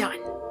got it done."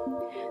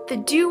 The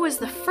dude was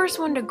the first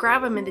one to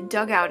grab him in the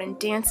dugout and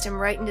danced him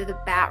right into the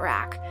bat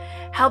rack.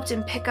 Helped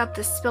him pick up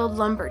the spilled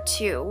lumber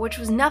too, which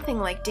was nothing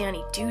like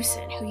Danny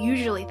Dewson, who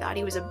usually thought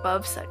he was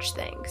above such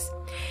things.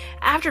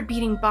 After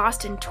beating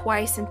Boston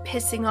twice and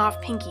pissing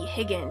off Pinky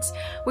Higgins,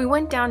 we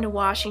went down to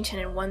Washington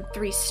and won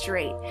 3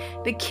 straight.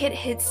 The kid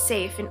hit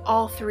safe in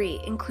all 3,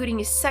 including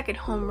his second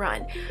home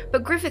run,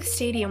 but Griffith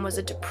Stadium was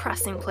a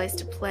depressing place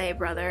to play,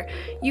 brother.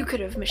 You could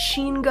have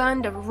machine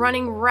gunned a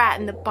running rat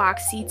in the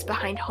box seats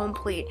behind home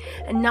plate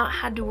and not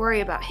had to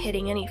worry about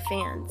hitting any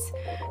fans.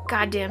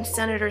 Goddamn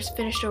Senators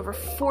finished over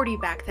 40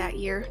 back that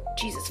year.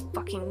 Jesus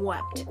fucking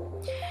wept.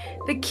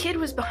 The kid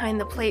was behind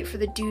the plate for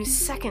the Dew's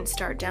second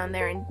start down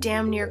there and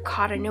damn near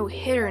caught a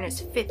no-hitter in his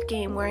 5th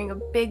game wearing a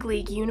big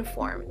league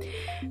uniform.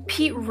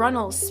 Pete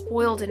Runnels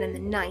spoiled it in the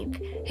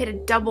 9th, hit a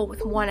double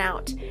with 1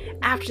 out.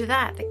 After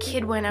that, the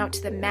kid went out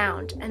to the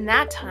mound, and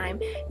that time,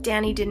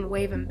 Danny didn't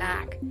wave him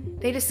back.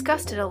 They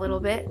discussed it a little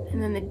bit,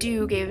 and then the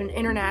Dew gave an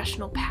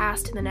international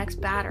pass to the next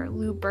batter,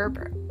 Lou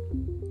Berber.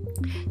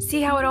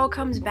 See how it all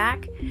comes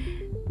back?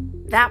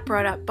 That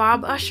brought up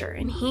Bob Usher,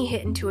 and he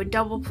hit into a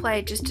double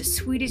play just as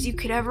sweet as you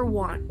could ever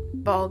want.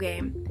 Ball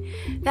game.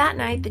 That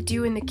night, the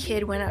Dew and the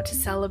kid went out to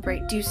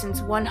celebrate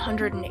Dewson's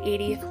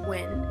 180th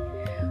win.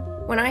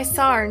 When I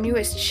saw our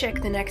newest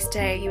chick the next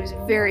day, he was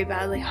very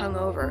badly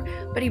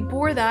hungover, but he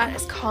bore that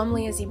as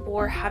calmly as he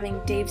bore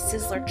having Dave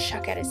Sizzler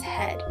chuck at his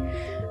head.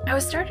 I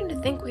was starting to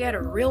think we had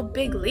a real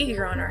big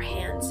leaguer on our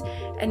hands,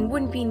 and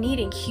wouldn't be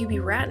needing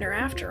Hubie Ratner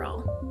after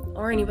all,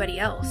 or anybody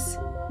else.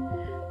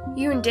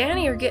 "You and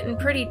Danny are getting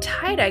pretty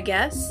tight, I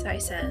guess," I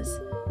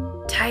says.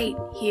 "Tight,"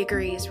 he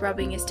agrees,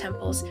 rubbing his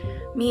temples.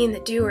 "Me and the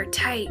Dew are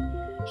tight.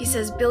 He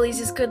says Billy's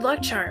his good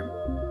luck charm."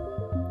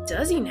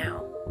 "Does he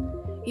now?"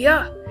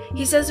 "Yeah,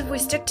 he says if we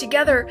stick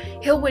together,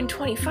 he'll win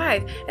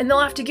 25, and they'll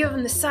have to give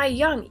him the Cy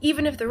Young,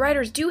 even if the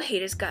writers do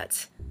hate his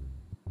guts."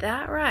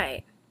 "That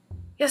right?"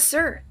 "Yes,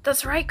 sir,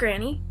 that's right,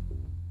 Granny."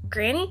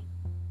 "Granny?"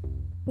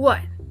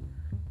 "What?"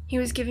 He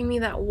was giving me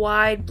that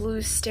wide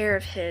blue stare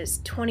of his,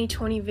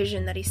 20/20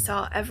 vision that he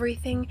saw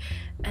everything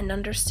and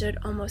understood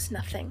almost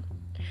nothing.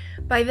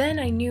 By then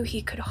I knew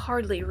he could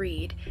hardly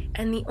read,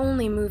 and the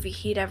only movie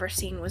he'd ever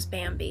seen was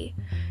Bambi.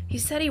 He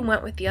said he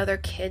went with the other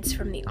kids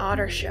from the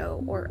Otter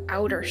Show, or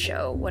Outer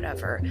Show,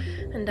 whatever,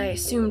 and I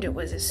assumed it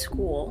was his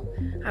school.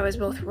 I was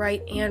both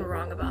right and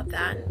wrong about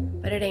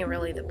that, but it ain't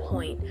really the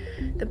point.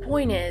 The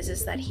point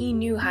is that he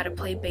knew how to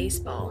play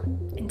baseball,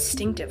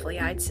 instinctively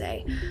I'd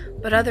say,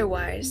 but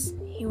otherwise,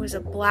 he was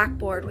a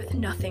blackboard with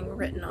nothing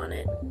written on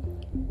it.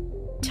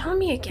 "Tell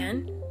me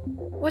again,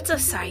 what's a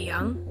Cy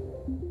Young?"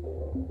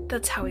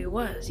 That's how he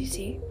was, you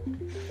see.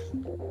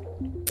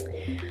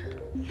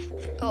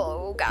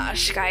 Oh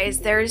gosh, guys,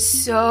 there's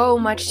so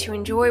much to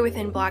enjoy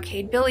within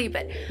Blockade Billy,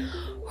 but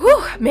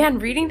whew, man,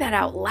 reading that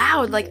out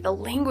loud, like the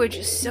language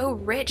is so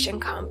rich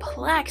and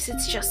complex,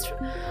 it's just,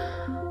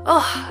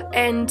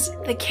 and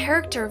the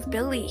character of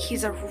Billy,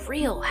 he's a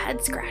real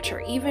head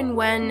scratcher, even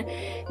when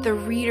the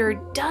reader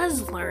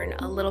does learn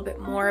a little bit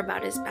more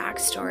about his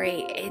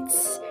backstory.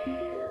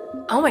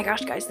 Oh my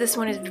gosh, guys, this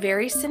one is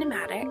very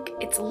cinematic,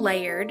 it's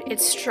layered,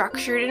 it's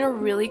structured in a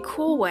really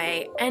cool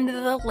way, and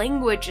the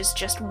language is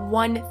just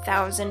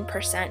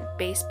 1000%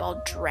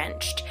 baseball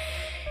drenched.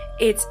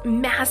 It's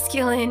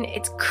masculine,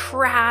 it's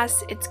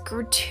crass, it's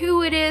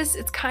gratuitous,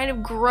 it's kind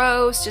of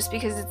gross just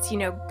because it's,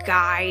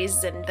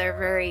 guys and they're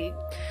very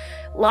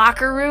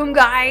locker room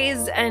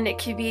guys, and it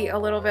can be a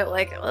little bit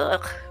like,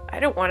 ugh, I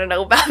don't want to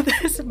know about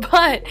this,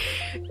 but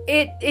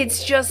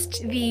it's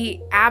just the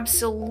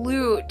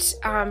absolute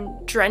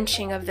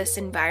drenching of this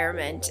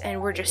environment,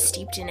 and we're just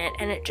steeped in it,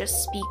 and it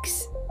just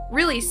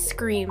really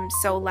screams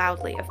so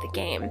loudly of the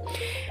game,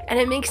 and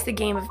it makes the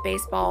game of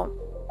baseball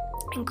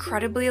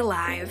incredibly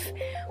alive,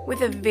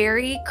 with a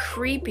very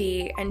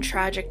creepy and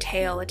tragic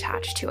tale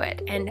attached to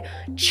it, and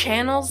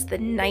channels the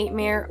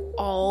nightmare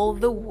all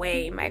the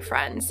way, my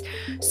friends.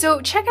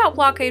 So check out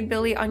Blockade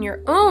Billy on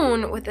your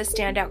own with a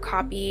standout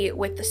copy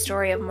with the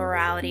story of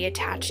morality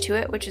attached to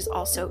it, which is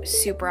also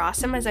super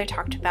awesome, as I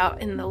talked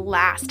about in the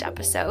last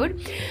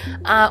episode,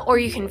 or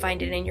you can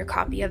find it in your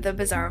copy of the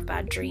Bazaar of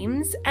Bad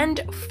Dreams.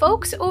 And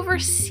folks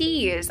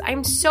overseas,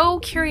 I'm so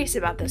curious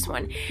about this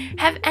one.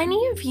 Have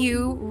any of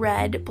you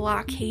read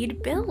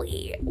Blockade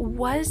Billy?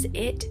 Was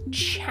it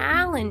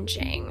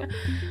challenging?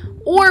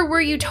 Or were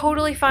you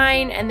totally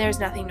fine and there's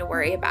nothing to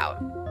worry about?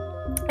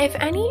 If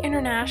any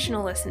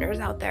international listeners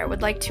out there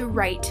would like to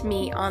write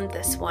me on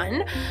this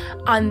one,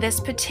 on this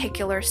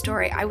particular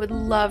story, I would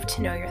love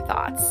to know your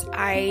thoughts.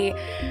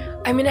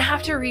 I'm going to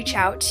have to reach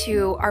out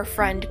to our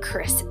friend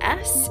Chris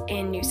S.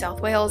 in New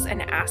South Wales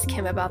and ask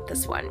him about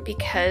this one,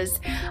 because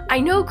I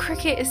know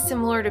cricket is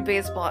similar to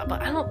baseball,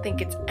 but I don't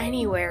think it's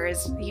anywhere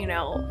as,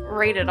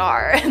 rated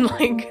R and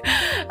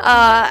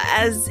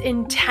as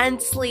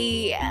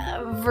intensely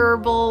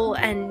verbal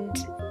and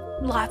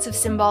lots of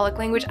symbolic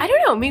language. I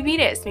don't know, maybe it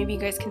is. Maybe you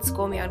guys can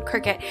school me on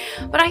cricket.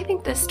 But I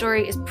think this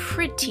story is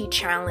pretty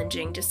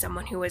challenging to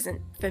someone who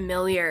isn't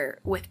familiar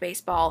with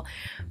baseball.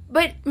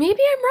 But maybe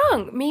I'm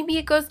wrong. Maybe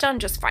it goes down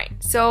just fine.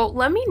 So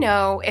let me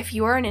know, if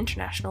you are an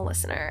international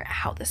listener,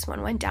 how this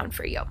one went down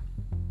for you.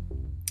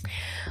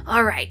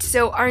 All right,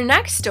 so our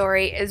next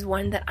story is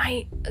one that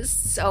I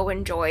so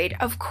enjoyed.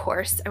 Of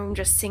course, I'm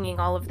just singing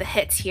all of the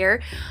hits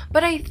here,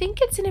 but I think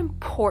it's an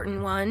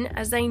important one,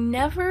 as I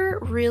never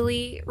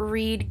really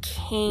read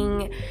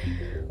King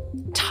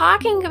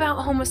talking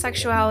about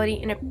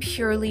homosexuality in a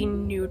purely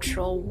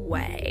neutral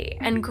way.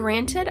 And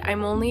granted,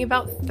 I'm only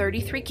about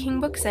 33 King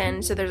books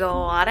in, so there's a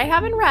lot I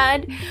haven't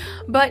read,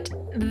 but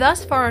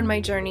thus far on my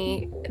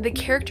journey, the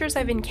characters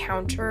I've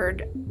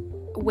encountered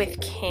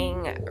with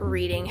King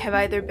reading have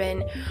either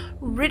been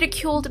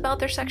ridiculed about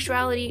their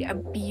sexuality,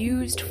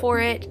 abused for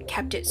it,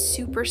 kept it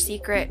super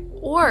secret,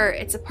 or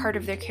it's a part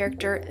of their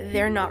character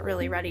they're not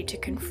really ready to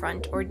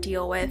confront or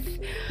deal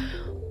with.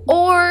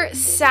 Or,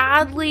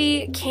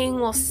 sadly, King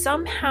will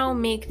somehow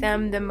make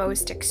them the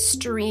most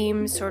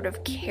extreme, sort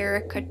of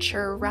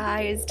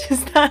caricaturized.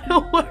 Is that a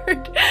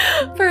word?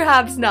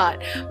 Perhaps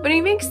not. But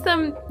he makes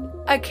them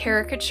a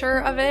caricature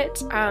of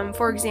it.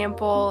 For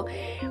example,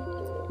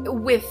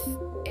 with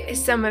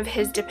some of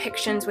his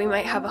depictions, we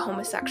might have a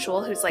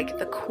homosexual who's like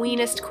the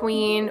queenest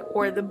queen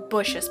or the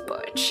bushest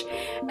butch.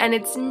 And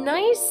it's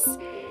nice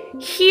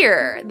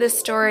here, the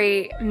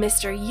story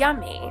Mr.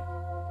 Yummy,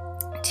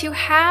 to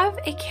have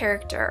a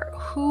character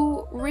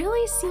who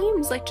really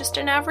seems like just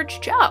an average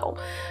Joe,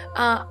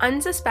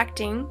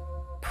 unsuspecting,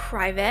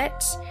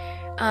 private,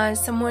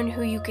 someone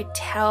who you could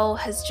tell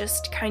has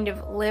just kind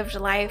of lived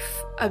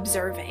life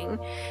observing.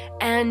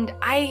 And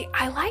I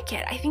like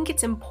it. I think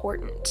it's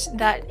important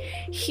that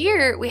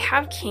here we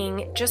have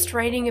King just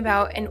writing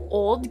about an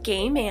old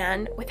gay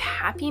man with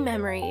happy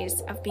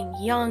memories of being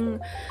young,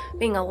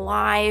 being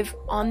alive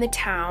on the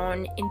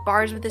town, in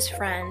bars with his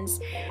friends,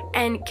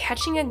 and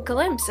catching a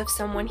glimpse of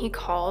someone he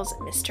calls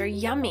Mr.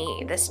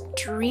 Yummy, this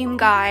dream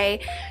guy,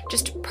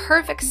 just a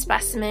perfect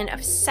specimen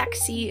of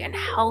sexy and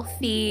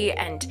healthy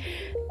and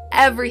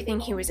everything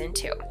he was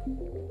into.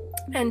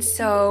 And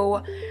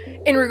so,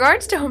 in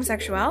regards to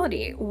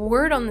homosexuality,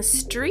 word on the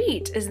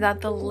street is that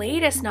the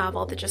latest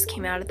novel that just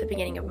came out at the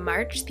beginning of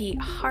March, the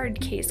hard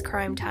case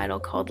crime title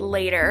called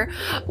Later,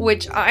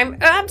 which I'm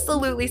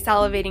absolutely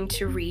salivating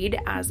to read,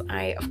 as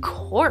I, of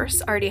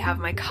course, already have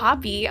my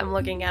copy. I'm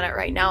looking at it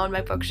right now on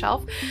my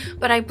bookshelf,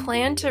 but I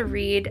plan to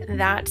read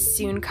that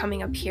soon,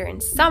 coming up here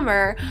in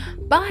summer.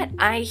 But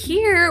I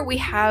hear we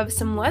have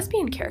some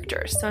lesbian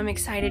characters, so I'm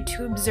excited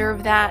to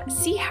observe that,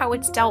 see how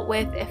it's dealt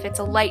with, if it's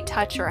a light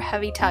touch or a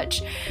heavy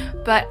touch.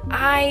 But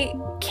I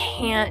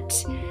can't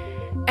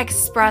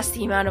express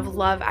the amount of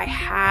love I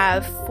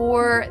have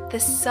for the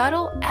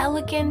subtle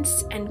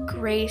elegance and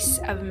grace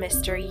of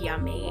Mr.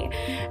 Yummy.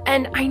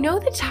 And I know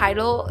the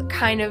title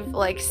kind of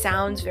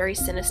sounds very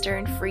sinister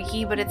and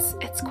freaky, but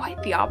it's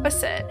quite the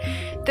opposite.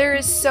 There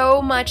is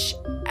so much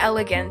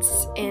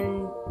elegance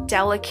in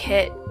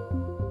delicate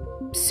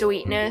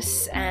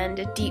sweetness and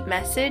a deep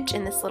message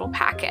in this little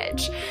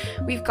package.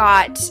 We've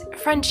got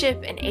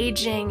friendship and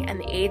aging and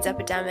the AIDS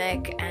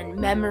epidemic and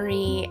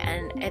memory,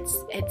 and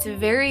it's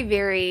very,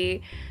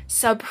 very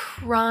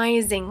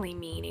surprisingly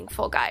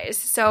meaningful, guys.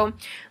 So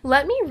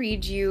let me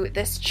read you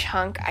this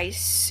chunk I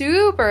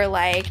super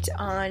liked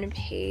on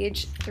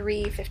page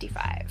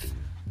 355.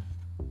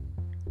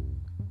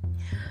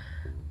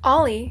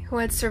 Ollie, who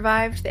had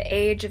survived the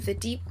age of the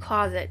deep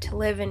closet to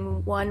live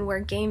in one where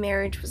gay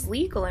marriage was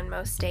legal in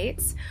most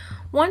states,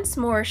 once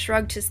more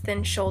shrugged his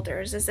thin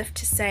shoulders as if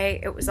to say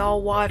it was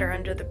all water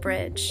under the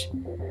bridge.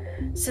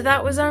 So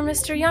that was our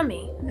Mr.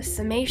 Yummy, a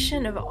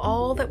summation of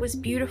all that was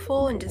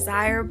beautiful and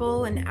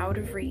desirable and out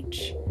of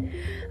reach.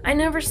 I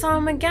never saw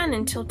him again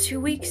until 2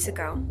 weeks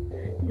ago.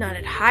 Not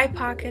at High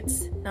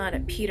Pockets, not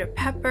at Peter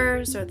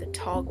Pepper's or the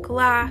Tall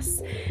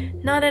Glass,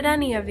 not at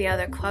any of the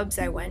other clubs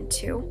I went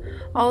to,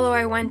 although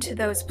I went to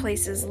those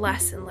places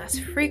less and less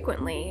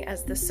frequently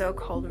as the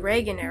so-called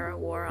Reagan era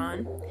wore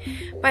on.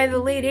 By the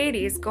late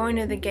 80s, going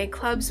to the gay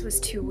clubs was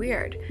too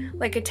weird,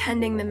 like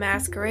attending the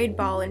masquerade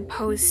ball in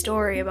Poe's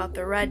story about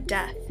the Red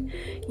Death.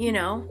 You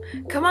know,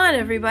 come on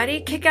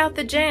everybody, kick out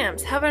the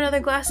jams, have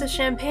another glass of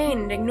champagne,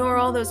 and ignore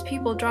all those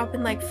people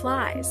dropping like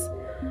flies.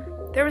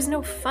 There was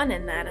no fun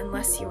in that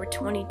unless you were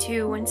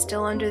 22 and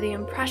still under the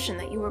impression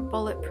that you were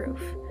bulletproof.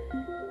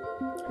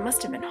 It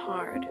must have been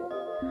hard.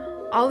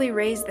 Ollie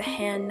raised the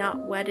hand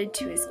not wedded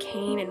to his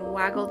cane and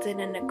waggled it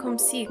in a comme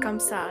ci, comme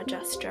ça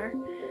gesture.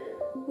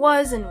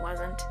 Was and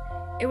wasn't.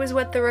 It was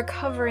what the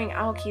recovering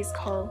alkies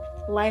call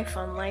life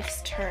on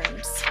life's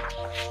terms.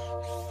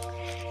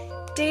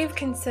 Dave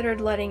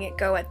considered letting it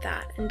go at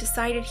that and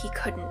decided he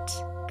couldn't.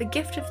 The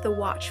gift of the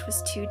watch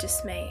was too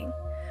dismaying.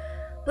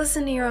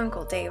 Listen to your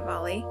Uncle Dave,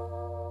 Ollie.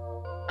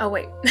 Oh,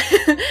 wait.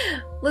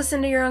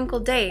 Listen to your Uncle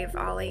Dave,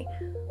 Ollie.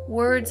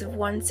 Words of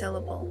one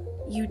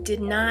syllable. You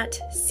did not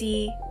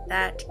see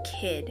that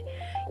kid.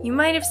 You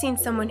might have seen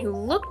someone who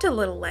looked a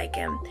little like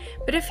him,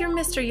 but if your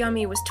Mr.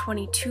 Yummy was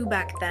 22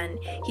 back then,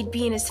 he'd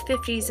be in his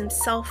 50s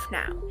himself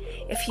now.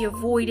 If he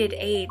avoided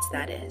AIDS,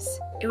 that is.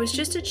 It was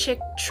just a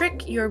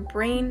trick your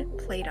brain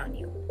played on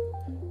you.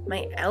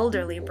 My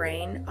elderly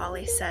brain,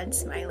 Ollie said,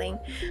 smiling.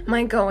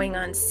 My going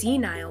on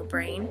senile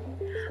brain.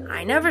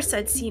 I never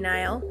said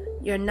senile.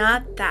 You're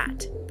not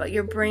that, but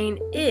your brain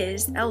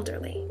is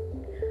elderly.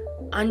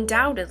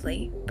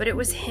 Undoubtedly, but it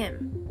was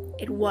him.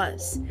 It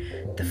was.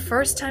 The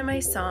first time I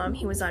saw him,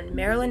 he was on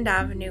Maryland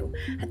Avenue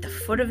at the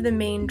foot of the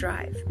main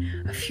drive.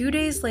 A few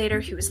days later,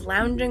 he was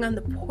lounging on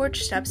the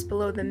porch steps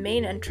below the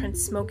main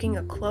entrance smoking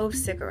a clove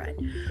cigarette.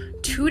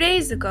 2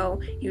 days ago,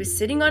 he was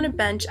sitting on a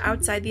bench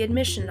outside the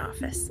admission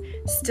office,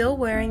 still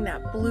wearing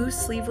that blue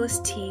sleeveless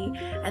tee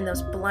and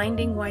those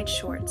blinding white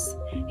shorts.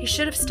 He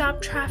should have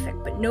stopped traffic,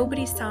 but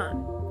nobody saw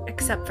him.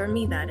 Except for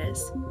me, that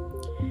is.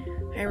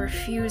 I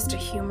refuse to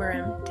humor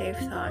him, Dave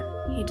thought.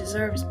 He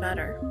deserves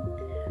better.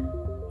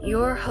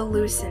 You're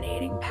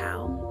hallucinating,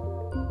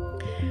 pal.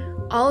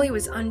 Ollie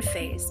was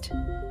unfazed.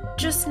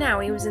 Just now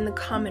he was in the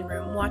common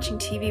room watching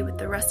TV with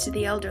the rest of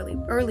the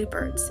early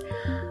birds.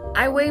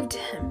 I waved to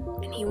him,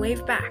 and he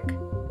waved back.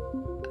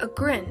 A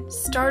grin,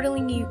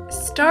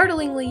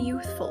 startlingly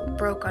youthful,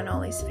 broke on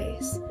Ollie's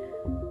face.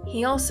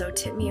 He also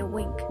tipped me a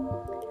wink.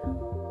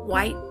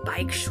 White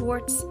bike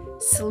shorts,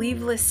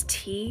 sleeveless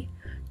tee,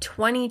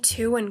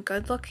 22 and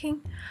good-looking?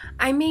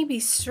 I may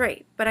be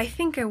straight, but I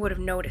think I would have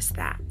noticed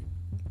that.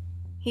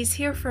 He's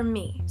here for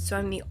me, so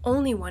I'm the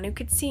only one who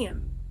could see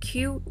him.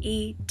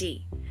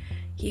 QED.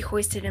 He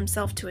hoisted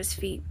himself to his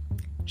feet.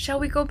 Shall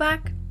we go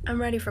back?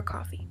 I'm ready for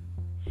coffee.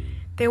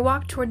 They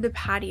walked toward the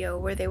patio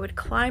where they would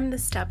climb the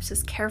steps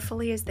as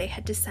carefully as they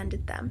had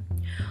descended them.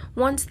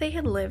 Once they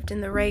had lived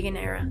in the Reagan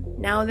era,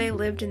 now they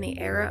lived in the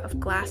era of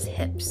glass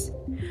hips.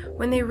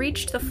 When they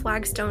reached the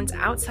flagstones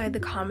outside the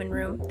common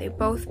room, they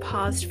both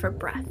paused for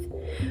breath.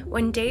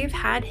 When Dave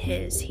had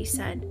his, he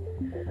said,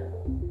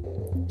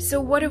 So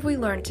what have we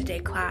learned today,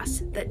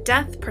 class? That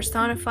death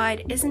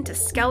personified isn't a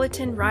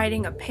skeleton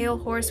riding a pale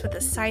horse with a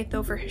scythe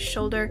over his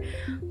shoulder,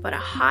 but a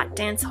hot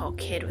dance hall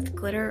kid with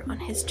glitter on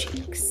his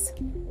cheeks.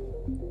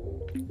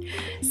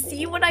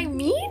 See what I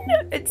mean?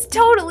 It's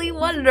totally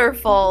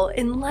wonderful.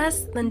 In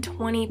less than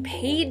 20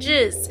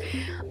 pages.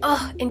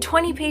 In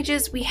 20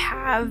 pages, we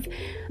have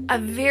a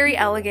very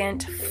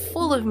elegant,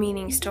 full of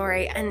meaning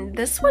story, and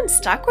this one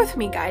stuck with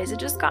me, guys. It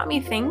just got me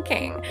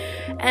thinking.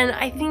 And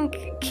I think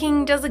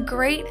King does a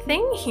great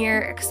thing here,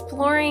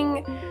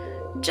 exploring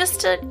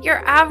just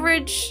your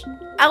average,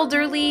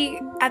 elderly,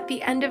 at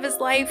the end of his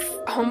life,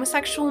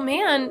 homosexual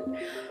man,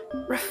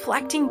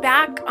 reflecting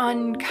back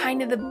on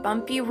kind of the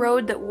bumpy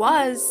road that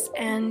was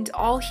and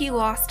all he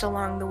lost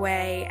along the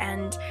way,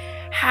 and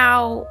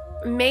how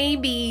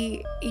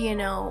maybe,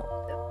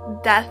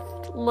 death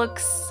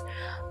looks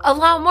a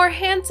lot more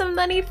handsome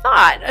than he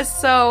thought.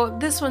 So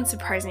this one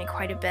surprised me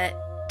quite a bit.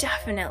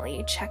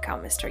 Definitely check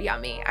out Mr.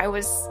 Yummy. I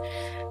was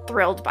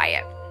thrilled by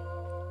it.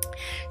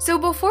 So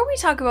before we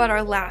talk about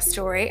our last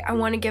story, I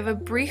want to give a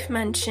brief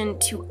mention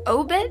to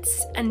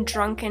Obits and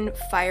Drunken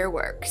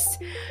Fireworks.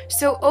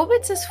 So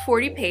Obits is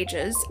 40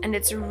 pages, and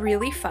it's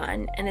really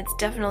fun, and it's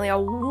definitely a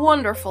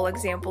wonderful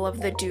example of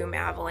the Doom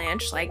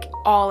Avalanche, like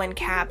all in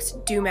caps,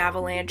 Doom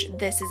Avalanche.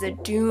 This is a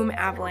Doom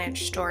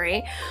Avalanche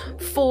story.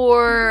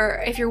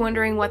 For, if you're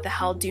wondering what the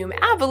hell Doom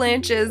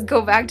Avalanche is,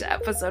 go back to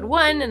episode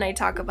 1 and I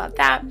talk about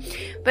that.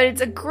 But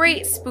it's a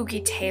great spooky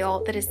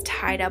tale that is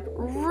tied up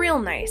real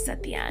nice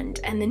at the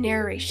end, and the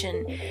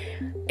narration,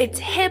 it's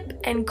hip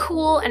and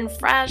cool and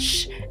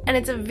fresh, and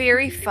it's a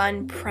very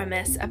fun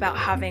premise about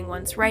having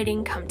one's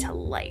writing come to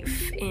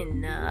life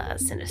in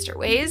sinister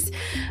ways.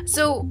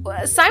 So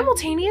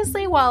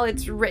simultaneously, while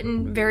it's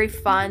written very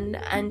fun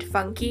and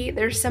funky,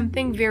 there's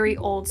something very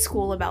old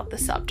school about the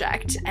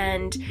subject,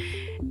 and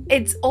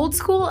it's old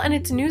school and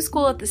it's new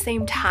school at the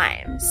same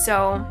time.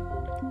 So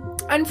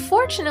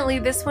unfortunately,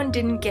 this one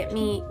didn't get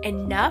me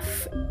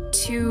enough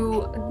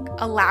to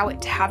allow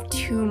it to have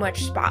too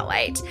much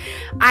spotlight.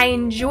 I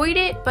enjoyed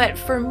it, but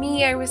for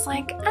me, I was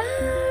like,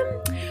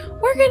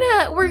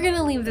 we're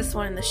gonna leave this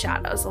one in the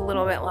shadows a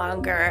little bit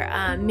longer,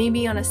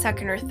 maybe on a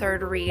second or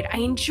third read. I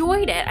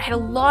enjoyed it. I had a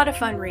lot of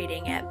fun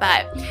reading it,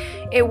 but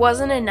it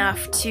wasn't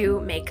enough to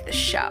make the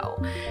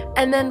show.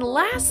 And then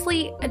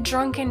lastly,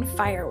 Drunken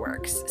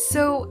Fireworks.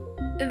 So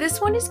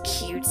this one is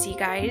cutesy,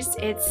 guys.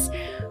 It's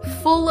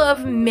full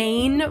of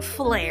Maine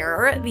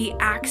flair. The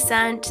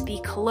accent, the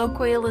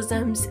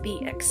colloquialisms,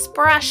 the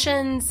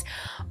expressions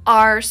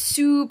are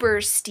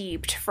super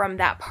steeped from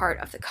that part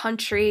of the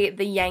country.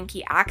 The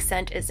Yankee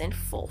accent is in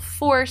full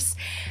force,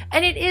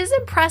 and it is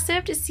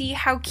impressive to see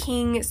how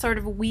King sort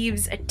of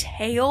weaves a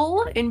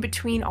tale in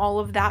between all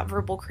of that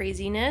verbal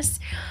craziness.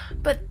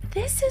 But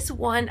this is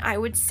one I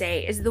would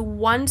say is the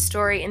one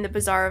story in the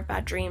Bazaar of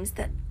Bad Dreams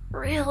that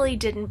really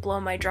didn't blow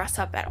my dress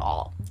up at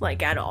all.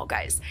 Like, at all,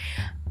 guys.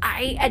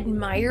 I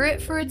admire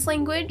it for its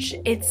language.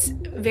 It's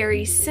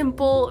very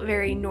simple,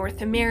 very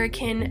North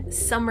American,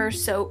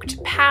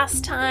 summer-soaked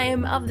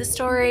pastime of the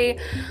story.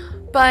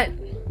 But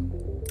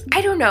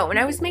I don't know, when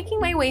I was making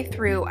my way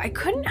through, I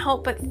couldn't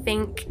help but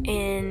think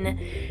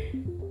in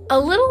a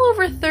little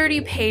over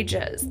 30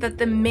 pages that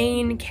the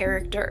main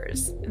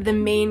characters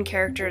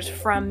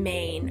from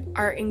Maine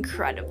are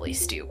incredibly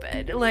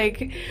stupid.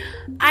 Like,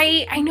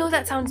 I know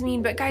that sounds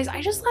mean, but guys,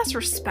 I just lost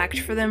respect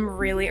for them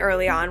really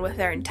early on with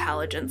their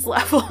intelligence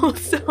level.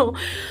 So,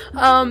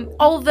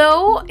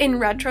 although in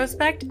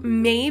retrospect,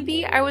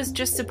 maybe I was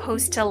just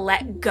supposed to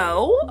let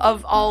go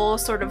of all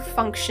sort of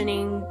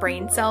functioning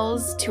brain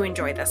cells to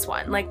enjoy this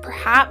one. Like,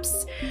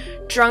 perhaps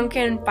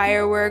Drunken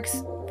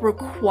Fireworks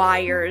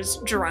requires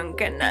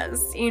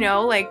drunkenness, you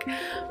know? Like,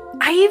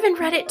 I even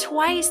read it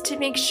twice to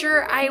make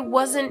sure I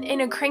wasn't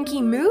in a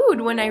cranky mood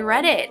when I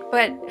read it,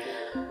 but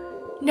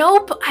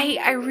nope,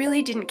 I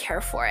really didn't care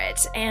for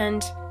it.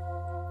 And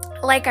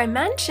like I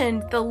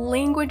mentioned, the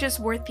language is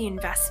worth the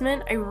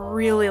investment. I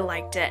really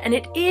liked it, and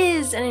it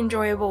is an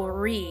enjoyable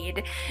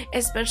read,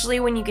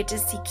 especially when you get to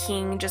see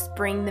King just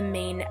bring the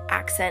Maine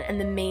accent and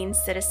the Maine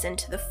citizen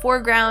to the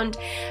foreground.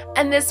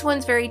 And this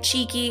one's very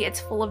cheeky, it's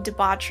full of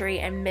debauchery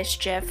and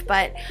mischief,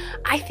 but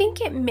I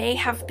think it may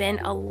have been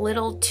a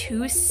little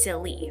too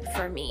silly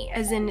for me,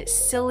 as in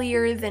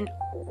sillier than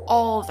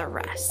all the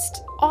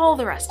rest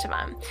of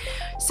them.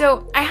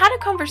 So I had a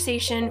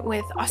conversation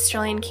with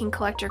Australian King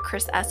collector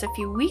Chris S. a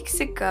few weeks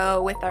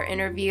ago with our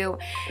interview,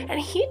 and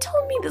he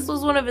told me this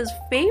was one of his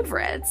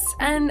favorites,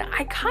 and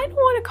I kind of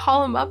want to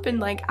call him up and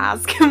like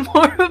ask him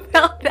more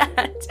about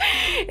that.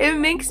 It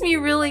makes me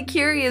really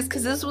curious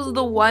because this was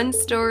the one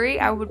story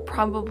I would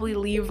probably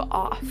leave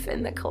off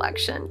in the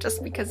collection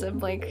just because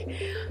of like,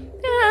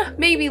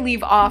 maybe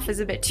leave off is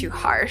a bit too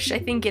harsh. I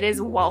think it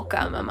is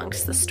welcome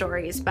amongst the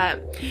stories,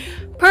 but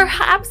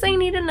perhaps I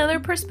need another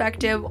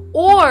perspective,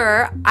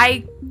 or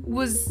I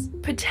was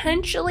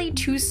potentially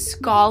too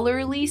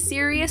scholarly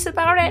serious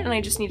about it and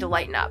I just need to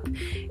lighten up.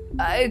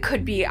 It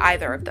could be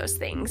either of those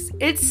things.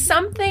 It's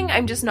something,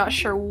 I'm just not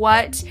sure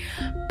what,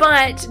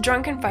 but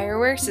Drunken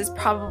Fireworks is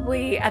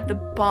probably at the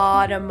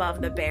bottom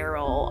of the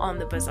barrel on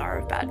the Bazaar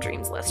of Bad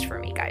Dreams list for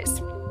me,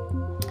 guys.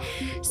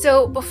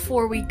 So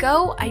before we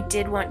go, I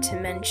did want to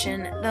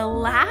mention the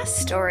last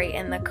story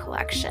in the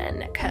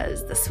collection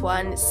because this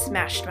one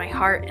smashed my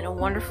heart in a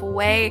wonderful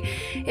way.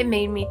 It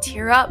made me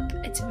tear up.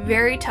 It's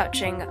very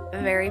touching,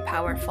 very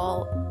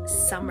powerful.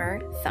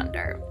 Summer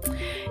Thunder.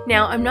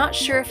 Now, I'm not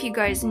sure if you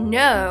guys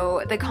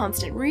know, the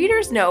constant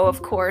readers know,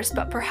 of course,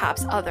 but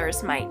perhaps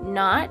others might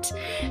not.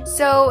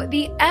 So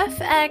the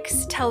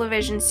FX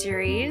television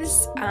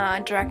series,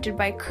 directed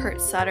by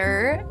Kurt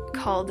Sutter,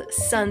 called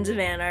Sons of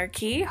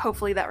Anarchy,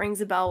 hopefully that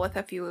rings a bell with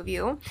a few of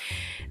you.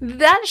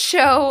 That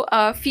show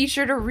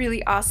featured a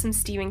really awesome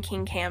Stephen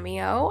King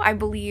cameo. I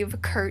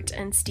believe Kurt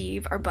and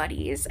Steve are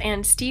buddies,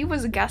 and Steve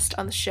was a guest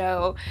on the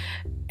show.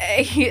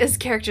 His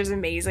character's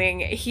amazing.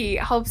 He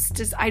helps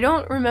I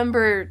don't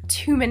remember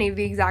too many of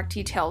the exact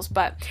details,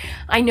 but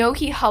I know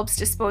he helps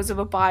dispose of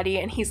a body,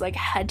 and he's like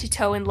head to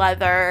toe in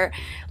leather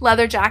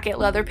jacket,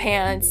 leather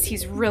pants.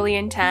 He's really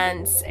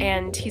intense,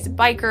 and he's a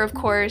biker, of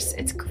course.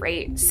 It's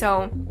great.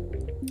 So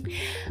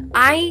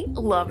I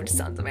loved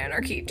Sons of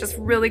Anarchy. Just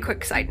really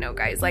quick side note,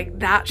 guys, like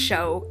that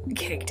show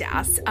kicked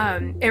ass.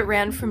 It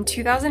ran from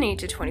 2008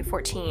 to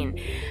 2014,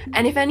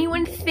 and if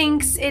anyone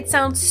thinks it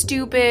sounds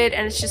stupid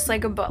and it's just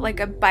like a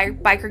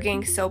biker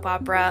gang soap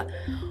opera,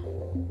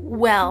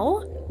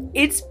 well,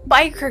 it's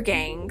biker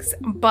gangs,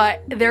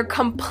 but they're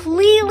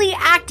completely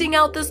acting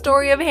out the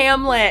story of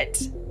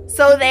Hamlet.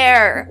 So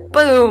there,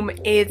 boom,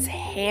 it's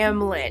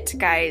Hamlet,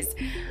 guys.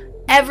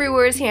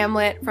 Everywhere is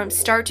Hamlet, from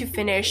start to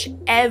finish,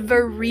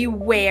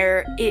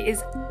 everywhere. It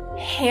is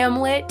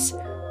Hamlet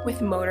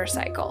with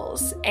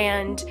motorcycles,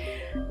 and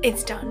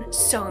it's done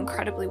so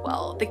incredibly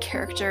well. The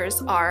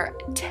characters are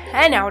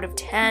 10 out of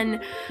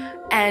 10,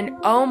 and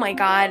oh my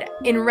god,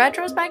 in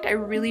retrospect, I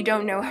really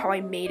don't know how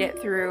I made it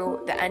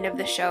through the end of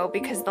the show,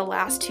 because the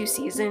last 2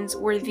 seasons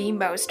were the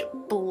most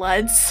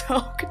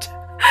blood-soaked.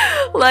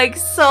 Like,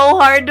 so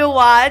hard to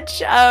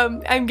watch.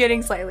 I'm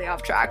getting slightly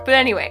off track, but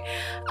anyway,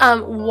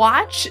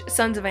 watch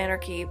Sons of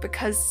Anarchy,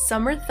 because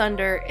Summer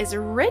Thunder is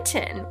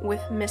written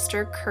with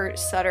Mr. Kurt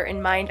Sutter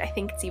in mind. I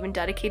think it's even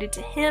dedicated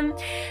to him,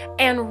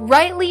 and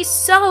rightly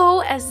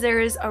so, as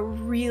there is a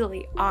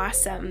really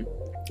awesome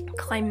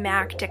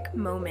climactic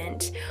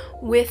moment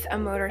with a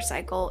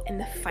motorcycle in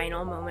the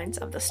final moments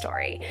of the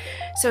story.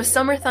 So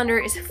Summer Thunder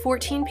is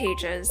 14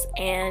 pages,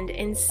 and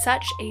in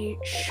such a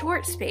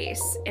short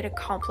space, it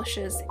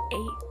accomplishes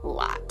a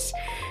lot.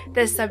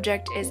 The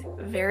subject is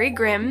very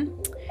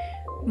grim.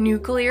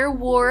 Nuclear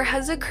war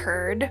has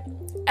occurred.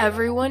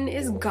 everyone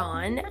is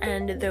gone,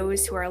 and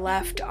those who are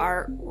left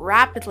are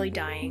rapidly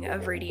dying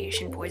of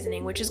radiation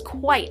poisoning, which is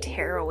quite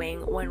harrowing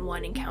when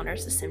one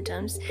encounters the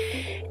symptoms.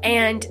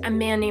 And a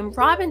man named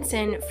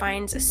Robinson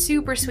finds a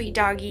super sweet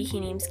doggy he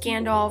names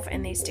Gandalf,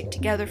 and they stick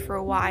together for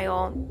a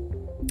while.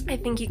 I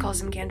think he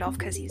calls him Gandalf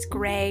because he's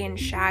gray and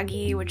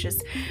shaggy, which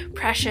is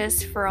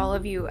precious for all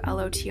of you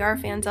LOTR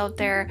fans out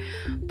there.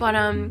 But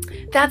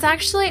that's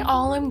actually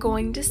all I'm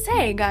going to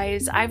say,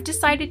 guys. I've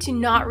decided to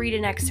not read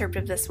an excerpt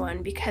of this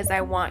one because I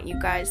want you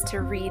guys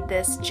to read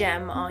this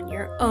gem on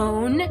your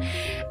own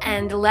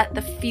and let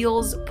the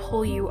feels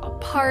pull you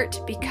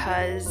apart,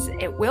 because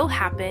it will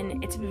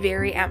happen. It's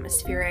very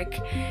atmospheric.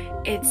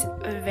 It's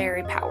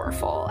very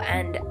powerful,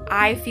 and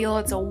I feel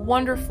it's a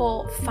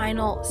wonderful,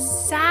 final,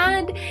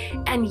 sad,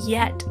 and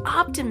yet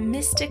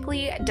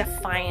optimistically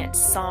defiant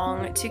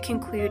song to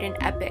conclude an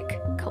epic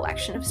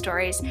collection of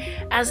stories,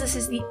 as this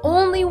is the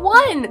only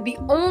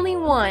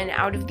one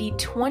out of the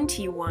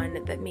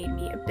 21 that made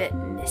me a bit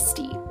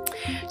misty.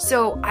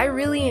 So I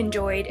really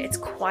enjoyed its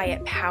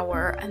quiet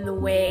power and the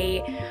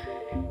way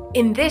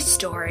in this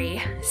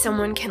story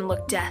someone can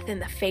look death in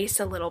the face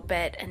a little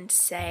bit and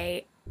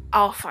say,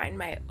 I'll find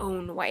my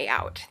own way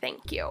out,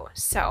 thank you.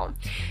 So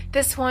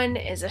this one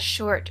is a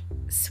short,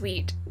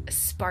 sweet,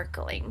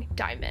 sparkling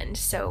diamond,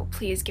 so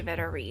please give it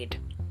a read.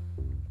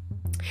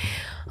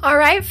 All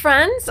right,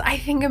 friends, I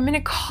think I'm going to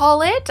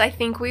call it. I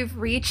think we've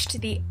reached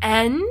the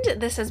end.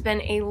 This has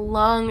been a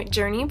long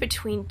journey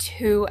between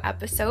 2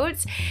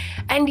 episodes,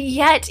 and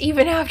yet,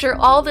 even after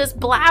all this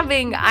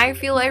blabbing, I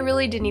feel I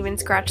really didn't even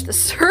scratch the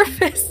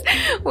surface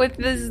with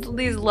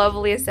these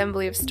lovely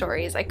assembly of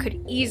stories. I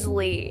could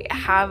easily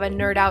have a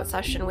nerd out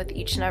session with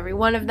each and every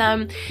one of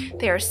them.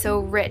 They are so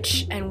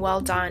rich and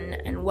well done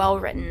and well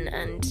written,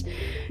 and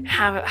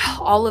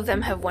all of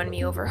them have won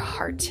me over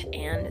heart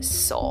and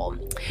soul.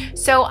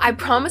 So I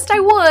promised I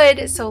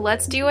would, so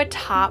let's do a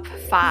top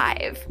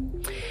 5.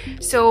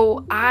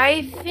 So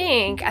I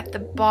think at the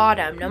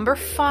bottom, number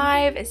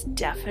 5 is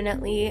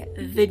definitely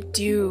The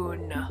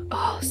Dune.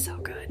 Oh, so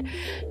good.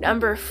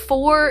 Number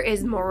 4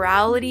 is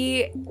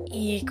Morality,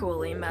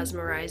 equally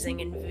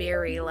mesmerizing and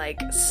very like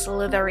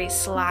slithery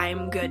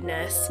slime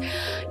goodness.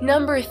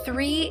 Number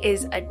 3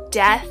 is A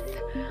Death.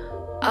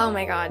 Oh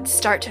my god,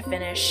 start to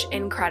finish,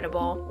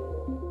 incredible.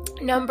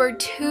 Number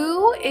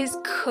 2 is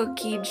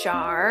Cookie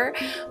Jar,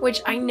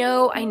 which I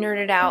know I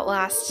nerded out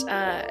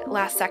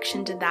last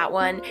section, did that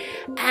one.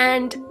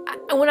 And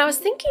when I was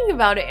thinking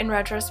about it in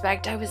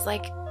retrospect, I was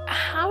like,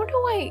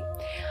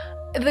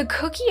 the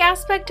cookie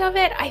aspect of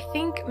it, I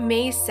think,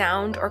 may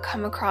sound or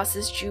come across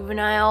as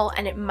juvenile,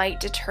 and it might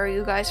deter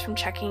you guys from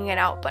checking it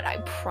out, but I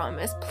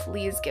promise,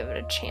 please give it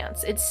a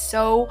chance. It's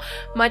so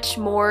much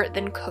more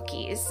than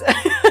cookies,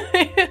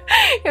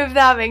 if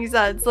that makes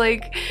sense.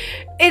 Like,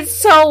 it's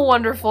so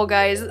wonderful,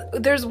 guys.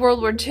 There's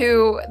World War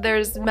II,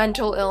 there's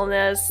mental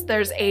illness,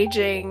 there's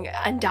aging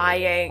and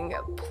dying.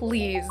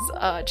 Please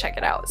check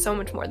it out. So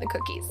much more than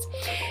cookies.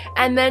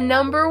 And then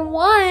number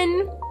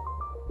 1,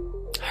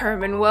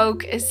 Herman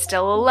Wouk is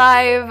still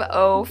alive.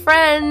 Oh,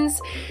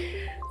 friends.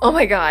 Oh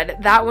my god,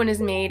 that one is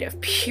made of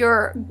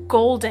pure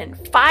golden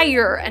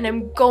fire, and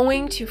I'm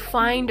going to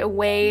find a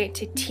way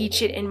to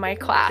teach it in my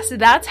class.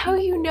 That's how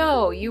you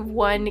know you've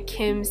won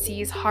Kim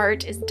C's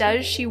heart, is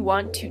does she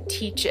want to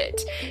teach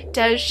it?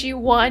 Does she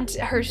want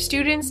her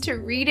students to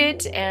read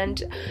it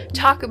and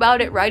talk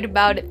about it, write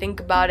about it, think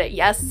about it?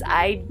 Yes,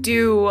 I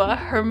do.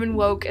 Herman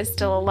Wouk is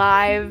still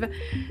alive.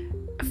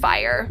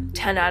 Fire.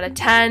 10 out of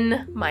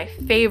 10. My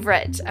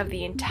favorite of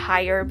the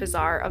entire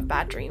Bazaar of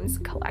Bad Dreams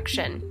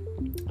collection.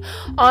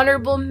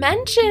 Honorable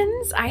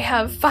mentions, I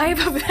have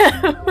 5 of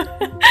them.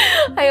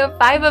 I have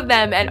 5 of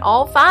them, and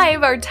all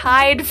 5 are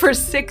tied for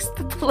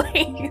 6th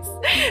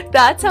place.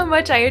 That's how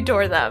much I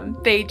adore them.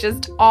 They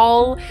just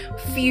all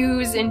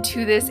fuse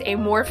into this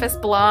amorphous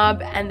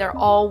blob, and they're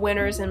all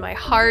winners in my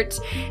heart.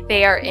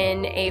 They are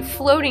in a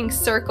floating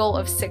circle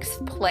of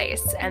 6th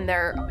place, and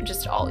they're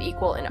just all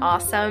equal and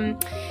awesome.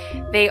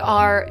 They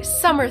are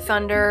Summer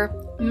Thunder,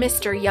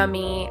 Mr.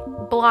 Yummy,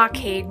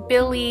 Blockade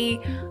Billy,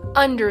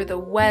 Under the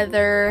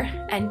Weather,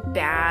 and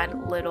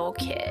Bad Little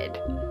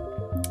Kid.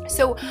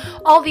 So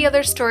all the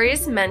other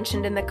stories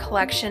mentioned in the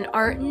collection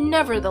are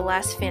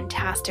nevertheless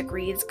fantastic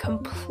reads,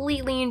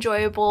 completely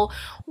enjoyable,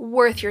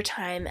 worth your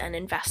time and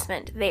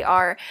investment. They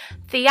are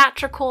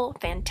theatrical,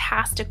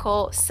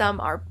 fantastical. Some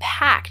are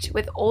packed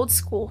with old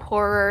school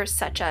horror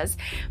such as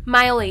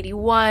Mile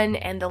 81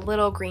 and The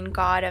Little Green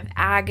God of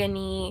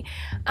Agony,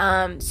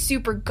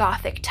 super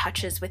gothic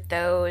touches with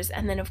those.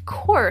 And then of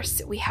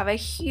course we have a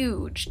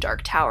huge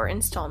Dark Tower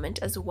installment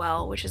as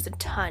well, which is a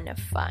ton of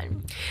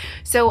fun.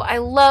 So I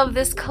love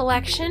this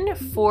collection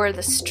for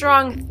the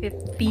strong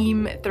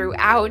theme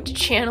throughout,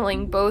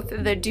 channeling both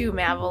the Doom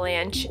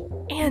Avalanche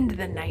and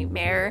the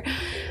nightmare.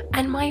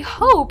 And my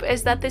hope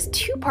is that this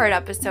 2-part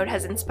episode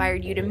has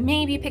inspired you to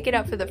maybe pick it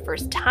up for the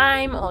first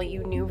time, all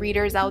you new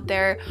readers out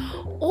there,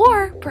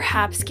 or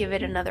perhaps give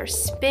it another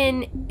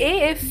spin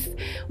if,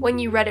 when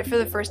you read it for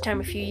the first time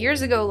a few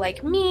years ago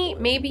like me,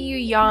 maybe you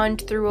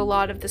yawned through a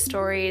lot of the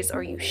stories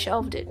or you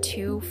shelved it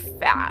too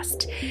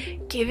fast.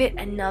 Give it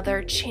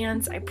another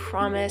chance. I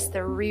promise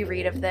the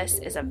reread of this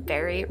is a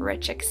very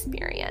rich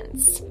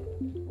experience.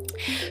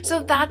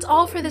 So that's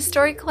all for the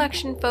story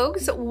collection,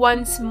 folks.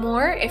 Once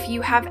more, if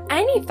you have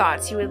any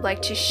thoughts you would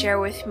like to share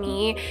with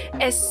me,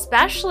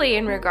 especially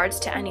in regards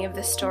to any of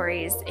the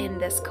stories in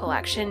this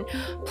collection,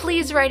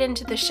 please write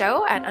into the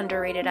show at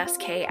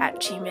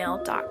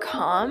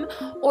underratedsk@gmail.com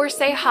or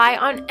say hi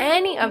on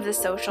any of the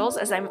socials,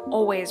 as I'm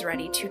always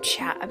ready to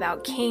chat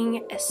about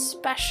King,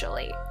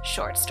 especially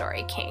Short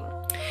Story King.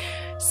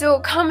 So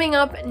coming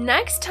up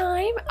next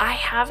time, I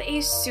have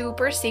a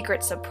super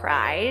secret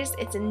surprise.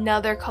 It's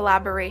another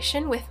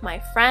collaboration with my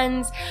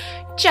friends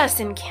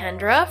Jess and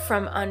Kendra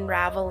from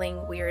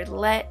Unravelling Weird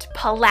Lit.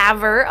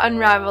 Palaver,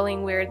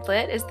 Unravelling Weird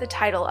Lit is the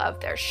title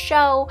of their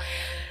show.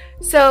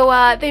 So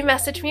they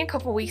messaged me a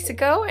couple weeks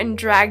ago and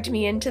dragged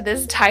me into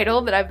this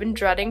title that I've been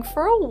dreading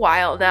for a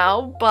while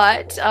now,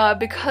 but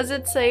because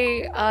it's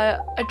a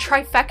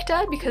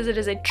trifecta, because it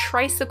is a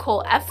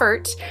tricycle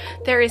effort,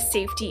 there is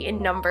safety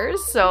in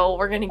numbers, so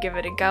we're going to give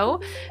it a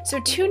go.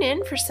 So tune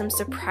in for some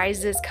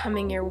surprises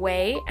coming your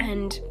way,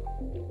 and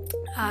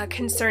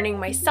concerning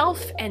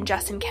myself and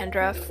Jess and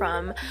Kendra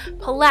from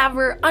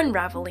Palaver,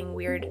 Unravelling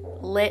Weird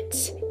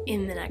Lit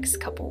in the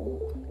next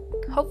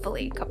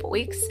hopefully a couple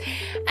weeks.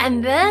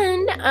 And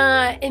then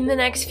in the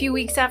next few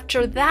weeks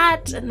after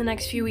that, and the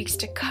next few weeks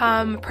to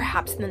come,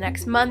 perhaps in the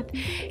next month,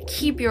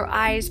 keep your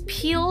eyes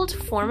peeled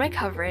for my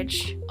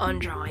coverage on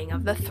Drawing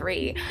of the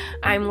Three.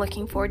 I'm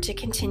looking forward to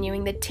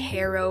continuing the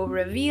tarot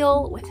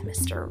reveal with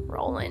Mr.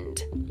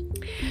 Roland.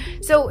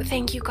 So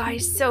thank you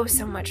guys so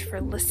much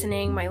for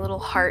listening. My little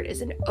heart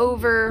is an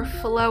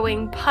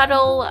overflowing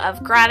puddle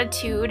of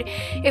gratitude.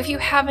 If you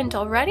haven't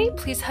already,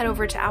 please head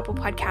over to Apple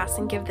Podcasts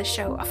and give the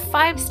show a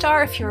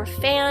 5-star if you're a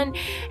fan,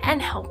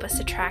 and help us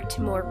attract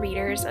more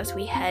readers as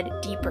we head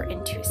deeper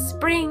into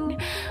spring,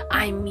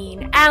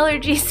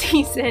 allergy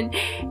season,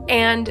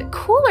 and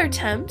cooler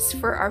temps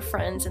for our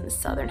friends in the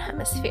Southern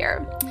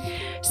Hemisphere.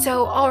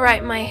 So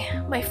alright,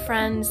 my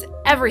friends,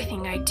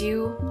 everything I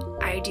do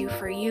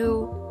for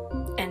you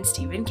and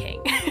Stephen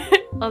King.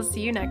 I'll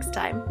see you next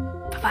time.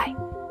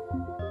 Bye-bye.